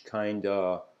 savage kind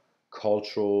of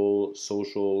cultural,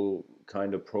 social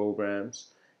kind of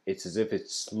programs. It's as if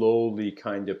it's slowly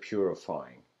kind of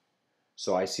purifying.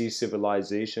 So I see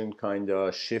civilization kind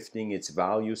of shifting its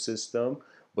value system.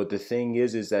 But the thing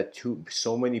is that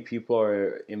so many people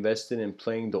are invested in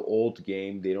playing the old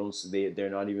game. They're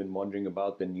not even wondering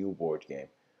about the new board game.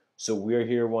 So we're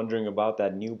here wondering about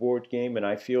that new board game, and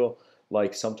I feel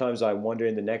like sometimes I wonder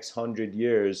in the next 100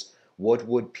 years, what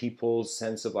would people's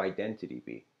sense of identity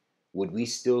be? Would we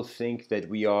still think that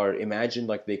we are? Imagine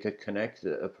like they could connect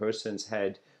a person's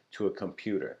head to a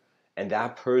computer, and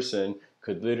that person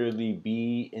could literally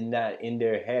be in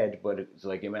their head, but it's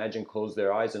like imagine close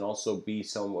their eyes and also be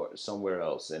somewhere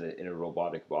else in a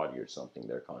robotic body or something,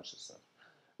 their consciousness,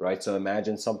 right? So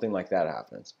imagine something like that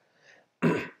happens.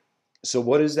 So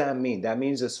what does that mean? That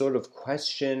means a sort of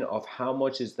question of how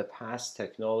much is the past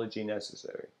technology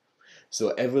necessary.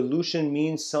 So evolution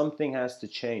means something has to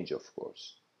change, of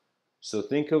course. So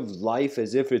think of life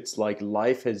as if it's like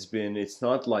life has been, it's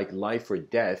not like life or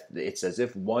death, it's as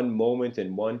if one moment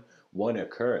and one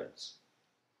occurrence.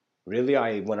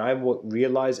 Really, when I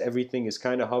realize everything is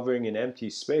kind of hovering in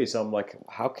empty space, I'm like,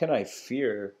 how can I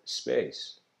fear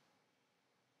space?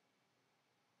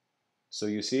 So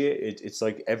you see, it's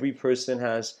like every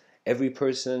person's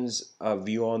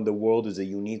view on the world is a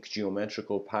unique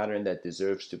geometrical pattern that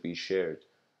deserves to be shared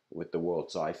with the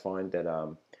world. So I find that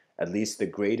at least the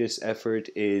greatest effort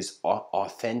is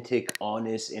authentic,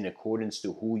 honest, in accordance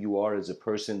to who you are as a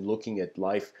person, looking at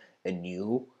life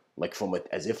anew, like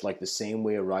as if like the same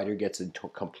way a writer gets a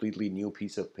completely new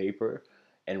piece of paper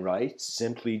and writes.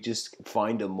 Simply just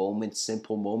find a moment,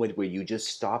 simple moment where you just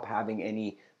stop having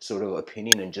any sort of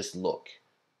opinion and just look,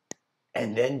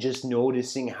 and then just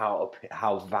noticing how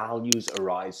values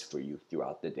arise for you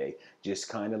throughout the day. Just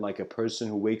kind of like a person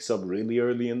who wakes up really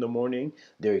early in the morning,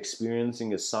 they're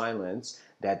experiencing a silence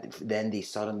that then they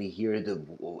suddenly hear the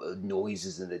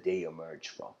noises in the day emerge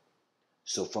from.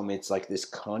 So from it's like this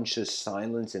conscious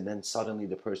silence, and then suddenly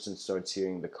the person starts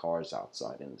hearing the cars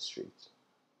outside in the streets.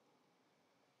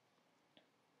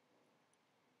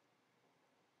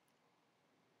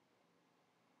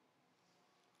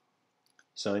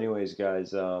 So anyways,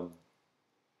 guys, I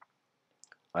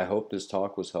hope this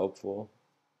talk was helpful.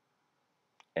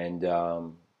 And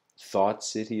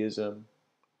Thought-Cityism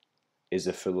is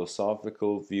a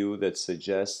philosophical view that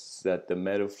suggests that the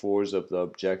metaphors of the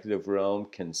objective realm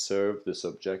can serve the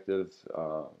subjective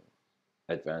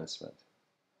advancement.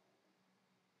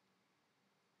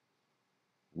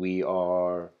 We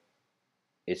are,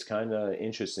 it's kind of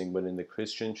interesting, but in the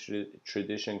Christian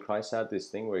tradition, Christ had this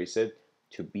thing where he said,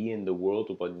 to be in the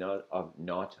world, but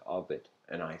not of it.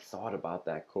 And I thought about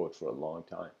that quote for a long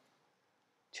time.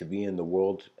 To be in the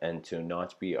world and to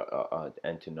not be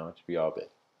of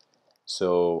it.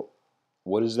 So,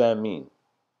 what does that mean?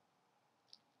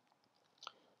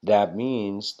 That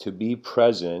means to be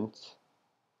present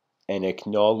and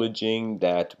acknowledging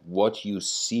that what you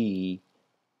see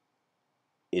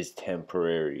is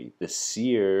temporary. The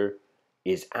seer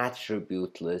is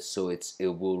attributeless, so it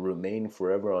will remain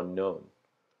forever unknown.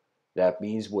 That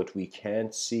means what we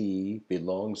can't see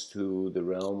belongs to the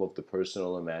realm of the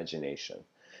personal imagination.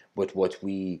 But what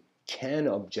we can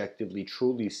objectively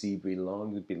truly see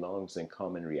belongs in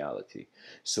common reality.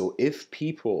 So if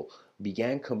people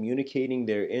began communicating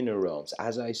their inner realms,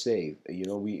 as I say,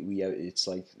 we have, it's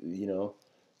like,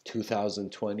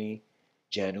 2020,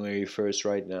 January 1st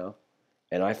right now,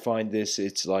 and I find this,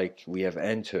 it's like we have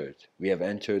entered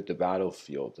the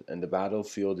battlefield, and the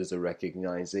battlefield is a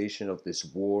recognition of this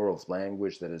war of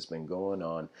language that has been going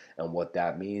on. And what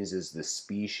that means is the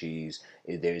species,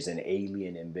 there's an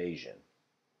alien invasion.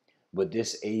 But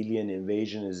this alien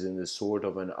invasion is in the sort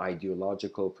of an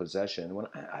ideological possession.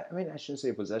 I mean, I shouldn't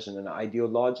say possession, an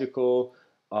ideological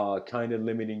kind of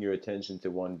limiting your attention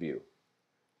to one view.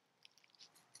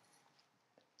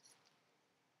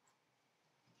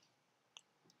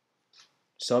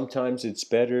 Sometimes it's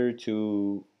better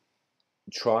to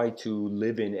try to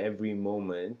live in every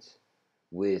moment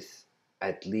with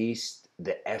at least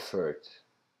the effort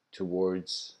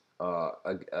towards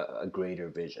a greater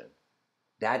vision.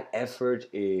 That effort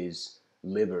is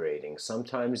liberating.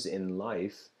 Sometimes in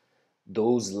life,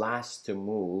 those last to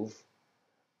move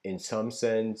in some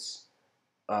sense,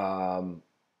 um,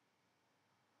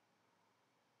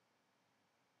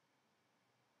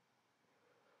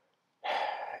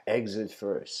 exit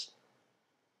first.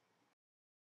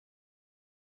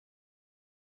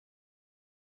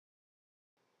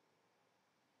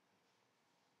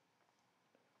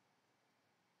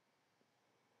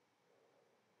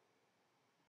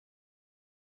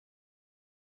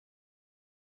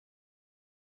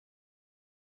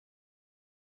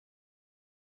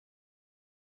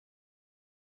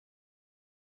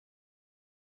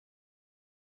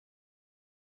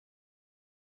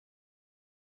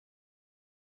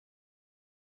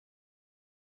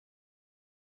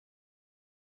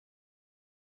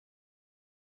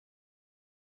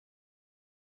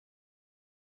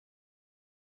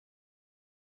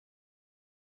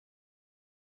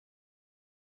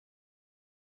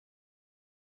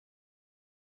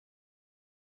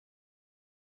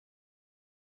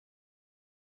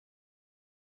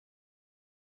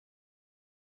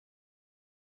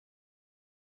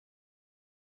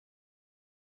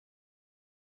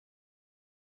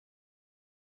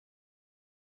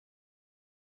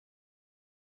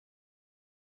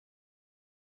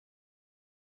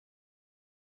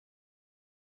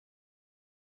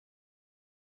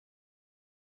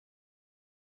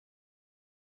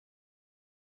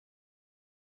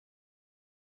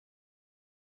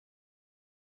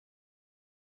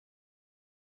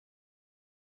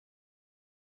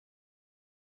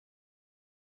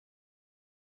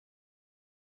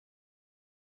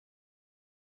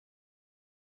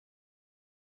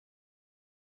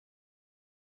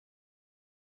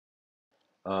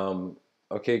 Um,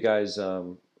 okay, guys,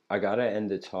 I gotta end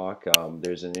the talk.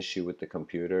 There's an issue with the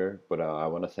computer, but I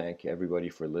want to thank everybody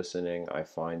for listening. I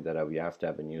find that we have to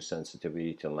have a new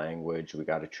sensitivity to language. We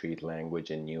got to treat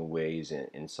language in new ways,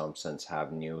 in some sense,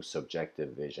 have new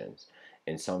subjective visions.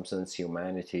 In some sense,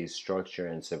 humanity's structure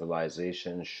and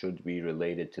civilization should be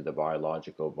related to the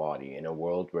biological body. In a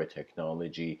world where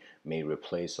technology may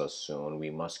replace us soon,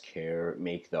 we must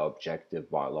make the objective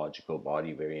biological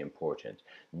body very important.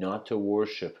 Not to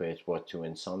worship it, but to,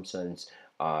 in some sense,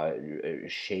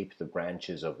 shape the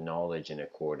branches of knowledge in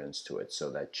accordance to it, so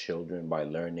that children, by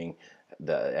learning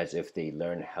as if they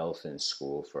learn health in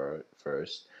school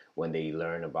first, when they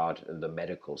learn about the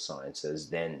medical sciences,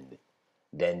 then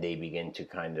they begin to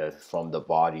kind of from the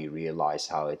body realize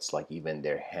how it's like even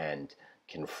their hand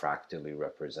can fractally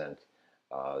represent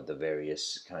the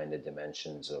various kind of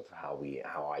dimensions of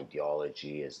how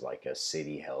ideology is like a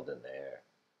city held in the air.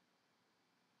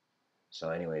 So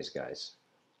anyways, guys,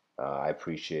 I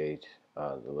appreciate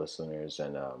the listeners,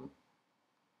 and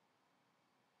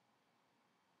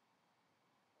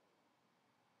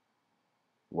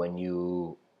when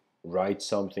you write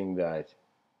something that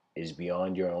is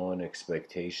beyond your own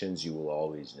expectations, you will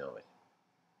always know it.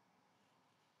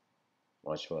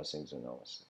 Much blessings and namaste.